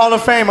make the Hall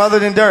of Fame other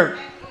than Dirk?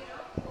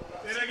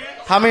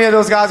 How many of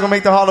those guys going to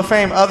make the Hall of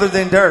Fame other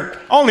than Dirk?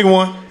 Only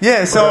one.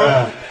 Yeah,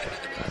 so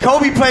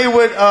Kobe played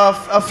with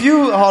a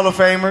few Hall of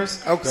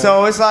Famers. Okay.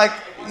 So it's like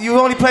you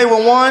only played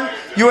with one.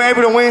 You were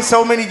able to win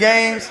so many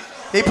games.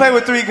 He played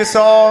with 3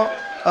 Gasol,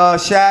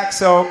 Shaq.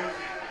 So,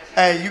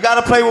 hey, you got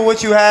to play with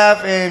what you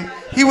have. And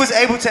he was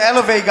able to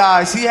elevate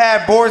guys. He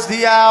had Boris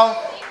Diaw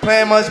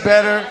playing much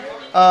better.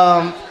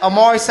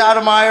 Amari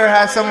Stoudemire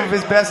had some of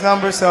his best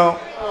numbers. So,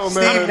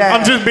 Steve Nash.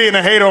 I'm just being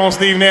a hater on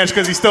Steve Nash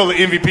because he stole the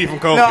MVP from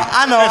Kobe. No,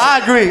 I know. I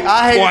agree.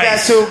 I hated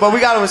Twice. that too. But we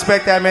got to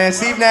respect that, man.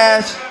 Steve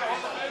Nash.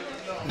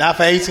 Not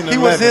for 18 and He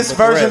 11. was this but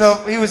the version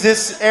rest. of. He was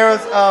this era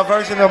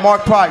version of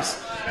Mark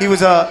Price. He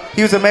was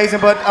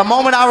amazing. But a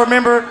moment I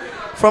remember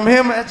from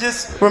him, I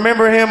just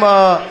remember him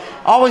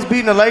always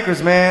beating the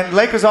Lakers. Man,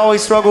 Lakers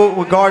always struggled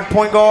with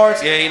point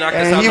guards. Yeah, he knocked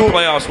us and out he the would-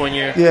 playoffs one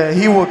year. Yeah,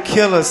 he will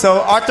kill us.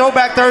 So our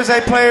Throwback Thursday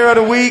Player of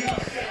the Week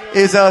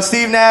is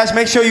Steve Nash.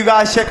 Make sure you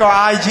guys check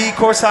our IG,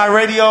 Courtside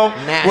Radio.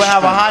 We'll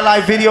have a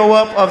highlight video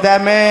up of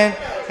that man.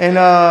 And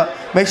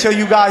make sure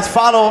you guys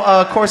follow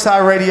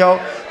Courtside Radio.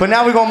 But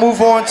now we're going to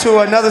move on to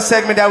another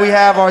segment that we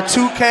have, our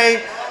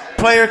 2K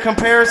player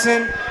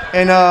comparison.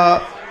 And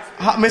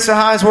Mr.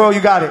 Hines World,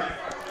 you got it.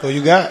 Who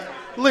you got?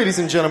 Ladies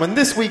and gentlemen,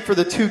 this week for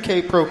the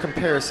 2K Pro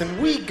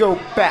comparison, we go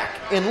back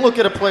and look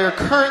at a player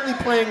currently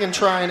playing and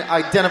try and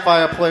identify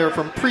a player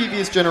from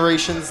previous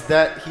generations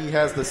that he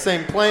has the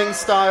same playing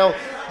style,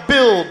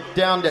 build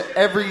down to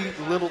every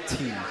little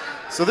T.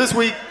 So this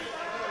week,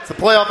 it's the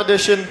playoff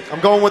edition. I'm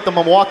going with the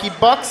Milwaukee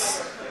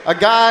Bucks, a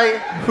guy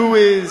who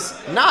is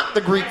not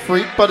the Greek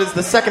freak, but is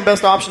the second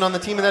best option on the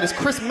team, and that is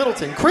Chris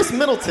Middleton. Chris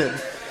Middleton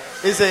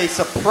is a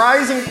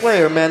surprising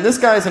player, man. This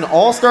guy is an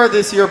all-star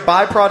this year,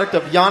 byproduct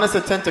of Giannis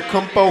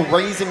Antetokounmpo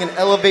raising and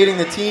elevating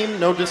the team.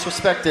 No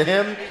disrespect to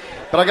him.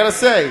 But I got to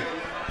say,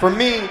 for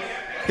me,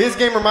 his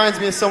game reminds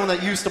me of someone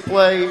that used to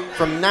play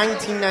from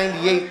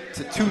 1998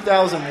 to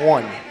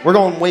 2001. We're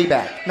going way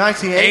back.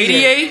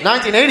 1988.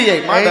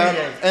 1988, my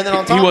bad. And then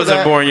on top He of wasn't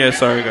that, born yet.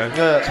 Sorry, guys.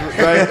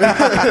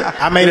 right.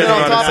 I made it And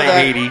on on top of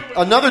that, 80.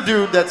 another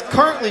dude that's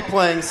currently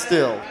playing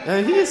still.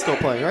 And he is still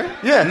playing, right?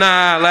 Yeah.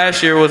 Nah,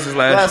 last year was his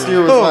last Last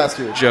year was Who? last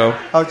year. Joe.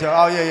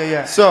 Oh,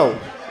 yeah. So,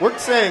 we're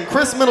saying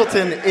Chris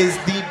Middleton is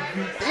the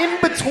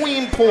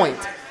in-between point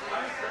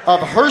of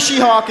Hershey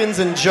Hawkins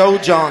and Joe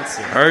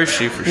Johnson.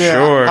 Hershey for Yeah.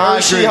 sure. I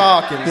Hershey agree.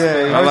 Hawkins, Yeah,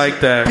 baby. I like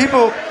that.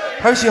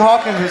 Hershey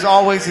Hawkins was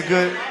always a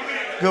good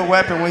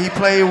weapon when he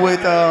played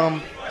with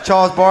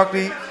Charles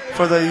Barkley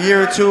for the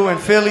year or two in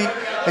Philly,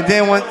 and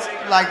then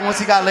once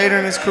he got later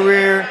in his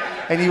career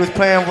and he was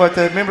playing with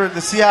remember the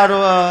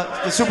Seattle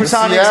the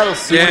Supersonics. Seattle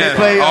Yeah. When they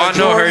played, Oh, I know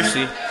Jordan.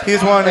 Hershey. He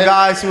was one of the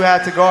guys who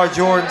had to guard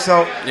Jordan.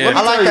 So Yeah.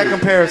 I like tell that you.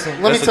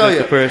 comparison. Let That's me a tell good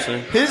you,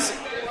 comparison.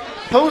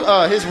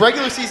 his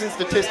regular season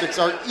statistics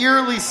are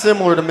eerily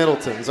similar to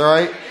Middleton's, all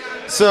right?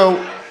 So,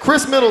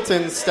 Chris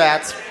Middleton's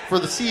stats for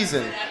the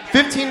season.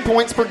 15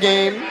 points per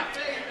game,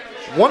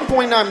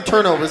 1.9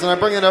 turnovers, and I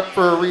bring it up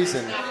for a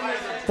reason.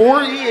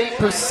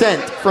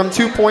 48% from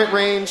 2-point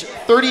range,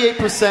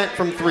 38%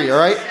 from 3, all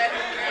right?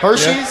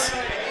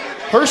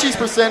 Hershey's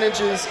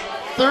percentage is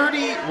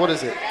 30, what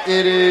is it?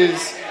 It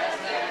is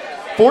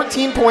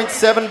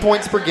 14.7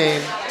 points per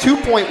game,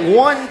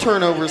 2.1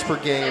 turnovers per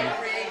game,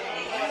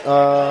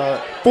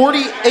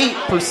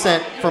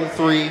 48% from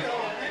 3,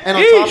 and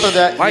on top of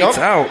that, lights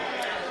out.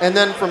 And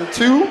then from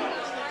 2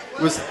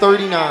 was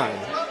 39.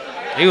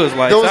 He was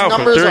lights Those out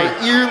from 3. numbers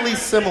are eerily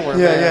similar,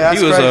 Yeah, man. yeah, that's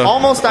He was great.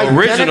 Almost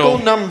identical original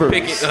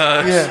numbers. 3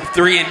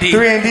 and D.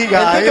 3 and D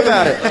guy. And think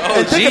about it.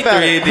 Oh, Think about it.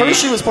 3 and D.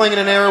 Hershey was playing in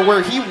an era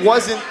where he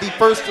wasn't the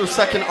first or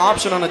second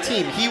option on a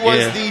team. He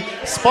was the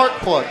spark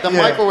plug, the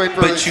microwave for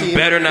the But you team.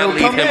 better not He'll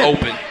leave come him in.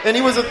 open. And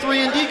he was a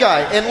 3 and D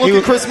guy. And look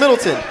at Chris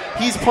Middleton.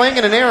 He's playing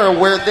in an era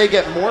where they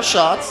get more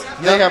shots.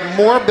 They have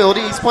more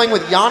ability. He's playing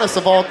with Giannis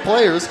of all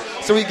players,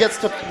 so he gets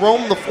to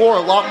roam the floor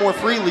a lot more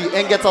freely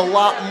and gets a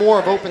lot more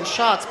of open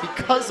shots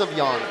because of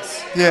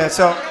Giannis. Yeah,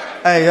 so,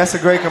 hey, that's a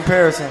great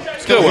comparison.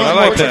 It's good one. I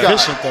like that.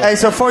 Hey,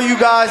 so for you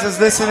guys that's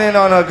listening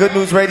on a Good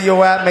News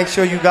Radio app, make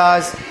sure you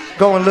guys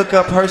go and look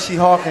up Hershey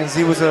Hawkins.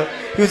 He was a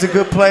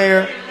good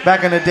player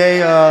back in the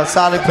day,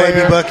 solid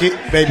player.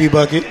 Baby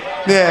bucket.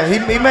 Yeah, he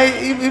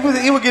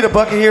would get a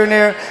bucket here and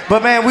there.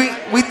 But man, we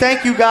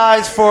thank you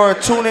guys for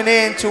tuning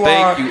in to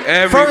our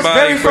everybody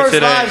very first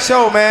today. live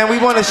show, man. We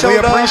want to show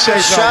love.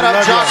 appreciate y'all. Shout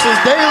out Johnson's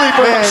Daily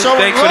for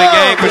showing Thanks love. for the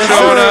game for Yes,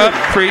 showing sir. up.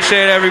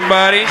 Appreciate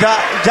everybody.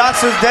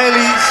 Johnson's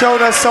Daily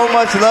showed us so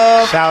much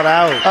love. Shout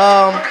out.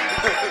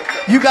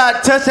 You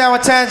got Touchdown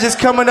with Tangents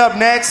coming up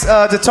next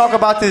to talk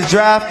about this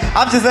draft.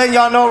 I'm just letting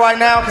y'all know right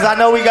now because I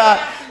know we got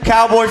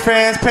Cowboy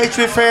fans,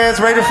 Patriot fans,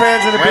 Raider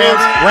fans in the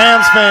building.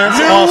 Rams fans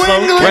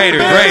also.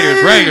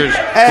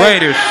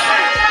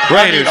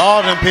 Raiders.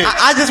 All them picks.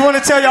 I just want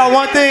to tell y'all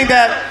one thing,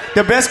 that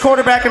the best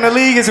quarterback in the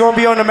league is going to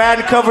be on the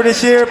Madden cover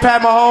this year,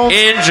 Pat Mahomes.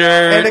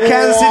 Injured. And the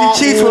Kansas City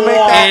Chiefs will make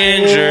that.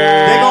 Injured.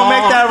 They're going to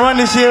make that run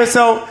this year.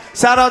 So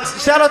shout out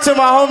to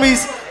my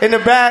homies in the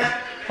back.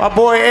 My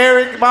boy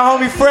Eric, my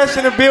homie Fresh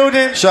in the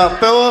building. Shout out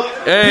Phillip.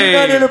 Hey.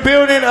 Peanut in the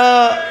building.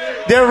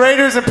 They're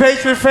Raiders and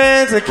Patriot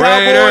fans and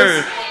Cowboys.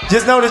 Raiders.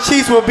 Just know the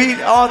Chiefs will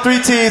beat all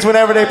 3 teams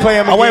whenever they play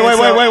them again.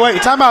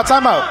 Wait. Time out.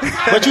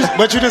 But you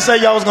didn't say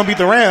y'all was gonna beat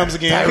the Rams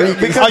again.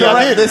 Because y'all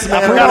did. This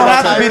man, I forgot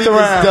about to beat the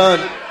Rams. done.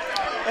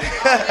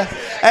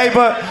 Hey,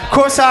 but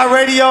Courtside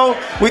Radio,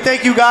 we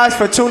thank you guys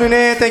for tuning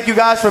in. Thank you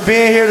guys for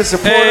being here to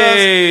support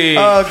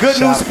us. Good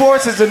News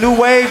Sports is the new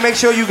wave. Make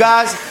sure you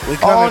guys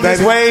are on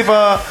this wave.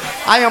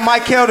 I am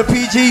Mike Kell, the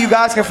PG. You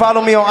guys can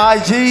follow me on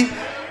IG,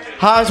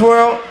 Himes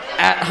World.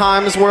 At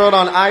Himes World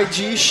on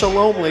IG.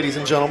 Shalom, ladies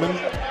and gentlemen.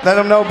 Let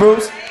them know,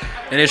 Bruce.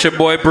 And it's your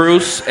boy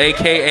Bruce,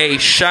 a.k.a.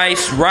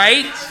 Shice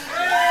Wright.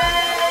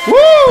 Woo!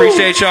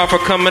 Appreciate y'all for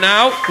coming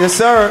out. Yes,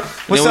 sir.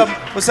 What's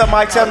up,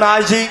 Mike? Tell them the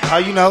IG.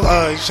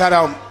 Shout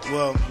out.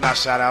 Well, not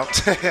shout out.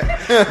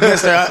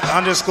 Mr.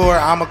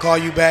 _ I'ma call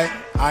you back.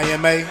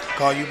 IMA,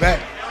 call you back.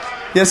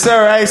 Yes,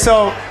 sir. Hey,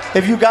 so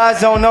if you guys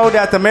don't know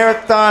that the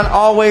marathon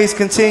always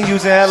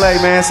continues in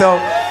LA, man. So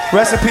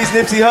rest in peace,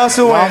 Nipsey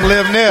Hussle. Long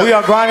live Nip. We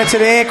are grinding to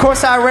the end.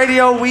 Courtside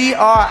Radio, we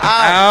are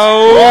out.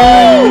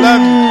 Out.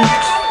 Love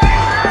you.